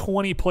 I've got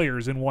 20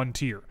 players in one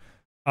tier.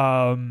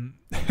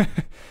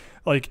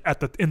 Like,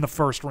 in the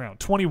first round.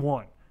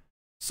 21.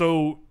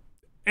 So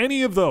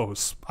any of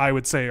those, I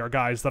would say, are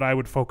guys that I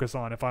would focus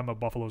on if I'm a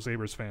Buffalo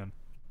Sabres fan.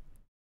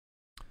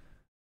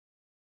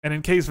 And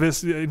in case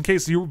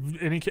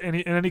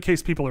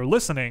people are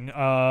listening,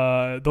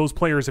 those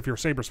players, if you're a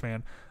Sabres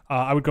fan,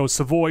 I would go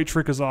Savoy,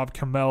 Trikazov,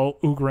 Kamel,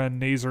 Ugren,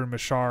 Nazar,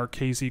 Mashar,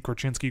 Casey,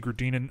 Korchinski,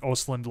 Gردinin,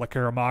 Osland,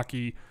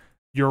 Lekaramaki,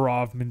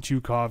 Yurov,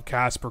 Mintyukov,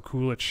 Kasper,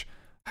 Kulich,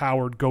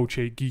 Howard,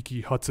 Goche,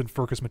 Geeky, Hudson,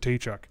 Furcus,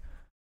 Matejchuk.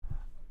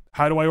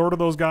 How do I order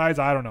those guys?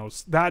 I don't know.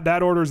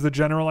 That order is the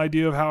general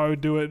idea of how I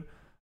would do it.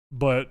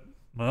 But,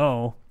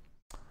 no.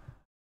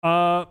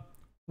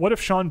 What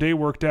if Sean Day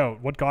worked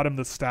out? What got him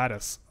the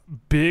status?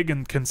 Big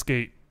and can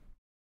skate.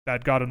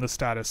 That got him the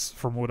status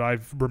from what I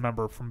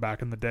remember from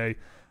back in the day.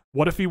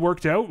 What if he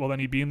worked out? Well, then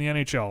he'd be in the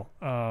NHL.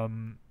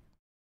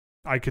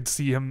 I could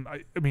see him,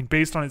 I mean,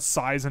 based on his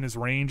size and his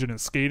range and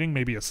his skating,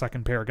 maybe a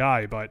second pair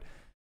guy, but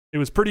it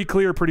was pretty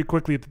clear pretty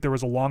quickly that there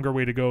was a longer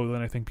way to go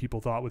than I think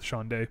people thought with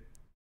Sean Day.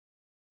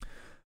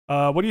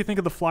 What do you think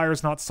of the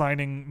Flyers not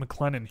signing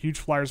McLennan? Huge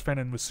Flyers fan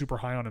and was super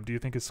high on him. Do you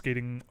think his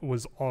skating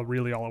was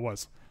really all it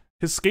was?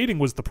 His skating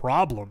was the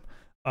problem.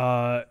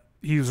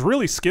 He was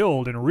really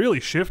skilled and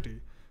really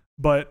shifty.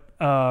 But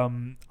I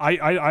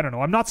don't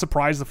know. I'm not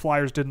surprised the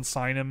Flyers didn't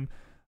sign him.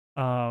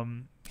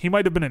 He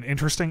might have been an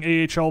interesting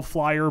AHL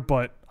Flyer,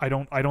 but I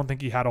don't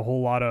think he had a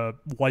whole lot of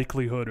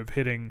likelihood of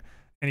hitting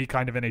any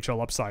kind of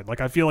NHL upside. Like,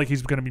 I feel like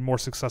he's going to be more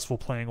successful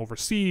playing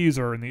overseas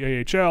or in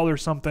the AHL or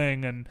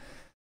something, and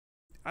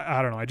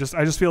I don't know. I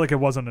just feel like it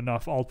wasn't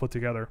enough all put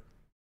together.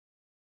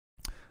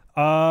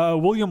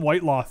 William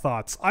Whitelaw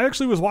thoughts. I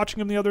actually was watching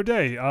him the other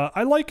day.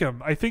 I like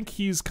him. I think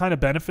he's kind of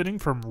benefiting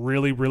from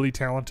really, really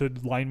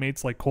talented line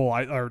mates like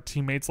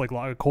teammates like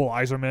Cole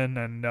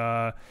Iserman and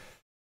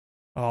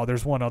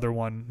there's one other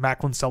one,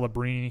 Macklin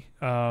Celebrini.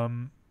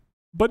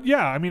 But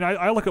yeah, I mean,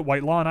 I look at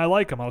Whitelaw and I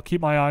like him. I'll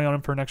keep my eye on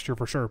him for next year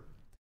for sure.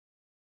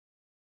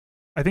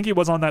 I think he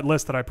was on that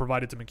list that I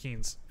provided to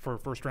McKean's for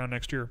first round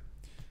next year.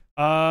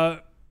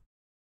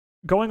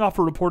 Going off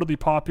a reportedly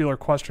popular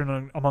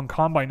question among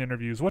combine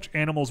interviews, which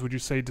animals would you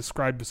say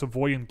describe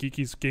Savoy and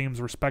Geeky's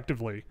games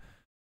respectively?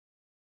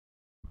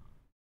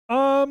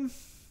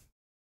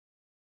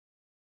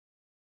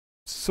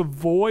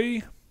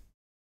 Savoy?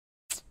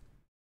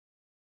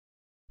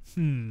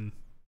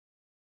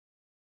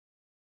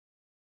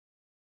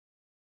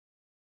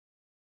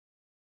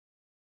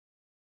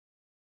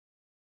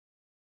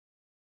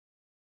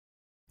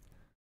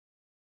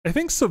 I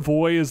think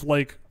Savoy is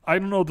like, I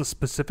don't know the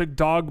specific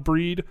dog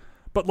breed,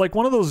 but like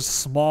one of those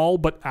small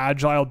but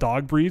agile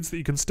dog breeds that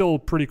you can still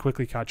pretty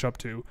quickly catch up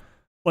to.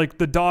 Like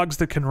the dogs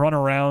that can run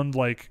around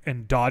like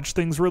and dodge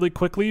things really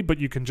quickly, but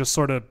you can just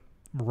sort of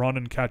run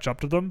and catch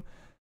up to them.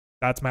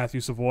 That's Matthew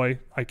Savoy.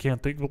 I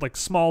can't think of like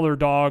smaller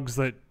dogs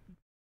that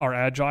are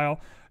agile.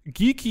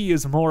 Geeky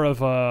is more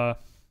of a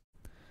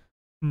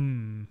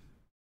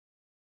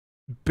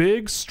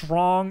big,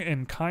 strong,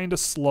 and kind of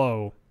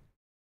slow.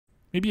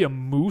 Maybe a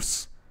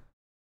moose.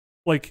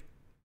 Like,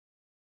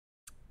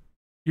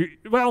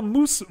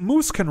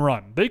 moose can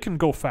run. They can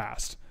go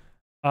fast.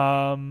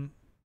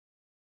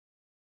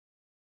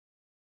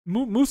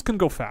 Moose can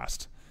go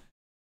fast.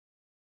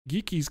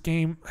 Geeky's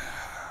game,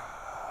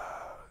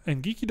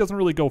 and Geeky doesn't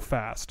really go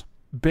fast.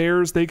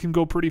 Bears, they can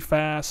go pretty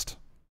fast.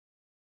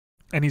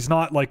 And he's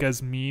not like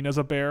as mean as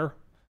a bear.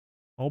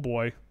 Oh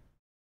boy.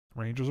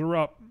 Rangers are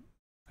up,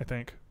 I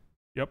think.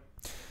 Yep.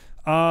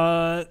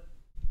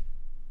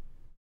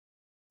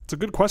 It's a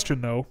good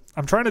question though.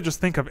 I'm trying to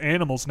just think of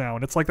animals now,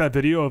 and it's like that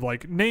video of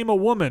like, name a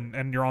woman,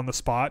 and you're on the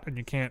spot and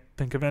you can't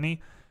think of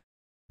any.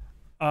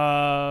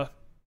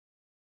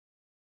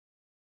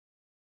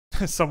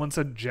 Someone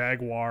said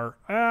jaguar.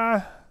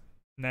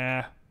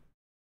 Nah.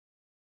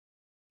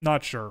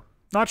 Not sure.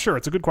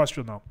 It's a good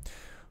question though.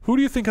 Who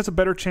do you think has a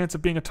better chance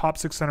of being a top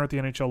 6 center at the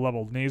NHL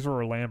level, Nazar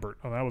or Lambert?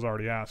 Oh, that was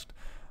already asked.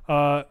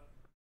 Wouldn't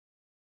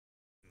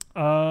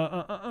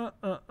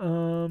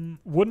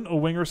a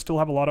winger still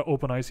have a lot of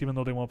open ice even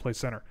though they won't play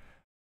center?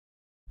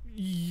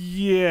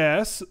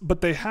 Yes,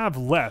 but they have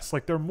less.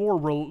 Like they're more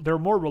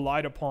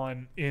relied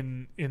upon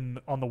in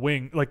on the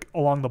wing, like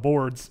along the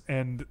boards,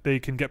 and they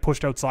can get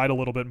pushed outside a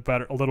little bit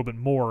better, a little bit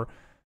more.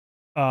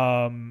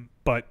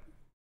 But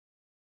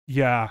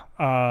yeah,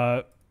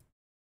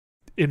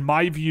 in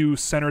my view,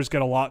 centers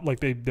get a lot, like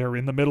they're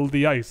in the middle of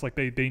the ice, like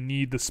they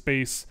need the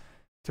space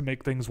to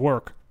make things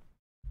work.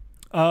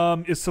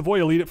 Is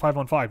Savoy elite at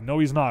 5-on-5? No,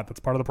 he's not.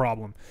 That's part of the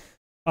problem.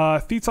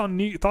 Thoughts on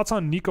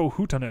Nico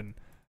Huhtanen?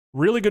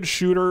 Really good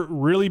shooter,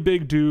 really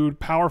big dude,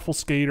 powerful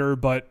skater,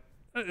 but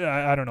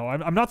I don't know.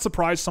 I'm not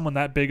surprised someone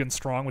that big and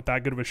strong with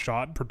that good of a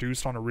shot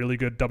produced on a really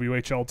good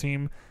WHL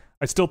team.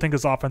 I still think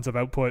his offensive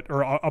output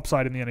or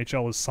upside in the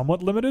NHL is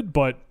somewhat limited,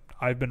 but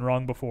I've been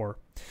wrong before.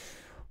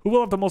 Who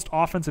will have the most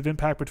offensive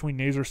impact between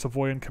Nazar,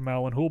 Savoy, and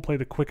Kamel, and who will play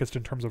the quickest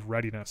in terms of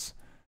readiness?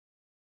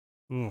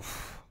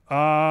 Oof.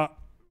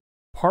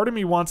 Part of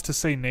me wants to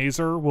say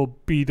Nazar will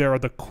be there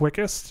the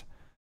quickest.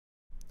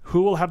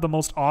 Who will have the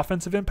most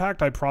offensive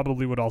impact? I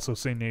probably would also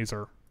say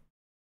Nazar.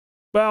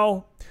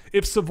 Well,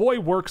 if Savoy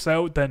works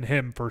out, then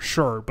him for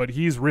sure, but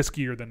he's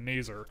riskier than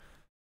Nazar.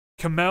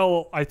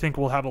 Kamel, I think,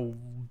 will have a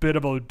bit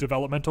of a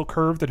developmental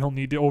curve that he'll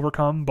need to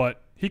overcome,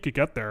 but he could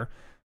get there.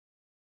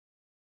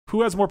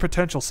 Who has more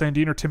potential,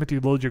 Sandin or Timothy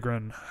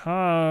Liljegren?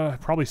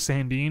 Probably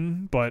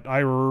Sandin, but I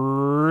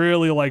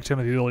really like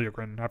Timothy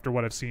Liljegren after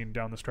what I've seen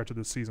down the stretch of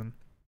this season.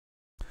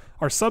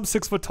 Are sub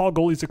 6 foot tall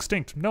goalies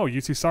extinct? No,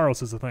 UC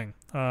Saros is a thing.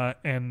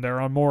 And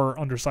there are more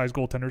undersized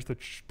goaltenders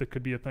that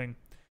could be a thing.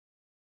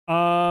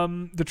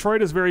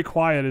 Detroit is very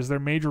quiet. Is there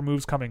major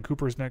moves coming?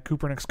 Cooper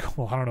next.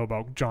 Well, I don't know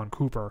about John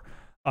Cooper.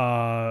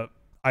 I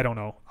don't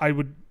know. I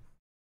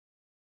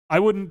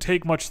wouldn't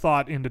take much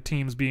thought into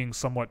teams being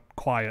somewhat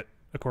quiet,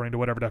 according to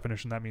whatever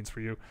definition that means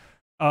for you.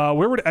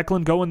 Where would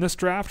Eklund go in this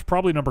draft?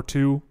 Probably number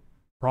 2.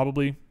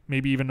 Probably.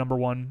 Maybe even number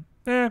 1.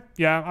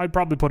 Yeah, I'd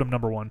probably put him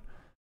number 1.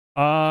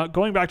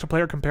 Going back to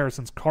player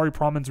comparisons, Kari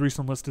Proman's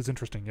recent list is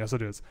interesting. Yes,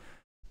 it is.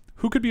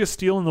 Who could be a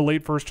steal in the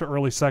late first to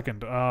early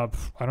second? I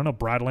don't know.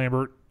 Brad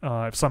Lambert.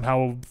 If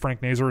somehow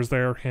Frank Nazar is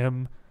there,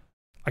 him.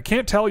 I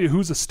can't tell you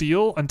who's a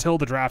steal until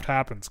the draft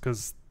happens,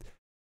 because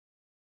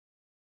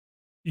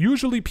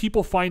usually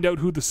people find out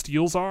who the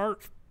steals are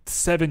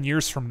 7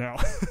 years from now.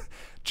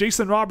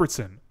 Jason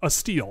Robertson, a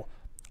steal.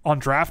 On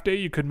draft day,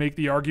 you could make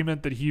the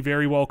argument that he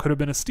very well could have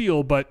been a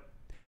steal, but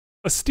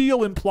a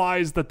steal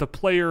implies that the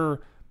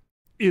player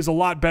is a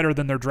lot better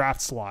than their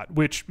draft slot,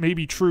 which may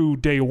be true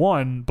day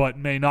 1, but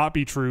may not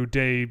be true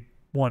day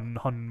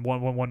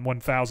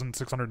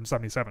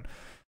 1,677.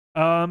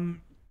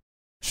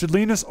 Should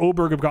Linus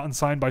Oberg have gotten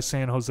signed by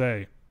San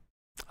Jose?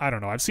 I don't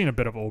know. I've seen a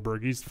bit of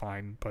Oberg. He's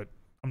fine, but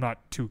I'm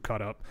not too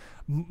cut up.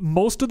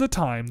 Most of the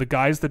time, the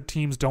guys that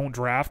teams don't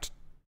draft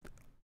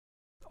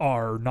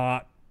are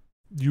not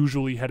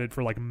usually headed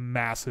for like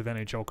massive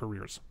NHL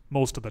careers.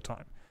 Most of the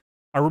time.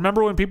 I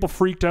remember when people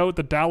freaked out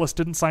that Dallas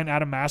didn't sign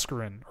Adam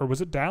Mascarin. Or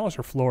was it Dallas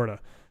or Florida?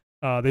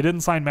 They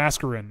didn't sign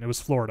Mascarin. It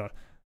was Florida.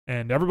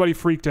 And everybody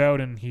freaked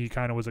out, and he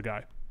kind of was a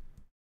guy.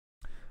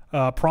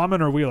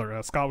 Proman or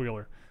Wheeler? Scott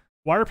Wheeler.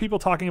 Why are people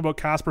talking about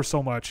Casper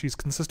so much? He's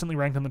consistently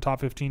ranked in the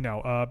top 15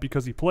 now.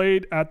 Because he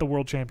played at the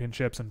World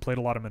Championships and played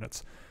a lot of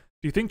minutes.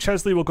 Do you think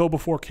Chesley will go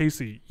before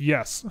Casey?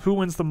 Yes. Who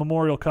wins the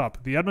Memorial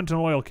Cup? The Edmonton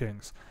Oil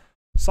Kings.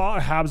 Saw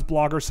a Habs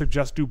blogger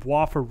suggest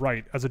Dubois for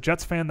Wright. As a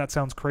Jets fan, that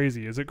sounds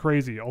crazy. Is it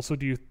crazy? Also,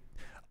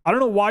 I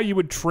don't know why you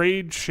would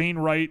trade Shane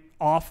Wright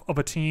off of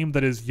a team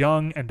that is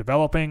young and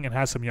developing and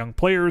has some young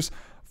players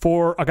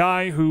for a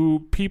guy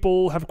who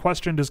people have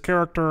questioned his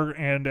character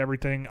and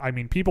everything. I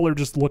mean, people are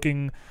just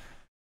looking,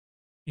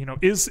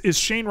 is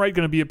Shane Wright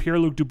going to be a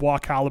Pierre-Luc Dubois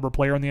caliber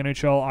player in the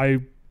NHL?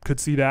 I could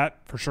see that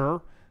for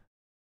sure,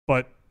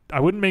 but I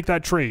wouldn't make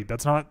that trade.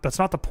 That's not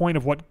the point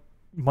of what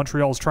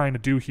Montreal is trying to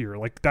do here.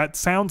 Like, that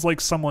sounds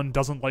like someone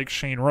doesn't like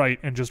Shane Wright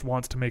and just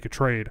wants to make a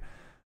trade.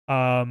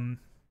 I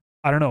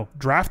don't know.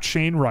 Draft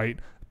Shane Wright,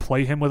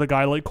 play him with a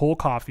guy like Cole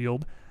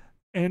Caulfield,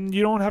 and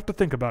you don't have to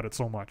think about it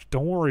so much.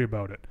 Don't worry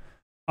about it.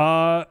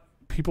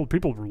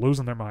 People were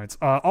losing their minds.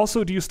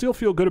 Also, do you still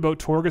feel good about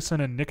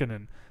Torgerson and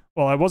Nikkanen?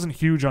 Well, I wasn't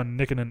huge on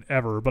Nikkanen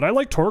ever, but I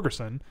like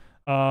Torgerson.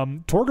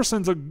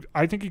 Torgerson's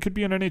I think he could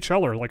be an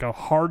NHLer, like a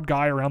hard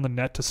guy around the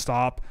net to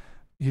stop.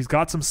 He's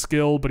got some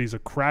skill, but he's a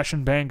crash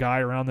and bang guy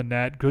around the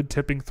net. Good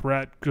tipping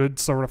threat, good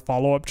sort of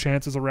follow-up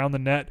chances around the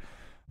net.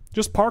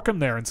 Just park him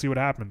there and see what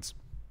happens.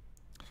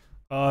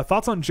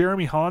 Thoughts on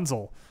Jeremy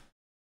Hansel?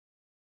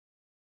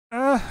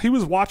 He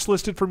was watch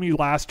listed for me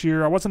last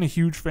year. I wasn't a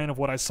huge fan of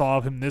what I saw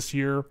of him this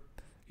year.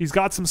 He's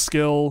got some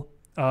skill,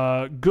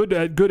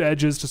 good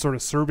edges to sort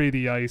of survey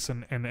the ice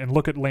and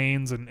look at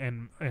lanes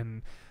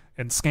and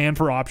scan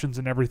for options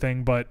and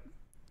everything, but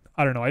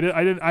I don't know.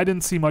 I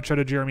didn't see much out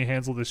of Jeremy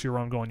Hansel this year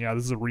where I'm going, yeah,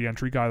 this is a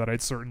re-entry guy that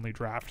I'd certainly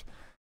draft.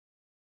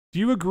 Do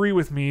you agree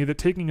with me that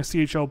taking a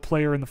CHL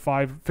player in the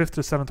 5th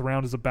to 7th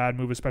round is a bad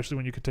move, especially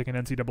when you could take an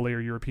NCAA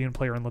or European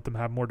player and let them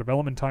have more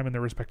development time in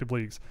their respective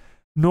leagues?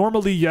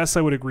 Normally, yes,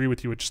 I would agree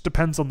with you. It just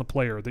depends on the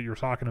player that you're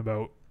talking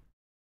about.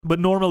 But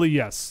normally,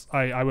 yes,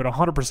 I would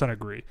 100%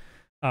 agree.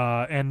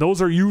 And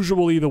those are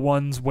usually the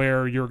ones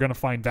where you're going to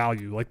find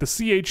value. Like the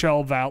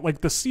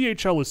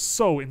CHL is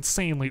so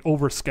insanely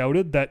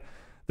over-scouted that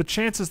the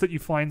chances that you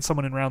find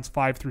someone in rounds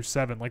 5 through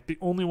 7, like the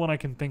only one I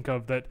can think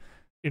of that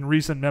in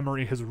recent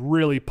memory has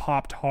really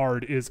popped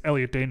hard is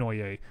Elliot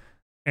Desnoyers.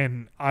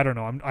 And I don't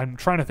know, I'm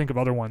trying to think of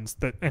other ones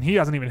and he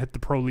hasn't even hit the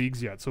pro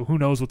leagues yet, so who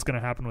knows what's going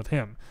to happen with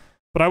him.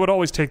 But I would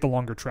always take the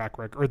longer track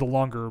record, or the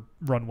longer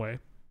runway.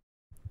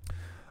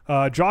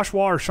 Josh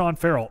Waugh or Sean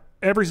Farrell?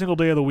 Every single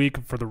day of the week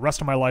for the rest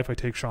of my life, I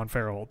take Sean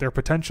Farrell. Their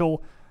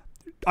potential,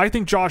 I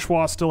think Josh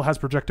Waugh still has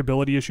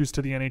projectability issues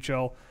to the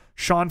NHL.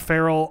 Sean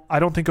Farrell, I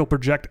don't think he'll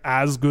project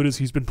as good as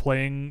he's been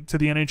playing to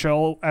the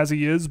NHL as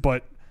he is,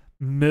 but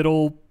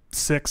middle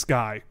 6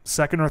 guy,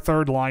 second or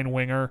third line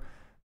winger,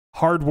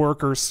 hard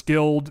worker,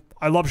 skilled.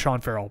 I love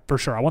Sean Farrell for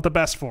sure. I want the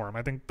best for him.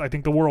 I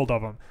think the world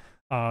of him.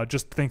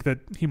 Just think that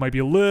he might be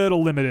a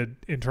little limited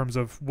in terms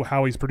of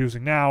how he's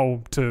producing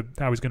now to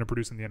how he's going to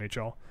produce in the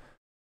NHL.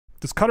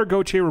 Does Cutter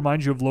Gauthier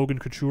remind you of Logan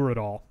Couture at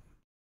all?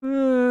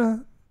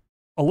 A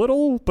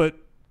little, but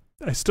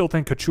I still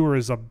think Couture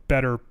is a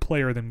better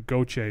player than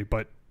Gauthier,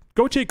 but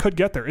Gauthier could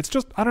get there. It's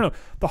just, I don't know.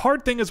 The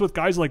hard thing is with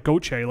guys like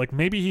Gauthier, like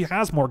maybe he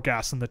has more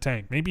gas in the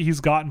tank. Maybe he's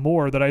got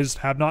more that I just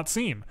have not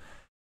seen.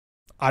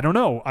 I don't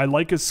know. I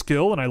like his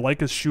skill and I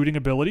like his shooting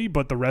ability,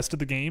 but the rest of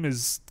the game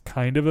is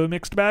kind of a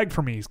mixed bag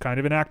for me. He's kind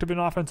of inactive in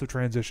offensive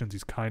transitions.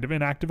 He's kind of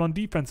inactive on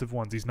defensive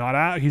ones. He's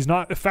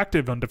not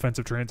effective on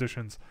defensive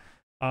transitions.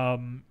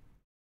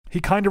 He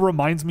kind of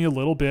reminds me a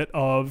little bit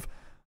of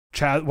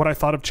what I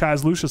thought of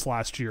Chaz Lucius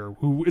last year,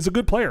 who is a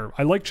good player.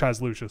 I like Chaz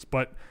Lucius,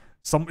 but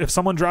if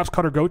someone drafts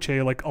Cutter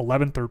Gauthier like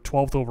 11th or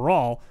 12th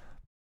overall,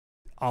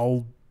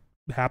 I'll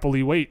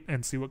happily wait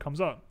and see what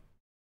comes up.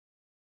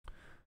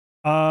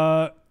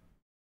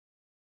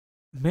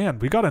 Man,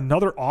 we got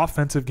another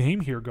offensive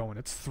game here going.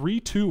 It's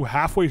 3-2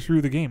 halfway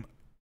through the game.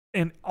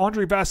 And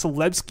Andrei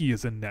Vasilevsky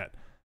is in net.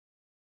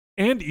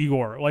 And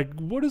Igor. Like,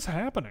 what is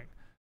happening?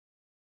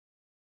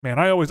 Man,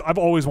 I've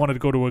always wanted to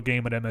go to a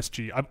game at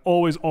MSG. I've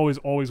always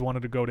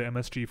wanted to go to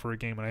MSG for a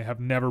game, and I have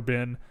never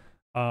been.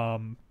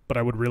 But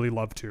I would really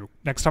love to.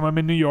 Next time I'm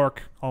in New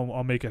York,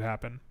 I'll make it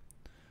happen.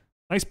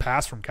 Nice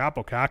pass from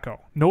Capo Caco.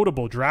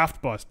 Notable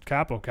draft bust,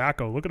 Capo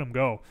Caco. Look at him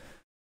go.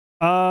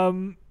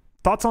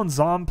 Thoughts on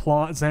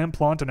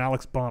Zamplont and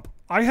Alex Bump?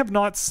 I have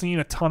not seen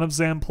a ton of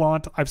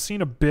Zamplont. I've seen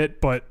a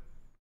bit, but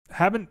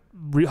hasn't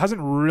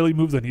really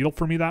moved the needle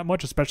for me that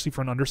much, especially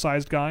for an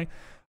undersized guy.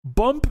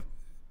 Bump,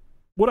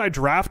 would I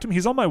draft him?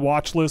 He's on my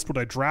watch list. Would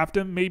I draft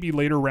him? Maybe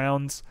later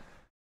rounds.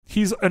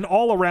 He's an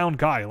all-around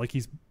guy. Like,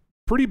 he's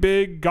pretty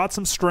big, got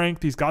some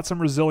strength, he's got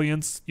some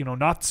resilience,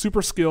 not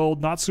super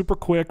skilled, not super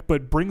quick,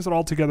 but brings it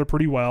all together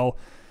pretty well.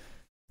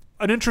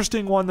 An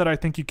interesting one that I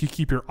think you could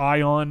keep your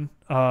eye on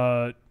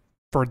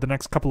for the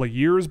next couple of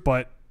years,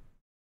 but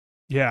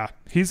yeah,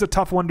 he's a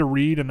tough one to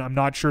read, and I'm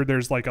not sure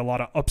there's like a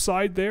lot of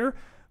upside there,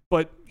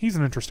 but he's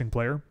an interesting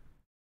player.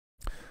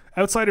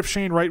 Outside of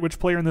Shane Wright, which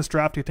player in this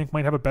draft do you think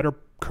might have a better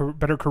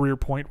career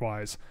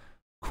point-wise?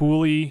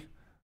 Cooley,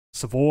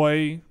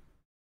 Savoy,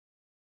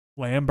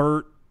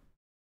 Lambert,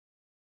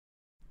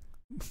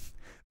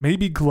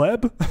 maybe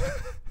Gleb?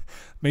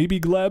 Maybe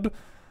Gleb.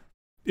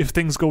 If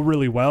things go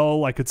really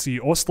well, I could see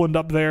Ostlund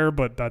up there,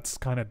 but that's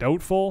kind of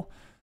doubtful.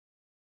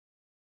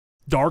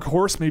 Dark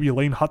horse, maybe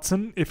Lane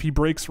Hudson if he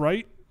breaks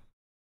right,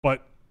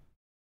 but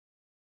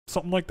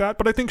something like that.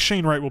 But I think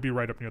Shane Wright will be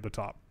right up near the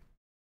top,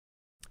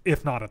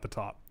 if not at the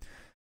top.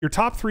 Your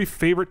top 3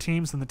 favorite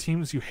teams and the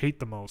teams you hate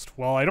the most.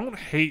 Well, I don't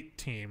hate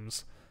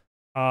teams.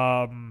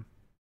 I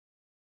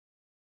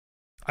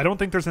don't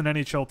think there's an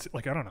NHL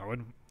I don't know.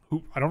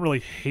 I don't really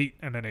hate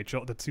an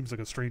NHL. That seems like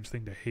a strange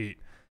thing to hate.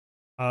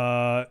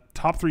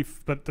 Top 3,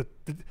 but the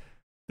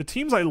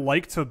teams I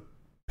like to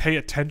pay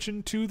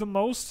attention to the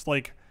most,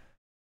 like,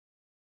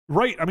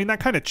 right, I mean, that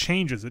kind of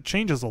changes. It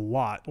changes a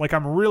lot. Like,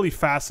 I'm really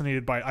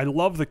fascinated I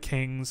love the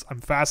Kings. I'm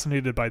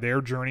fascinated by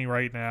their journey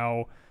right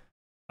now.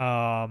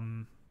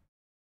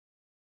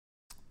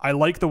 I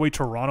like the way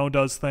Toronto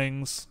does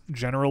things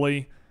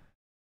generally.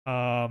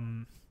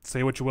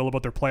 Say what you will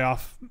about their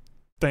playoff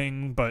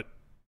thing, but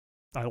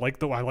I like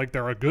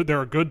they're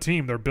a good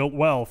team. They're built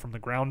well from the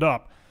ground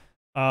up.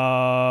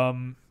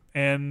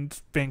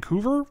 And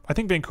Vancouver, I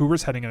think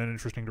Vancouver's heading in an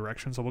interesting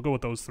direction, so we'll go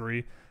with those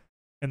three.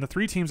 And the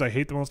three teams I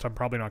hate the most, I'm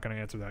probably not going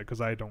to answer that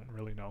because I don't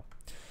really know.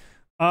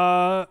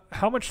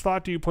 How much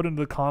thought do you put into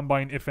the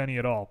combine, if any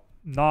at all?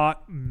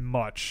 Not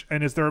much.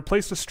 And is there a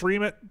place to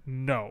stream it?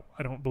 No,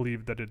 I don't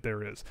believe that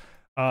there is.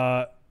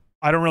 I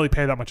don't really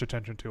pay that much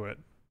attention to it.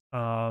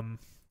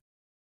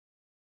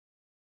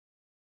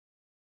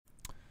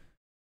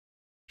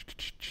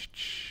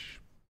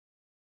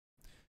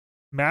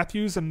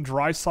 Matthews and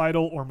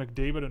Draisaitl or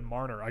McDavid and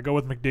Marner? I go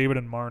with McDavid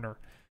and Marner.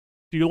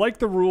 Do you like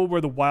the rule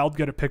where the Wild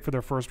get a pick for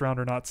their first round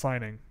or not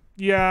signing?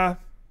 Yeah.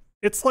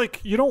 It's like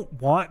you don't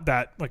want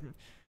that. Like,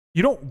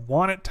 you don't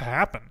want it to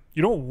happen.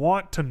 You don't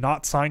want to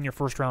not sign your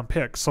first round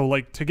pick. So,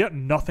 like, to get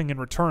nothing in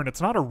return,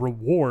 it's not a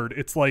reward.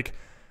 It's like,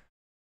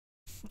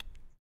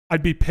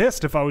 I'd be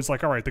pissed if I was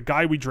like, all right, the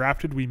guy we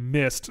drafted, we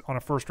missed on a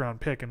first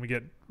round pick and we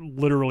get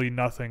literally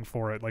nothing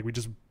for it. Like,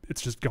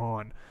 it's just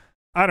gone.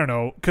 I don't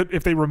know.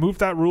 If they removed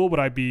that rule, would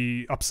I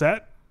be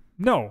upset?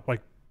 No.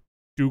 Like,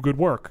 do good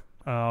work.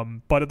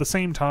 But at the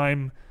same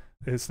time,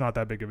 it's not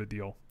that big of a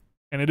deal.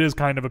 And it is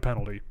kind of a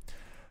penalty.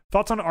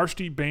 Thoughts on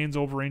Archdeep Bains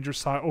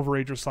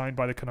overager signed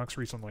by the Canucks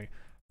recently?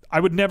 I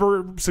would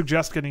never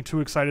suggest getting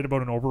too excited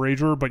about an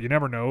overager, but you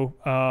never know.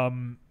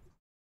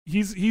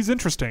 He's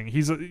interesting.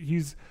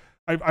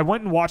 I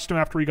went and watched him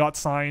after he got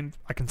signed.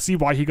 I can see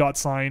why he got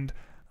signed.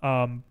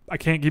 I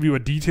can't give you a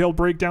detailed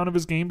breakdown of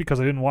his game because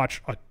I didn't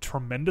watch a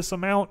tremendous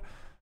amount,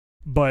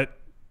 but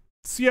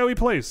see how he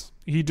plays.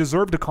 He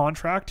deserved a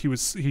contract.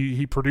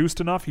 He produced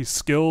enough. He's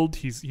skilled.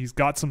 He's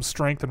got some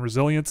strength and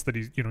resilience that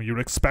you would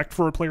expect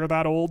for a player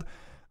that old.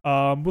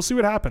 We'll see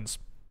what happens.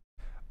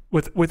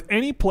 With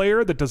any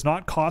player that does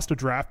not cost a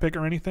draft pick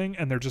or anything,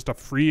 and they're just a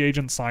free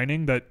agent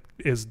signing that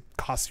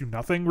costs you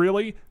nothing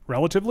really,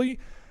 relatively,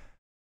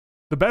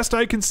 the best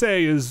I can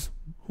say is,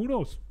 who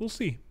knows? We'll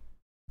see.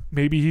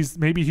 Maybe he's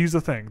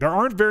the thing. There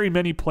aren't very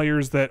many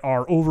players that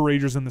are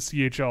overagers in the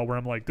CHL where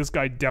I'm like, this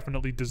guy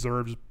definitely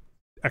deserves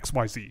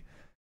XYZ.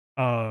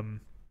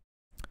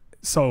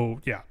 So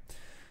yeah.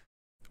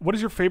 What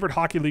is your favorite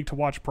hockey league to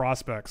watch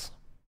prospects?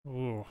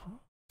 Ooh.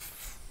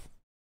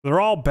 They're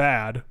all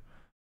bad.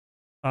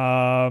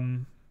 I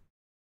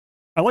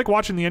like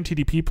watching the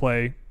NTDP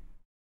play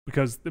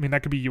because, I mean,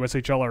 that could be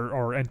USHL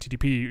or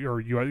NTDP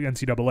or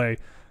NCAA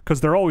because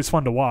they're always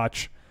fun to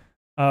watch.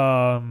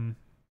 We'll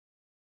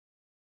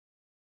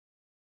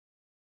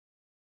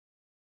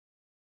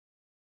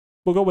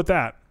go with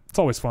that. It's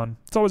always fun.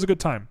 It's always a good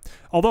time.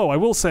 Although I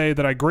will say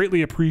that I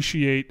greatly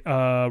appreciate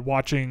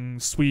watching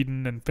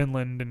Sweden and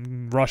Finland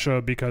and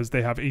Russia because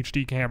they have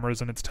HD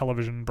cameras and it's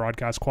television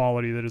broadcast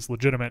quality that is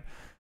legitimate,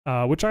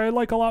 which I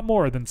like a lot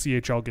more than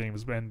CHL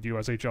games and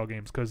USHL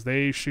games because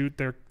they shoot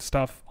their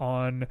stuff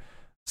on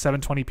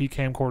 720p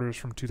camcorders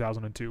from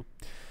 2002.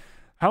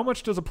 How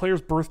much does a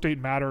player's birth date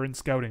matter in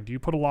scouting? Do you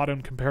put a lot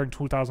in comparing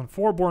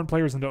 2004 born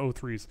players into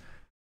 03s?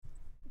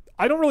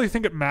 I don't really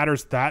think it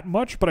matters that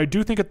much, but I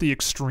do think at the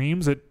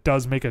extremes it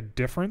does make a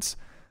difference.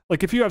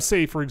 Like if you have,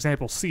 say, for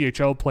example,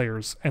 CHL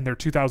players and they're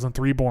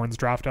 2003 borns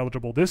draft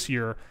eligible this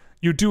year,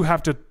 you do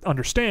have to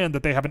understand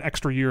that they have an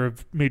extra year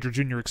of major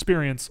junior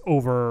experience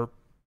over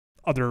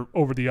the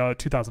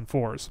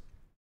 2004s.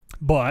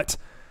 But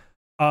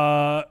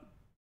I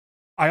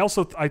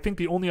think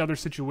the only other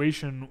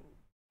situation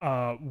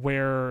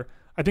where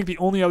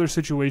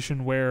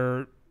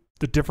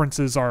the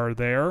differences are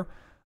there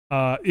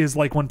is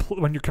like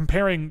when you're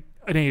comparing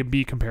an A and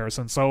B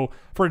comparison. So,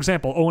 for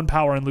example, Owen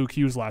Power and Luke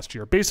Hughes last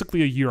year,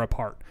 basically a year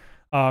apart.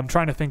 I'm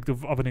trying to think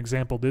of an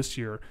example this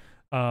year.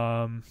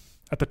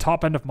 At the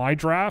top end of my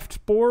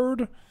draft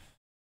board,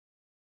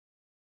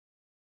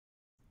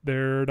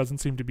 there doesn't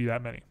seem to be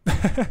that many.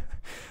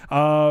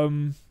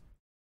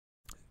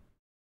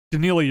 Danila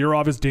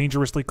Yurov is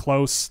dangerously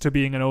close to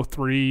being an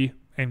 03,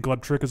 and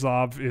Gleb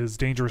Trikazov is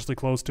dangerously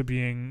close to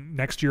being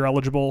next year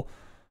eligible.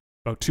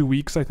 About 2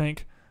 weeks, I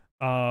think.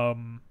 But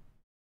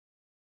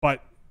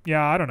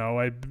yeah, I don't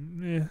know.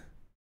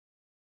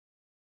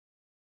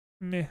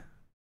 Meh.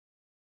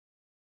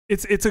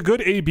 It's a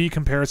good A-B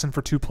comparison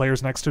for two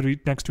players next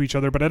to each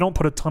other, but I don't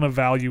put a ton of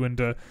value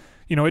into,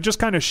 it just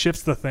kind of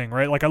shifts the thing,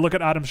 right? Like I look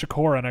at Adam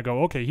Shakora and I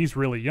go, okay, he's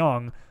really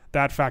young.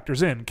 That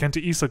factors in.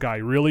 Kenta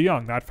Isekai, really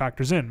young. That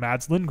factors in.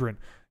 Mads Lindgren,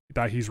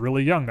 that he's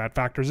really young. That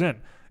factors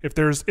in. If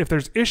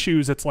there's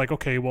issues, it's like,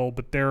 okay, well,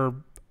 but they're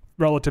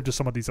relative to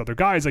some of these other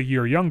guys a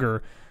year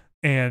younger,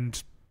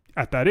 and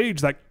at that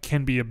age, that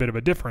can be a bit of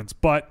a difference,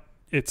 but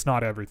it's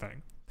not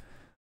everything.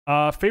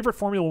 Favorite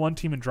Formula One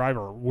team and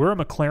driver? We're a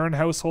McLaren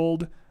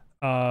household.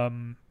 I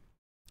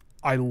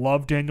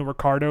love Daniel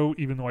Ricciardo,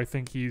 even though I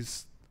think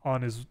he's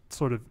on his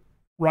sort of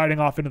riding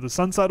off into the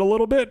sunset a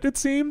little bit, it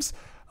seems.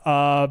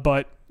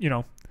 But,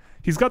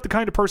 he's got the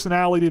kind of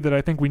personality that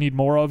I think we need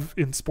more of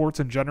in sports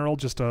in general.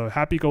 Just a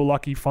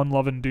happy-go-lucky,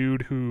 fun-loving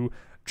dude who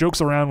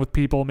jokes around with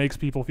people, makes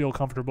people feel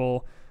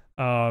comfortable.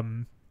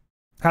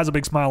 Has a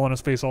big smile on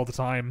his face all the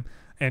time,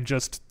 and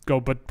just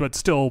but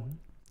still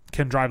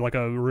can drive like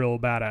a real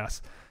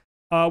badass.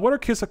 What are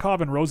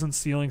Kisakov and Rosen's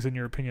ceilings in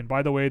your opinion?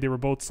 By the way, they were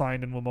both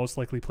signed and will most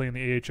likely play in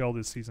the AHL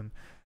this season.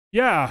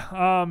 Yeah,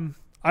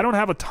 I don't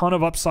have a ton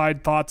of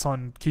upside thoughts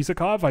on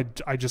Kisakov.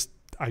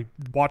 I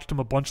watched him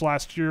a bunch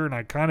last year, and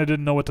I kind of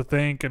didn't know what to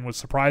think, and was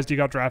surprised he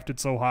got drafted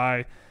so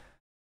high.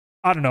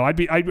 I don't know.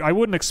 I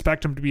wouldn't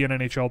expect him to be an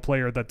NHL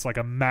player that's like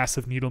a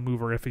massive needle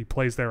mover if he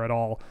plays there at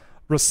all.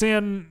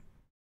 Rosen,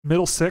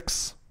 middle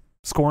six,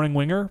 scoring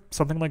winger,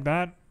 something like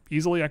that.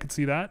 Easily, I could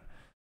see that.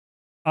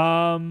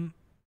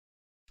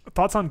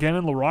 Thoughts on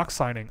Gannon Larocque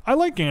signing? I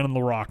like Gannon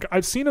Larocque.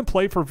 I've seen him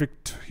play for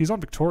he's on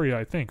Victoria,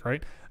 I think,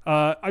 right?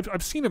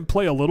 I've seen him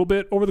play a little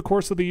bit over the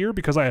course of the year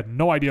because I had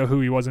no idea who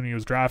he was when he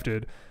was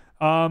drafted.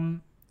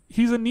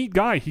 He's a neat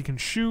guy. He can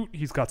shoot.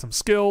 He's got some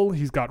skill.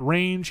 He's got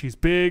range. He's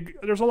big.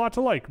 There's a lot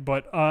to like,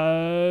 but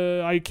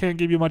I can't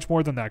give you much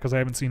more than that because I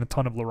haven't seen a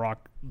ton of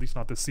Larocque, at least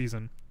not this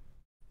season.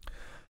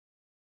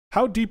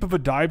 How deep of a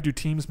dive do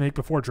teams make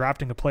before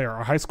drafting a player?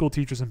 Are high school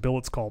teachers and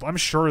billets called? I'm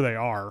sure they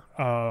are.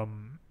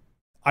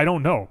 I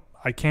don't know.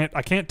 I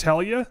can't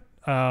tell you.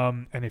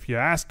 And if you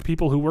asked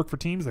people who work for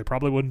teams, they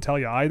probably wouldn't tell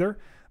you either.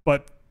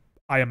 But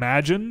I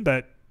imagine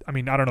that, I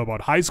mean, I don't know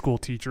about high school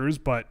teachers,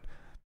 but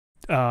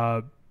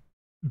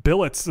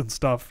billets and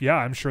stuff, yeah,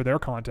 I'm sure they're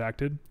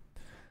contacted.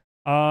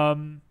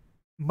 David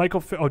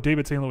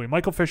St. Louis.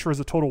 Michael Fisher is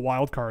a total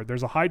wild card.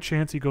 There's a high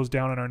chance he goes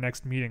down in our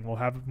next meeting. We'll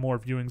have more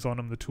viewings on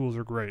him. The tools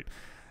are great.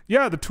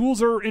 Yeah, the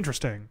tools are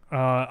interesting.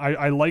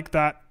 I like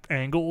that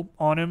angle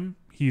on him.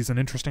 He's an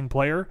interesting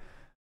player.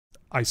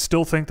 I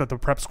still think that the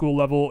prep school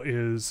level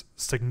is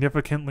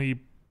significantly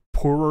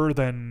poorer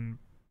than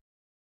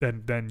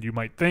you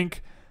might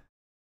think.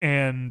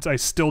 And I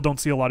still don't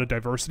see a lot of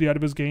diversity out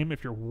of his game.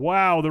 If you're,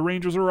 wow, the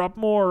Rangers are up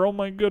more. Oh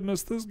my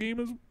goodness, this game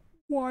is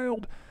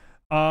wild.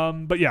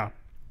 But yeah.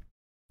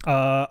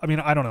 I mean,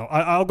 I don't know.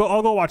 I'll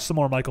go watch some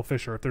more Michael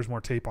Fisher if there's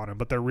more tape on him,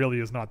 but there really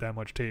is not that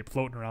much tape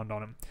floating around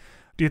on him.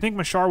 Do you think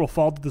Machar will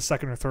fall to the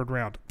second or third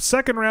round?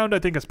 Second round, I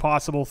think is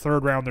possible.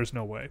 Third round, there's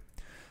no way.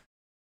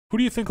 Who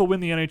do you think will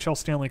win the NHL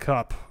Stanley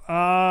Cup?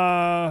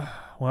 I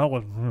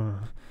don't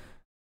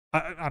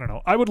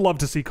know. I would love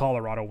to see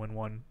Colorado win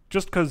one,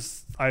 just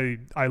because I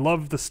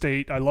love the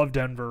state. I love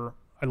Denver.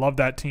 I love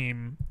that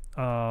team.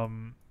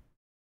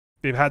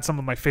 They've had some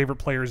of my favorite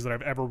players that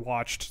I've ever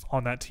watched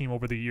on that team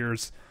over the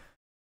years.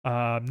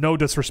 No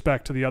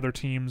disrespect to the other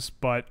teams,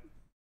 but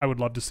I would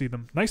love to see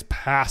them. Nice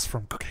pass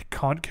from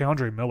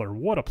K'Andre Miller.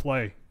 What a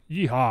play.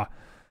 Yeehaw.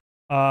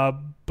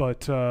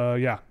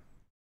 Yeah.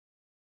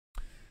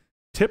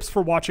 Tips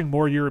for watching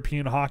more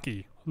European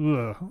hockey.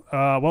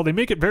 Well, they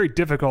make it very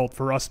difficult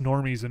for us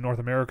normies in North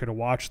America to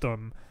watch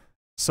them.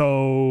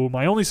 So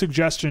my only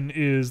suggestion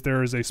is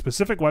there is a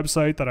specific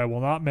website that I will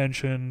not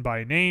mention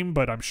by name,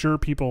 but I'm sure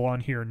people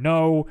on here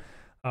know,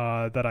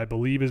 that I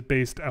believe is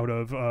based out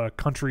of a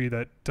country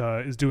that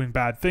is doing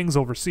bad things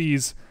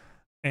overseas,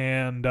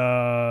 and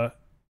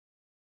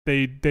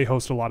they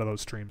host a lot of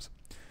those streams.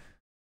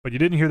 But you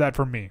didn't hear that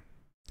from me.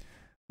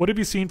 What have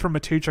you seen from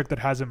Matejchuk that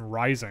has him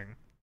rising?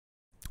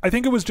 I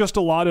think it was just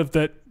a lot of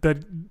that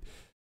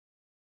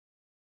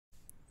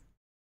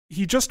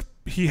he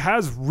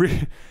has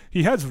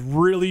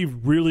really,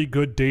 really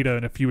good data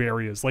in a few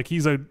areas. Like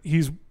he's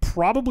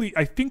probably,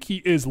 I think he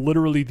is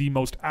literally the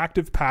most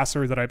active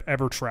passer that I've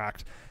ever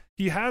tracked.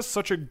 He has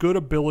such a good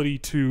ability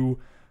to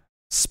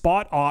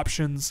spot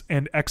options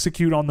and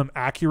execute on them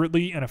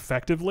accurately and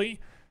effectively,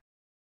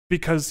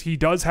 because he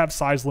does have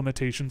size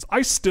limitations.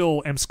 I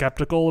still am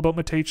skeptical about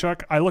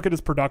Matejchuk. I look at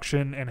his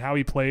production and how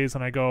he plays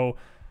and I go,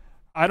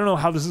 I don't know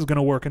how this is going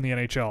to work in the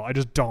NHL. I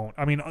just don't.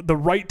 I mean, the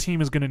right team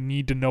is going to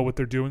need to know what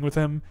they're doing with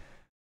him.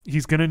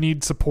 He's going to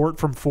need support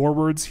from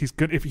forwards. He's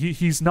good if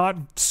he's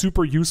not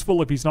super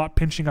useful if he's not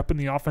pinching up in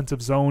the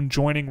offensive zone,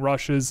 joining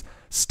rushes,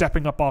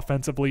 stepping up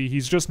offensively.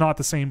 He's just not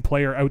the same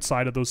player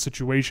outside of those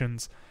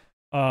situations.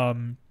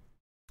 The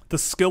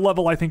skill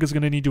level, I think, is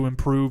going to need to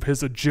improve.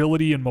 His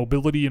agility and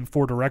mobility in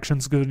four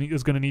directions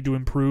is going to need to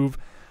improve.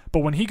 But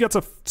when he gets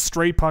a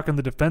stray puck in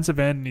the defensive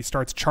end and he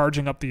starts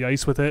charging up the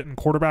ice with it and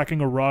quarterbacking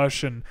a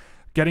rush and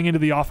getting into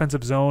the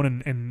offensive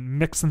zone and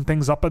mixing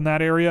things up in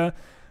that area,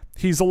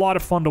 he's a lot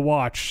of fun to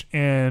watch.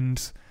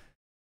 And,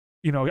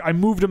 you know, I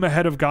moved him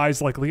ahead of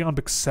guys like Leon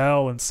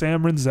Bichsel and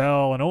Sam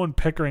Rinzel and Owen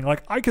Pickering.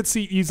 Like, I could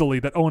see easily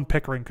that Owen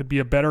Pickering could be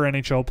a better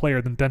NHL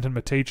player than Denton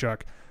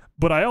Matejchuk.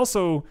 But I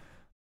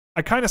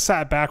kind of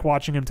sat back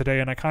watching him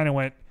today and I kind of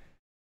went,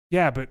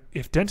 yeah, but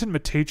if Denton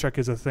Matejchuk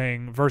is a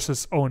thing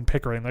versus Owen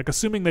Pickering, like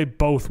assuming they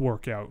both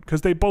work out,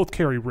 because they both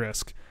carry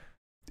risk,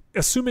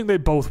 assuming they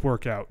both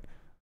work out,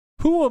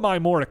 who am I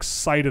more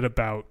excited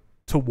about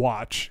to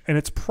watch? And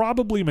it's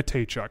probably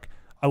Matejchuk.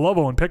 I love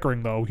Owen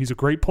Pickering, though. He's a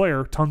great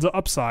player, tons of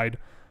upside.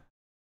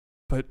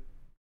 But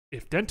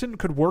if Denton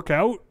could work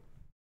out,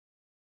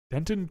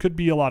 Denton could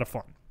be a lot of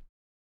fun.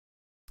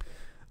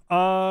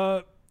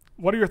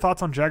 What are your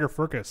thoughts on Jagger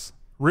Firkus?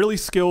 Really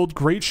skilled,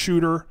 great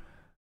shooter.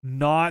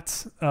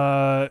 Not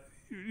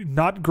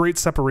great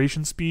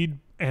separation speed,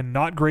 and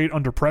not great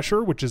under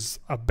pressure, which is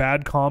a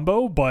bad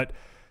combo, but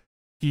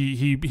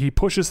he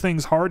pushes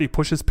things hard, he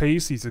pushes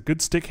pace, he's a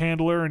good stick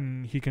handler,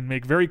 and he can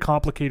make very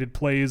complicated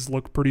plays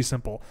look pretty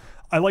simple.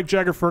 I like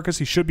Jagger Firkus.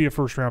 He should be a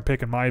first-round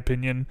pick in my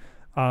opinion.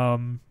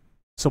 So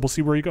we'll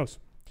see where he goes.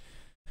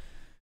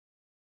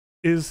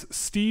 Is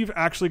Steve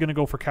actually going to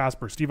go for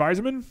Casper? Steve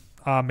Yzerman?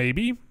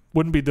 Maybe.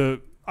 Wouldn't be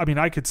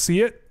I could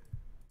see it.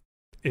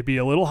 It'd be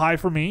a little high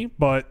for me,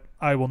 but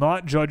I will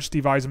not judge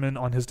Steve Yzerman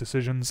on his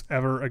decisions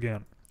ever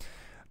again.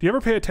 Do you ever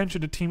pay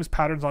attention to teams'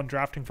 patterns on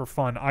drafting for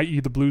fun,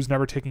 i.e. the Blues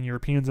never taking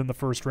Europeans in the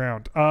first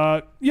round?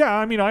 Yeah,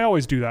 I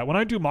always do that. When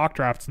I do mock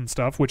drafts and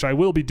stuff, which I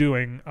will be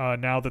doing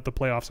now that the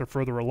playoffs are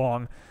further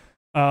along,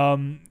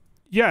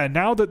 yeah,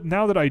 now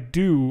that I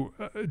do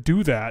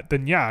that,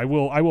 then yeah, I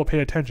will pay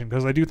attention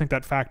because I do think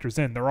that factors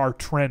in. There are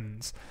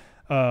trends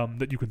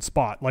that you can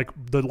spot. Like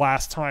the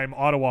last time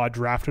Ottawa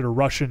drafted a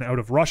Russian out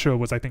of Russia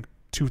was, I think,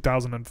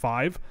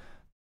 2005.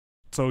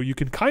 So you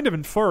can kind of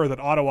infer that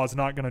Ottawa's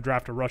not going to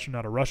draft a Russian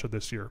out of Russia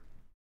this year.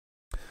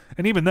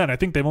 And even then, I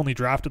think they've only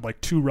drafted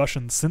like 2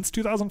 Russians since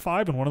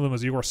 2005, and one of them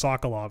was Igor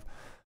Sokolov.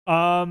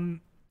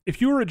 If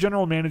you were a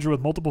general manager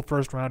with multiple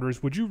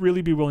first-rounders, would you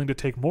really be willing to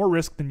take more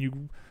risk than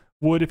you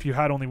would if you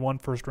had only one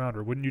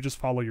first-rounder? Wouldn't you just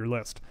follow your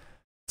list?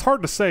 It's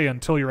hard to say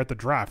until you're at the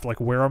draft.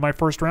 Like, where are my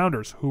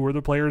first-rounders? Who are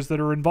the players that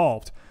are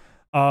involved?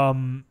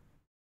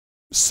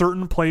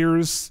 Certain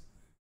players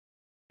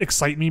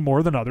excite me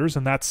more than others,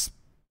 and that's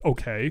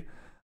okay.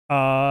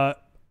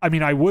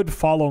 I would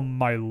follow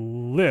my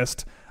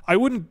list. I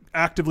wouldn't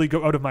actively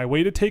go out of my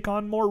way to take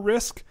on more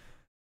risk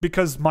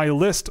because my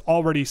list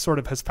already sort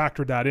of has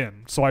factored that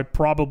in. So I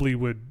probably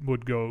would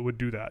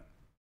do that.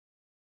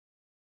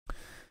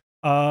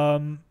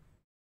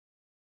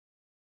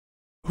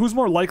 Who's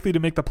more likely to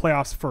make the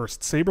playoffs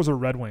first, Sabres or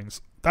Red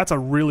Wings? That's a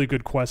really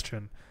good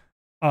question.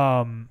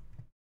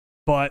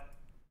 But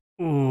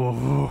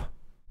ooh.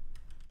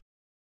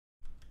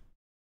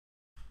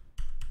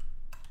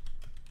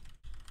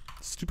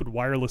 Stupid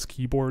wireless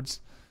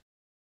keyboards.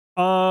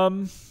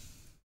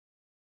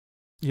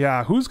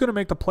 Yeah, who's going to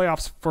make the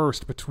playoffs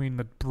first between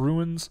the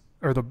Bruins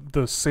or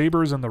the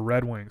Sabres and the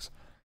Red Wings?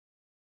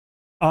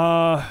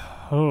 I'm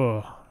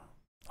going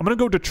to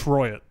go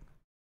Detroit.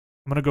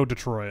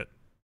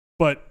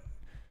 But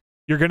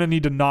you're going to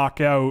need to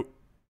knock out,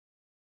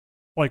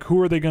 like,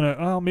 who are they going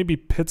to, maybe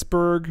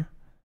Pittsburgh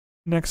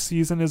next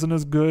season isn't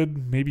as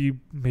good.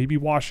 Maybe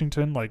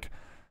Washington. Like,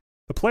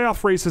 the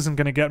playoff race isn't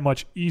going to get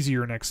much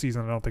easier next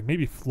season, I don't think.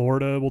 Maybe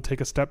Florida will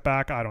take a step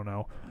back. I don't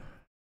know.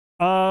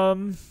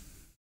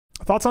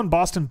 Thoughts on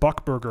Boston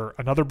Buckberger,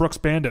 another Brooks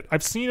Bandit.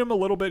 I've seen him a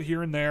little bit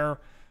here and there.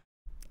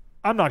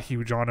 I'm not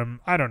huge on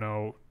him. I don't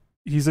know.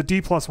 He's a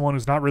D+1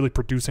 who's not really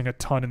producing a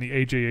ton in the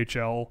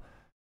AJHL.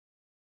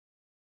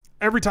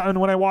 Every time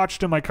when I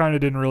watched him, I kind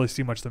of didn't really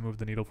see much that moved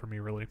the needle for me,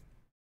 really.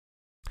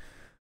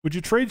 Would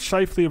you trade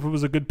Scheifele if it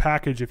was a good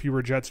package if you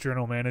were Jets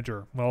general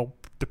manager? Well,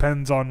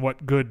 depends on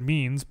what good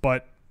means,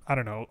 but I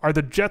don't know. Are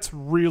the Jets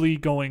really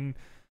going...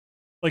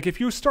 Like,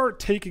 if you start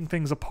taking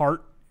things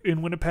apart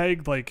in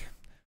Winnipeg, like,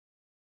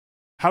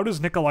 how does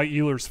Nikolai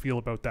Ehlers feel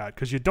about that?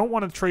 Because you don't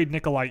want to trade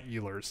Nikolai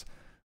Ehlers.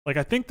 Like,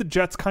 I think the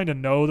Jets kind of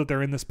know that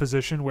they're in this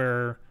position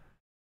where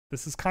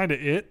this is kind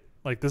of it.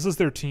 Like, this is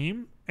their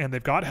team, and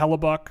they've got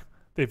Hellebuck.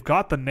 They've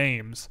got the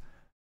names.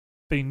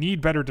 They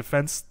need better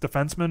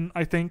defensemen,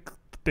 I think.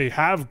 They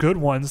have good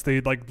ones. They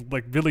like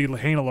Ville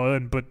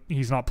Heinola, but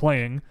he's not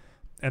playing.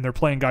 And they're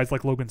playing guys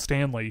like Logan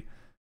Stanley.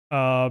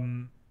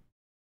 The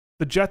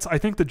Jets, I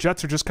think the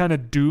Jets are just kind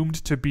of doomed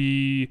to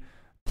be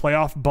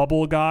playoff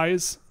bubble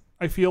guys,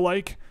 I feel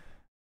like.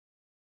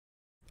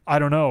 I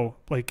don't know.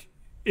 Like,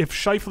 if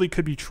Scheifele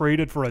could be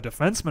traded for a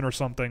defenseman or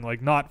something,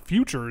 like not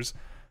futures,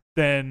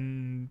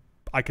 then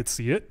I could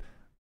see it.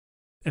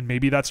 And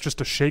maybe that's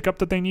just a shakeup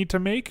that they need to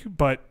make.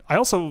 But I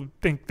also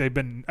think they've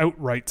been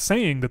outright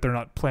saying that they're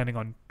not planning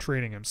on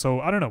trading him. So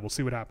I don't know. We'll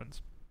see what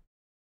happens.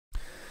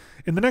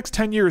 In the next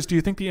 10 years, do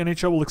you think the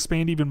NHL will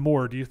expand even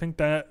more? Do you think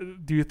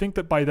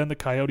that by then the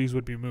Coyotes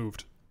would be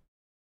moved?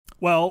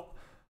 Well,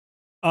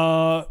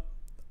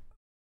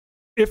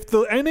 if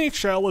the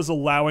NHL is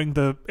allowing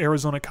the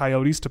Arizona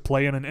Coyotes to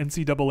play in an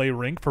NCAA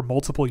rink for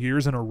multiple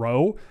years in a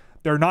row,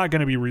 they're not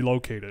going to be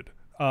relocated.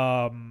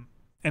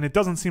 And it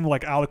doesn't seem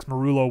like Alex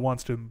Marullo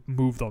wants to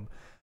move them.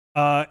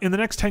 In the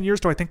next 10 years,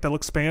 do I think they'll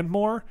expand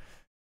more?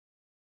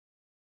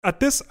 At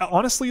this,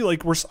 honestly,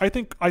 like I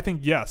think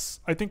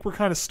yes. I think we're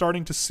kind of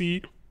starting to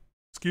see,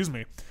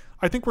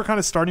 I think we're kind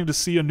of starting to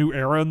see a new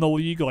era in the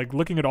league, like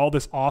looking at all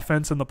this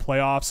offense in the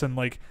playoffs and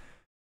like,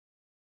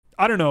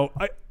 I don't know.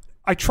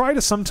 I try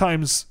to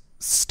sometimes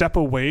step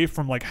away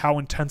from like how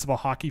intense of a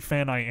hockey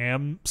fan I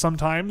am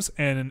sometimes.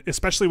 And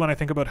especially when I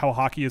think about how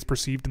hockey is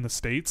perceived in the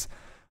States.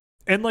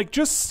 And like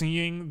just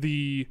seeing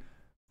the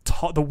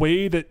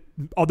way that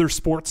other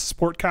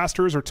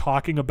sportcasters are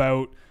talking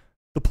about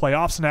the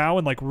playoffs now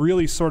and like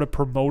really sort of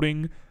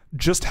promoting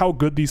just how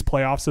good these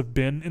playoffs have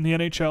been in the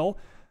NHL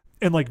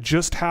and like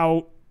just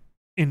how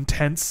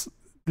intense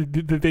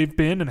they've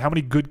been and how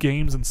many good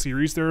games and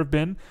series there have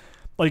been.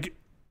 Like,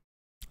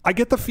 I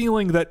get the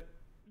feeling that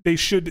they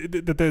should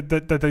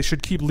that they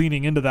should keep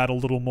leaning into that a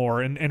little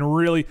more, and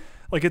really,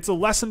 like, it's a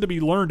lesson to be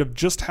learned of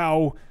just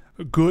how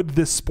good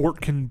this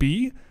sport can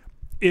be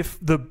if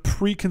the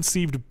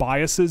preconceived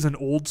biases and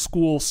old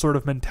school sort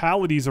of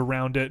mentalities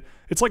around it.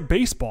 It's like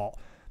baseball.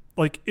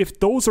 Like, if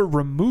those are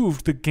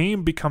removed, the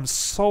game becomes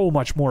so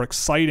much more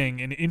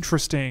exciting and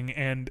interesting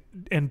and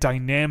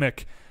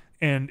dynamic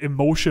and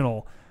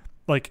emotional.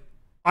 Like,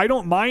 I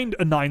don't mind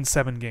a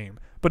 9-7 game,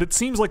 but it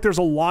seems like there's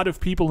a lot of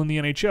people in the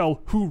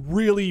NHL who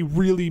really,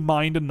 really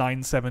mind a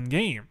 9-7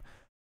 game.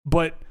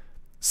 But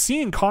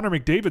seeing Connor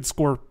McDavid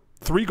score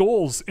 3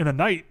 goals in a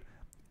night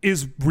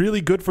is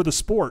really good for the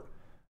sport.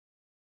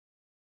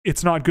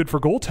 It's not good for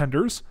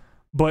goaltenders,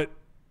 but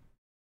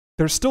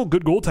there's still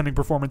good goaltending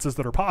performances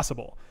that are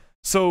possible.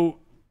 So,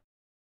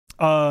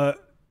 in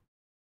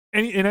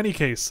any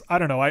case, I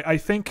don't know. I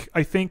think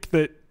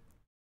that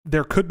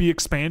there could be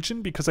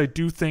expansion, because I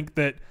do think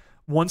that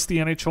once the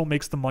NHL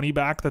makes the money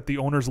back that the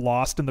owners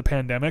lost in the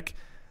pandemic,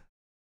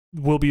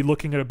 we'll be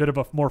looking at a bit of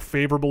a more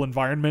favorable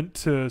environment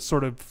to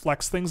sort of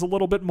flex things a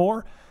little bit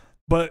more.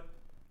 But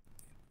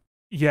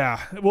yeah,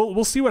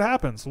 we'll see what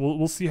happens.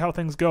 We'll see how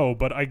things go.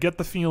 But I get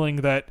the feeling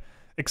that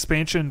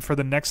expansion for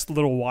the next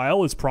little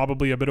while is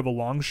probably a bit of a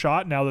long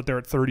shot now that they're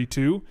at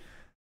 32.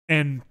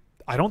 And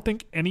I don't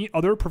think any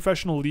other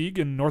professional league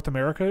in North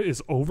America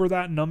is over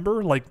that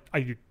number. Like,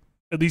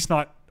 at least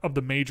not of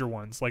the major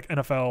ones, like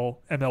NFL,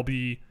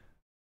 MLB,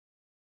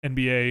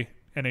 NBA,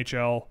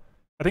 NHL.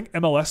 I think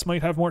MLS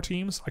might have more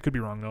teams. I could be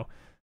wrong, though.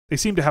 They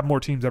seem to have more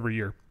teams every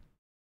year.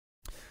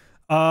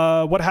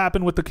 What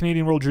happened with the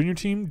Canadian World Junior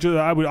team?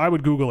 I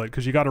would Google it,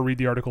 because you got to read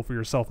the article for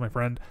yourself, my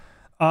friend.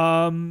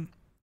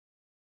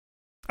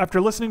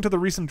 After listening to the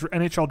recent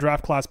NHL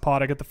draft class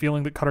pod, I get the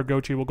feeling that Cutter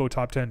Gauthier will go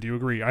top 10. Do you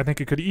agree? I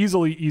think it could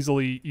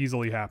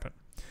easily happen.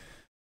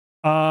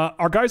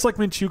 Are guys like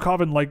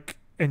Mintyukov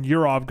and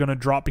Yurov going to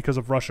drop because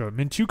of Russia?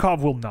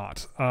 Mintyukov will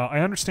not. I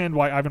understand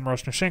why Ivan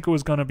Miroshnichenko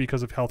is going to,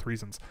 because of health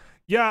reasons.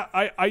 Yeah,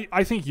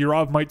 I think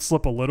Yurov might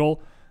slip a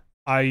little.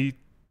 I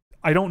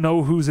don't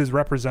know who's his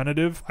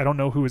representative. I don't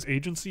know who his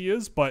agency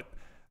is, but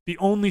the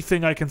only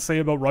thing I can say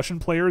about Russian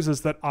players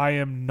is that I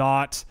am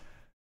not...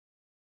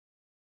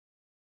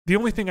 The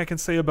only thing I can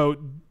say about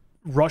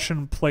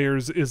Russian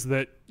players is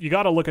that you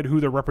got to look at who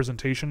their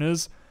representation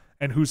is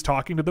and who's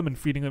talking to them and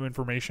feeding them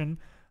information.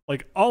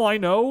 Like, all I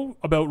know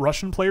about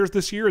Russian players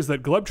this year is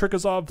that Gleb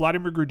Trikazov,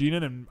 Vladimir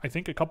Grudinin, and I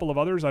think a couple of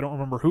others, I don't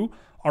remember who,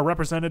 are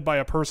represented by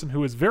a person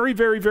who is very,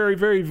 very, very,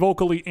 very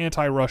vocally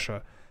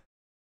anti-Russia.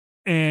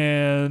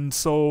 And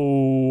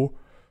so,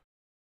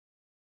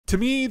 to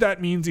me,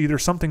 that means either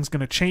something's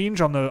going to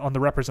change on the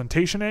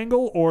representation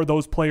angle, or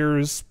those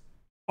players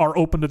are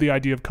open to the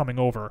idea of coming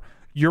over.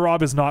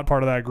 Yurov is not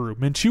part of that group.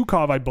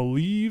 Mintyukov, I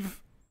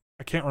believe,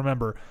 I can't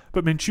remember,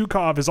 but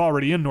Mintyukov is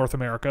already in North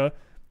America.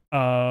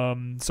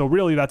 So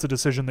really, that's a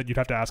decision that you'd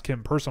have to ask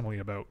him personally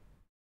about.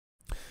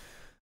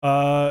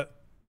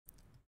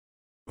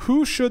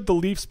 Who should the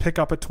Leafs pick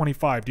up at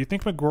 25? Do you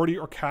think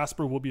McGroarty or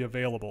Casper will be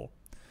available?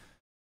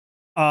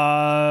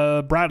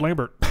 Brad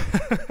Lambert.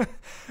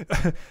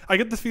 I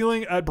get the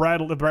feeling that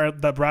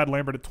Brad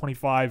Lambert at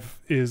 25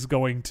 is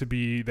going to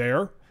be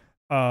there.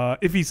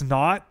 If he's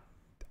not,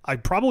 I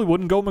probably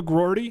wouldn't go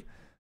McGroarty.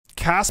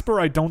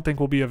 Casper, I don't think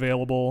will be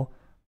available.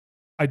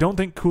 I don't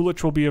think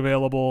Kulich will be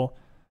available.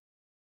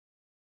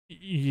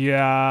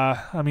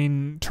 Yeah, I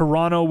mean,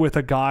 Toronto with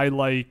a guy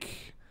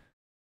like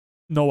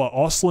Noah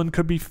Ostlund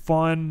could be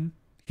fun.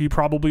 He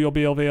probably will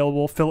be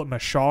available. Philip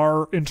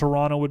Machar in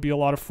Toronto would be a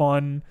lot of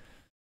fun.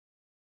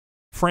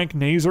 Frank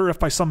Nazar, if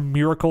by some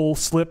miracle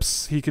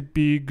slips, he could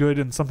be good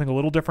in something a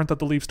little different that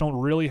the Leafs don't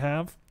really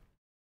have.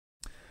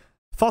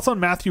 Thoughts on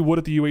Matthew Wood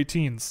at the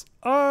U18s?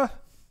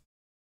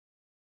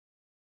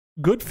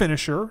 Good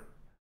finisher.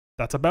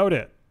 That's about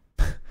it.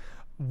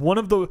 One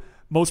of the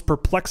most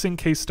perplexing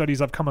case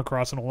studies I've come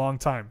across in a long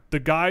time. The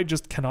guy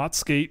just cannot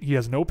skate. He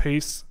has no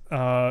pace,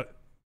 but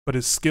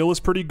his skill is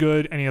pretty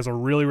good, and he has a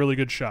really, really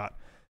good shot.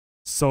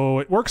 So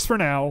it works for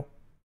now,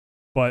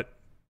 but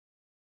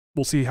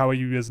we'll see how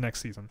he is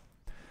next season.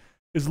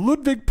 Is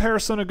Ludvig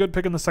Persson a good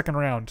pick in the second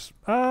round?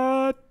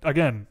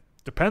 Again,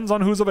 depends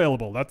on who's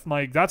available. That's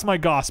my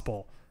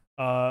gospel.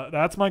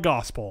 That's my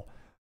gospel.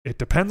 It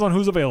depends on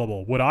who's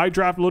available. Would I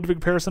draft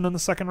Ludvig Persson in the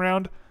second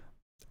round?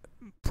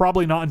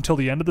 Probably not until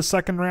the end of the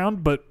second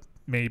round, but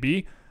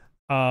maybe.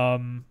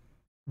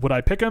 Would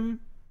I pick him?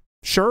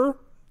 Sure,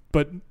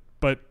 but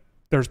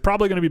there's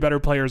probably going to be better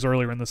players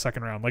earlier in the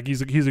second round. Like,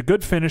 he's a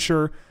good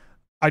finisher.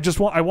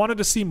 I wanted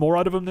to see more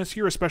out of him this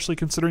year, especially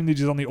considering that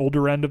he's on the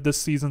older end of this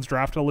season's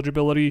draft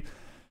eligibility.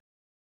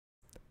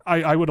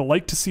 I would have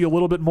liked to see a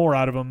little bit more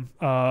out of him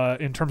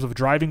in terms of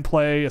driving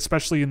play,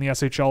 especially in the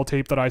SHL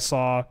tape that I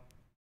saw.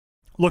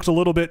 Looked a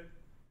little bit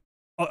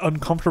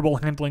uncomfortable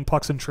handling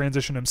pucks in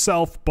transition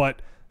himself,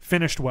 but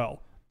finished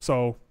well.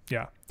 So,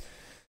 yeah.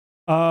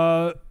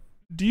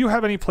 Do you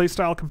have any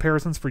playstyle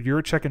comparisons for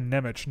Jiricek and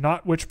Nemec?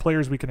 Not which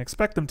players we can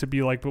expect them to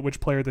be like, but which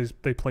player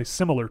they play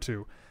similar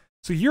to.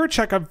 So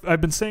Jiricek,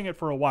 I've been saying it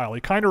for a while.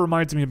 He kind of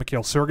reminds me of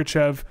Mikhail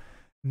Sergachev.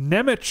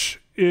 Nemec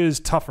is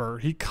tougher.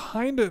 He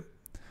kind of...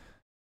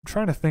 I'm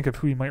trying to think of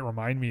who he might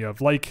remind me of.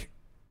 Like,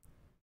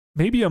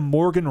 maybe a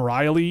Morgan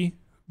Riley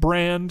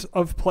brand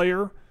of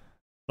player.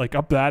 Like,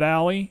 up that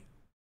alley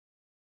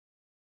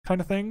kind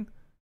of thing.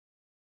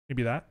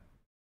 Maybe that.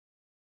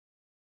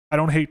 I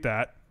don't hate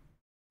that.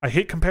 I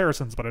hate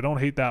comparisons, but I don't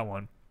hate that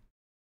one.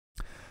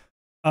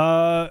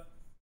 Do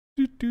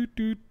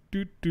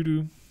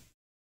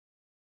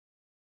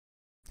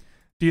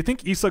you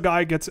think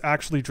Isegai gets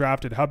actually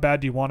drafted? How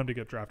bad do you want him to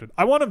get drafted?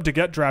 I want him to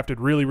get drafted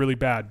really, really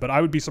bad, but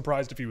I would be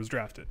surprised if he was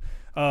drafted.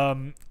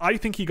 I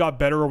think he got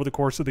better over the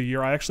course of the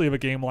year. I actually have a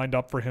game lined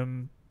up for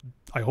him.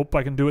 I hope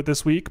I can do it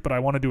this week, but I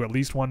want to do at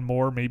least one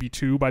more, maybe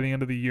two by the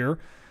end of the year.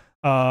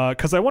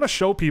 Because I want to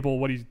show people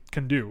what he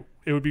can do.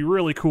 It would be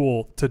really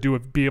cool to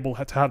be able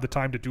to have the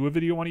time to do a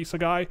video on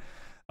Isegai.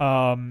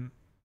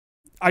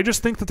 I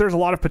just think that there's a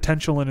lot of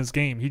potential in his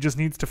game. He just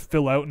needs to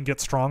fill out and get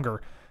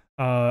stronger.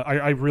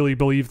 I really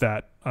believe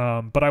that.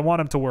 But I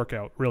want him to work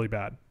out really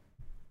bad.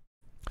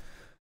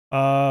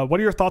 What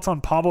are your thoughts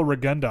on Pablo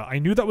Regenda? I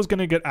knew that was going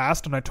to get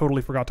asked, and I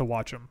totally forgot to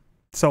watch him.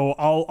 So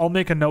I'll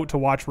make a note to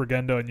watch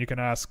Regenda, and you can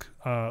ask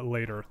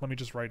later. Let me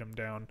just write him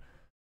down.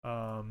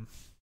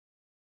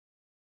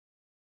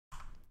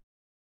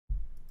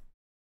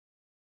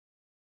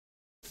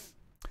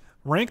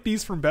 Rank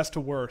these from best to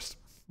worst.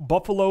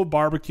 Buffalo,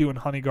 barbecue, and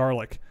honey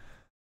garlic.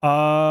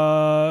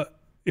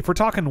 If we're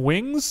talking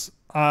wings,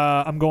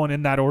 I'm going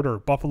in that order.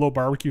 Buffalo,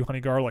 barbecue,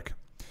 honey garlic.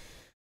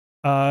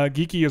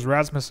 Geeky is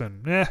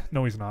Rasmussen.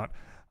 No, he's not.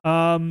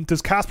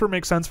 Does Casper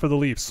make sense for the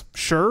Leafs?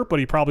 Sure, but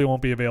he probably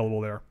won't be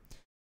available there.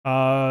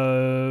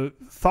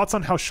 Thoughts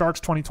on how Sharks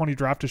 2020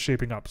 draft is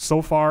shaping up?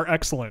 So far,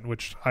 excellent,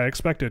 which I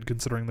expected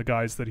considering the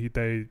guys that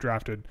they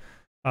drafted.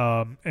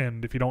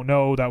 And if you don't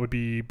know, that would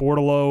be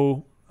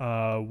Bordeleau,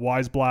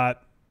 Weisblatt,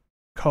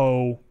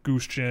 Coe,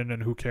 Gushchin,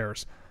 and who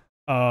cares?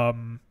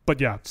 But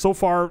yeah, so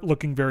far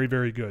looking very,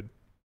 very good.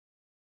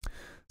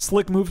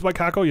 Slick moves by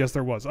Kako? Yes,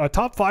 there was.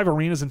 Top 5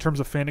 arenas in terms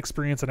of fan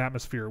experience and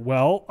atmosphere.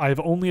 Well, I've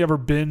only ever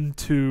been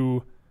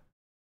to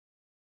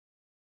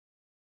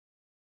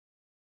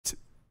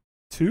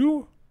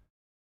 2?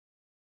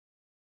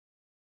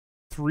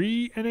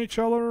 3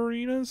 NHL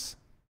arenas?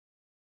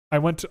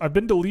 I've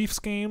been to Leafs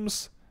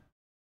games.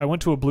 I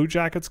went to a Blue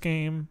Jackets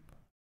game.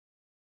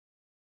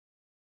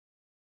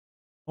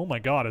 Oh my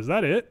god, is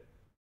that it?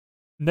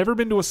 Never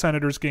been to a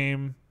Senators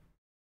game.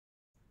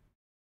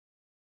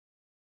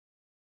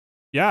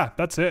 Yeah,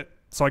 that's it.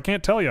 So I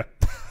can't tell you.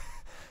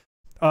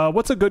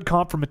 What's a good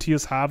comp for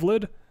Matthias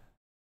Havlid?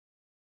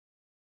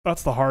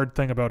 That's the hard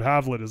thing about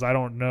Havlid is I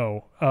don't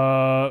know.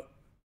 A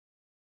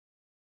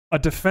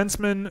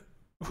defenseman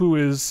who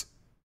is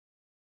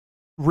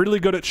really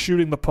good at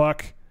shooting the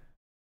puck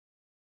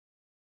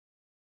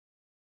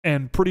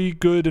and pretty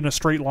good in a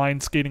straight line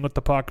skating with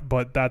the puck,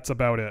 but that's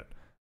about it.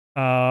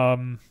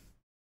 I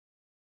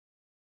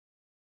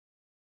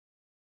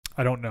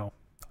don't know.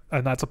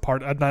 And that's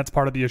part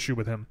of the issue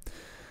with him.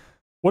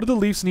 What do the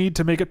Leafs need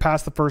to make it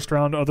past the first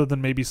round other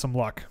than maybe some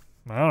luck?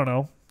 I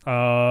don't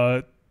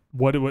know.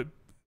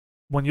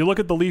 When you look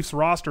at the Leafs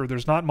roster,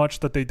 there's not much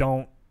that they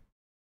don't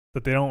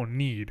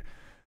need.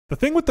 The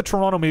thing with the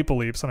Toronto Maple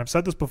Leafs, and I've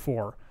said this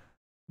before,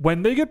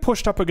 when they get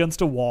pushed up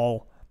against a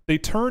wall, they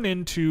turn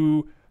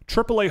into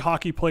AAA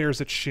hockey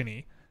players at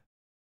Shinny,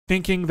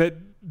 thinking that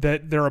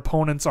their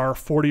opponents are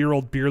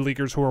 40-year-old beer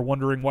leaguers who are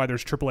wondering why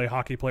there's AAA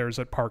hockey players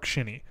at Park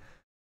Shinny.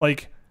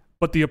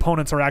 But the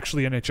opponents are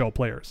actually NHL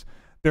players.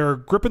 They're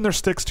gripping their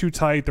sticks too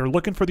tight. They're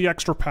looking for the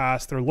extra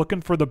pass. They're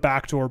looking for the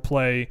backdoor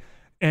play.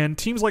 And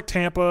teams like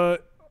Tampa,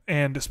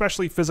 and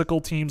especially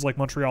physical teams like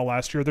Montreal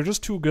last year, they're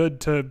just too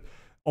good to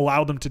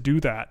allow them to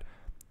do that.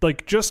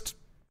 Just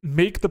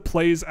make the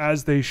plays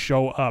as they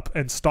show up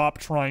and stop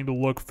trying to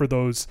look for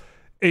those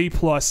A+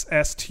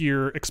 S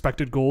tier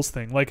expected goals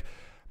thing.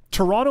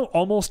 Toronto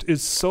almost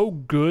is so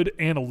good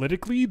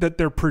analytically that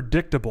they're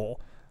predictable.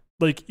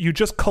 You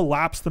just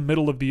collapse the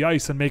middle of the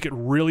ice and make it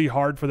really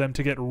hard for them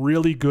to get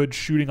really good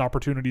shooting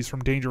opportunities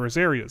from dangerous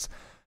areas.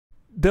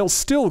 They'll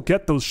still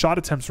get those shot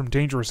attempts from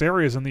dangerous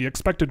areas and the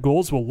expected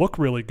goals will look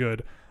really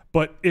good.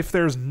 But if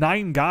there's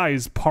 9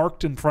 guys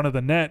parked in front of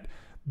the net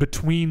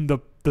between the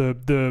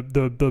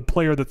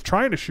player that's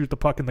trying to shoot the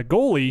puck and the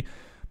goalie,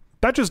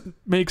 that just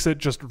makes it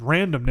just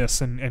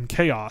randomness and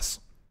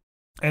chaos.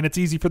 And it's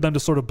easy for them to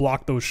sort of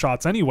block those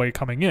shots anyway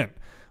coming in,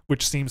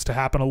 which seems to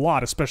happen a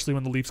lot, especially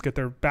when the Leafs get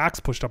their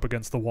backs pushed up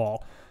against the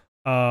wall.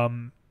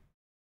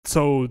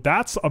 So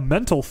that's a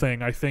mental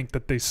thing, I think,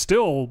 that they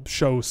still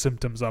show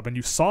symptoms of, and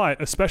you saw it,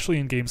 especially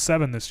in Game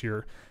 7 this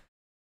year.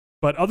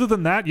 But other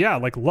than that, yeah,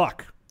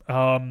 luck.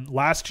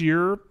 Last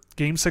year,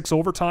 Game 6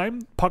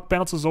 overtime, puck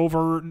bounces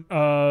over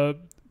Ilya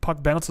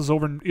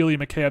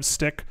Mikheyev's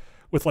stick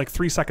with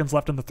 3 seconds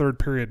left in the third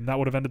period, and that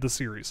would have ended the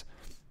series.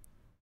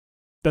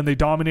 Then they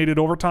dominated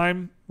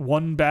overtime,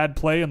 one bad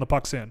play, and the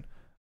puck's in.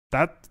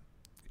 That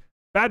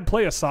bad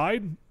play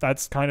aside,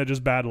 that's kind of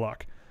just bad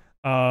luck.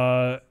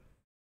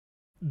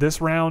 This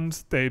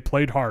round, they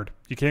played hard.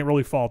 You can't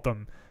really fault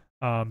them.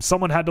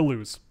 Someone had to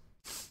lose.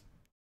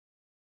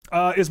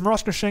 Is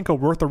Miroshnichenko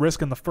worth the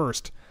risk in the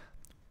first?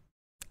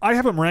 I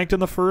have him ranked in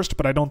the first,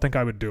 but I don't think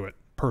I would do it,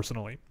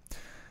 personally.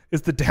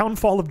 Is the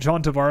downfall of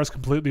John Tavares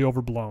completely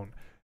overblown?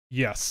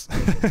 Yes.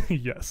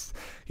 Yes.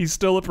 He's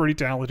still a pretty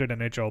talented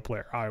NHL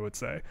player, I would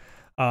say.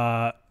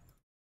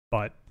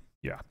 But,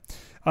 yeah.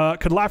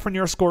 Could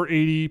Lafreniere score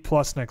 80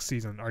 plus next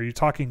season? Are you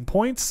talking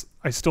points?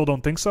 I still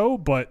don't think so,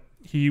 but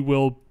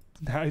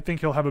I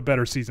think he'll have a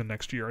better season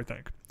next year, I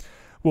think.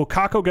 Will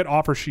Kakko get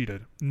offer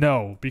sheeted?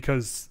 No,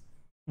 because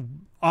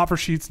offer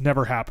sheets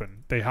never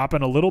happen. They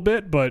happen a little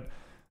bit, but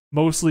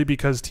mostly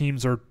because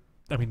teams are...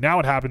 I mean, now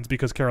it happens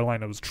because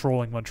Carolina was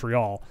trolling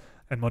Montreal,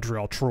 and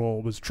Montreal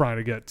troll was trying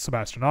to get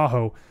Sebastian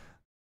Aho.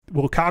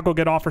 Will Kakko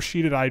get offer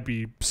sheeted? I'd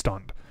be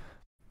stunned.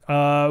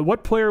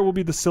 What player will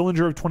be the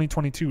Sillinger of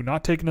 2022?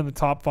 Not taken in the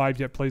top 5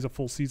 yet, plays a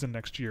full season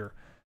next year.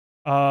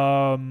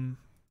 Ogren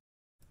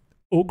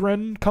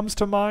comes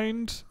to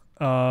mind.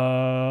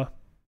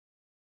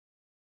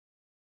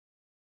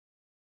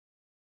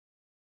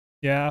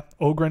 Yeah,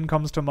 Ogren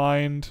comes to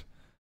mind.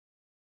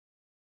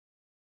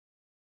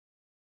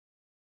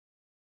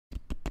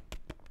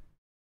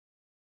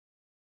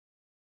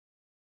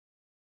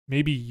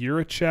 Maybe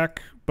Jiricek,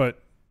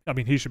 but I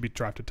mean, he should be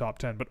drafted top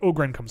 10, but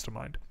Ogren comes to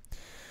mind.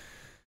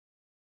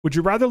 Would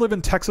you rather live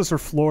in Texas or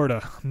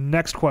Florida?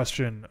 Next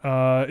question.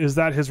 Is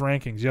that his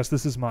rankings? Yes,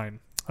 this is mine.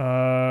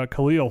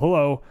 Khalil,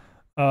 hello.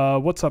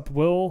 What's up,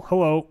 Will?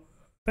 Hello.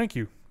 Thank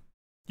you.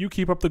 You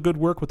keep up the good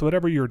work with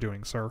whatever you're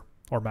doing, sir.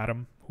 Or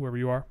madam, whoever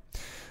you are.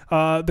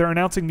 They're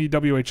announcing the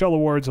WHL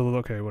awards.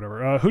 Okay,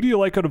 whatever. Who do you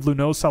like out of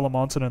Luneau,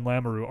 Salamonson, and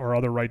Lamoureux, or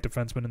other right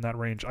defensemen in that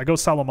range? I go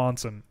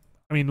Salamonson.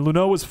 I mean,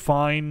 Luneau is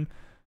fine.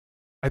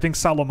 I think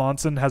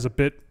Salamonson has a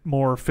bit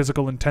more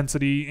physical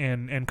intensity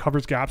and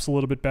covers gaps a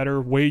little bit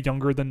better. Way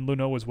younger than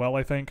Luneau as well,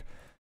 I think.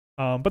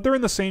 But they're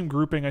in the same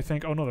grouping, I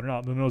think. Oh, no, they're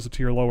not. Luneau's a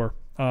tier lower.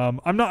 I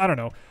don't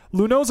know.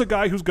 Luneau's a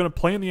guy who's going to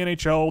play in the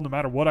NHL no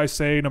matter what I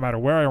say, no matter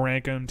where I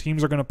rank him.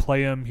 Teams are going to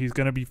play him. He's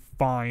going to be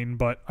fine,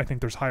 but I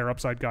think there's higher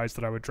upside guys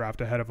that I would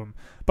draft ahead of him.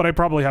 But I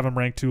probably have him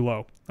ranked too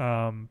low.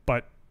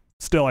 But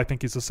still, I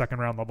think he's a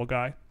second-round level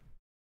guy.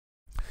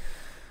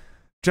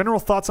 General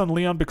thoughts on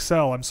Leon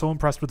Bichsel. I'm so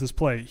impressed with his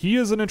play. He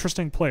is an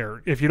interesting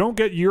player. If you don't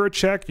get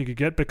Jiricek, you could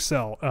get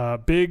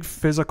Bichsel. Big,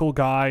 physical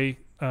guy.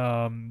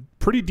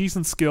 Pretty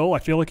decent skill. I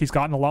feel like he's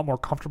gotten a lot more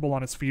comfortable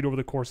on his feet over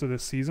the course of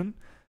this season.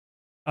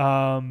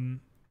 So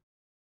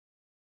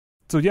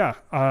yeah,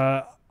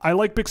 I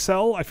like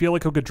Bichsel. I feel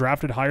like he'll get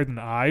drafted higher than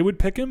I would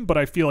pick him, but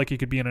I feel like he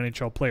could be an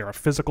NHL player, a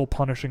physical,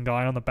 punishing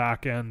guy on the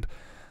back end.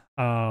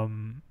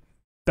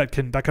 That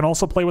can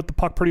also play with the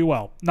puck pretty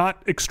well.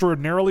 Not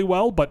extraordinarily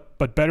well, but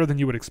better than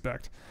you would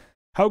expect.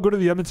 How good are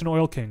the Edmonton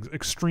Oil Kings?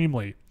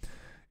 Extremely.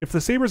 If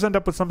the Sabres end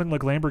up with something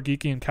like Lambert,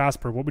 Geekie, and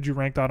Casper, what would you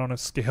rank that on a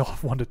scale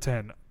of 1 to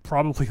 10?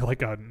 Probably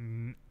like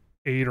an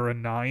 8 or a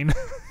 9.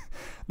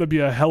 That'd be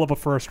a hell of a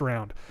first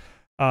round.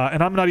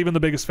 And I'm not even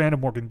the biggest fan of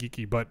Morgan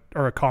Geekie,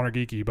 or Connor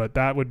Geekie, but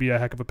that would be a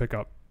heck of a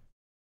pickup.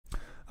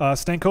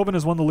 Stankoven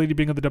has won the Lady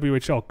Byng of the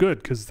WHL.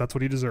 Good, because that's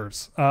what he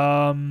deserves.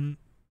 Are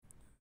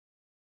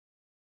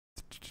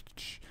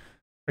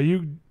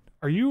you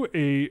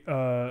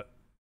a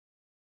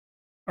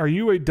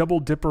double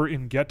dipper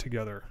in Get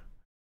Together?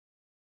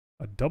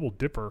 A double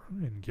dipper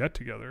in Get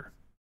Together?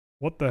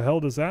 What the hell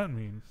does that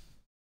mean?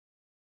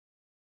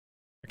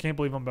 I can't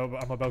believe I'm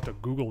about to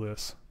Google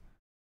this.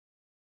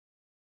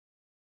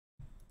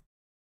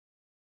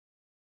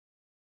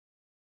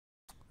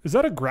 Is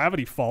that a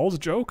Gravity Falls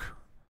joke?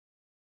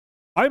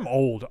 I'm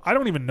old. I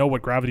don't even know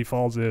what Gravity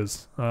Falls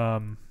is.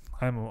 I'm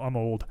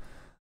old.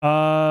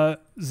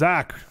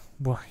 Zach,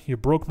 well, you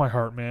broke my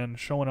heart, man.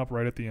 Showing up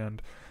right at the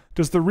end.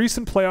 Does the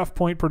recent playoff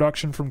point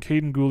production from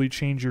Caden Gooley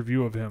change your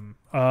view of him?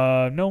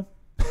 No.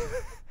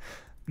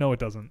 No, it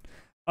doesn't.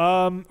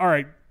 All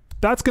right.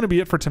 That's going to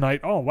be it for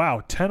tonight. Oh,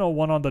 wow.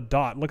 10:01 on the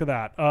dot. Look at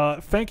that.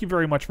 Thank you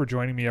very much for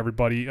joining me,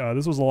 everybody.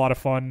 This was a lot of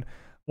fun.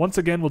 Once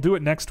again, we'll do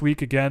it next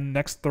week again,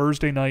 next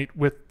Thursday night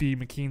with the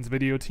McKeen's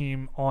video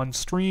team on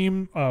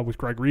stream with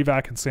Greg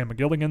Revac and Sam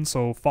McGilligan.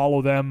 So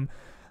follow them.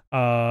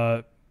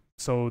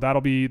 So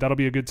that'll be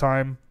a good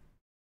time.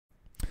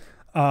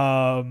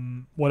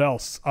 What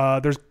else?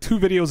 There's 2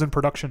 videos in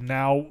production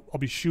now. I'll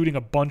be shooting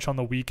a bunch on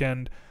the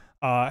weekend.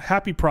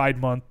 Happy Pride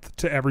Month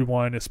to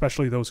everyone,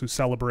 especially those who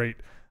celebrate.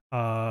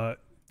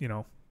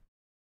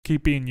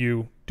 Keep being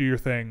you, do your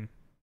thing,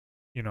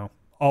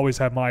 always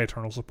have my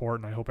eternal support,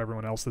 and I hope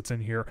everyone else that's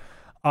in here.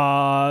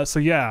 So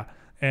yeah.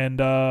 And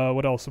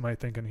what else am I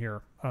thinking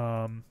here?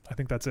 I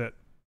think that's it.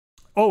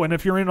 Oh, and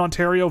if you're in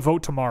Ontario,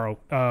 vote tomorrow.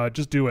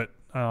 Just do it.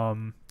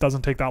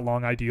 Doesn't take that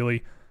long,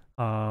 ideally.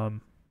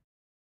 And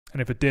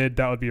if it did,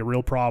 that would be a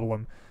real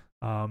problem.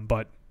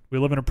 But we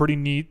live in a pretty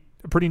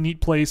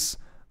neat place.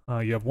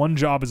 You have one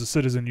job as a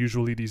citizen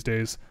usually these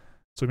days,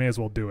 so we may as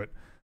well do it.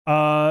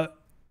 Well,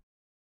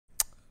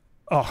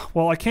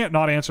 I can't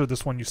not answer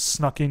this one. You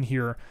snuck in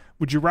here.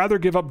 Would you rather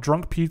give up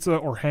drunk pizza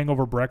or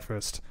hangover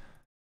breakfast?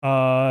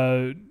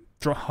 I'd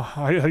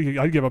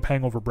give up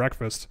hangover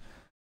breakfast.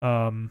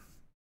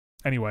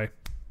 Anyway.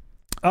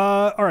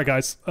 All right,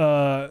 guys.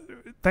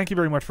 thank you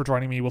very much for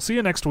joining me. We'll see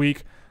you next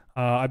week.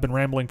 I've been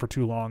rambling for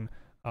too long.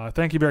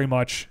 Thank you very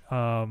much.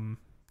 I'm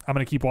going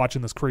to keep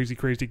watching this crazy,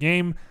 crazy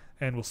game,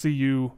 and we'll see you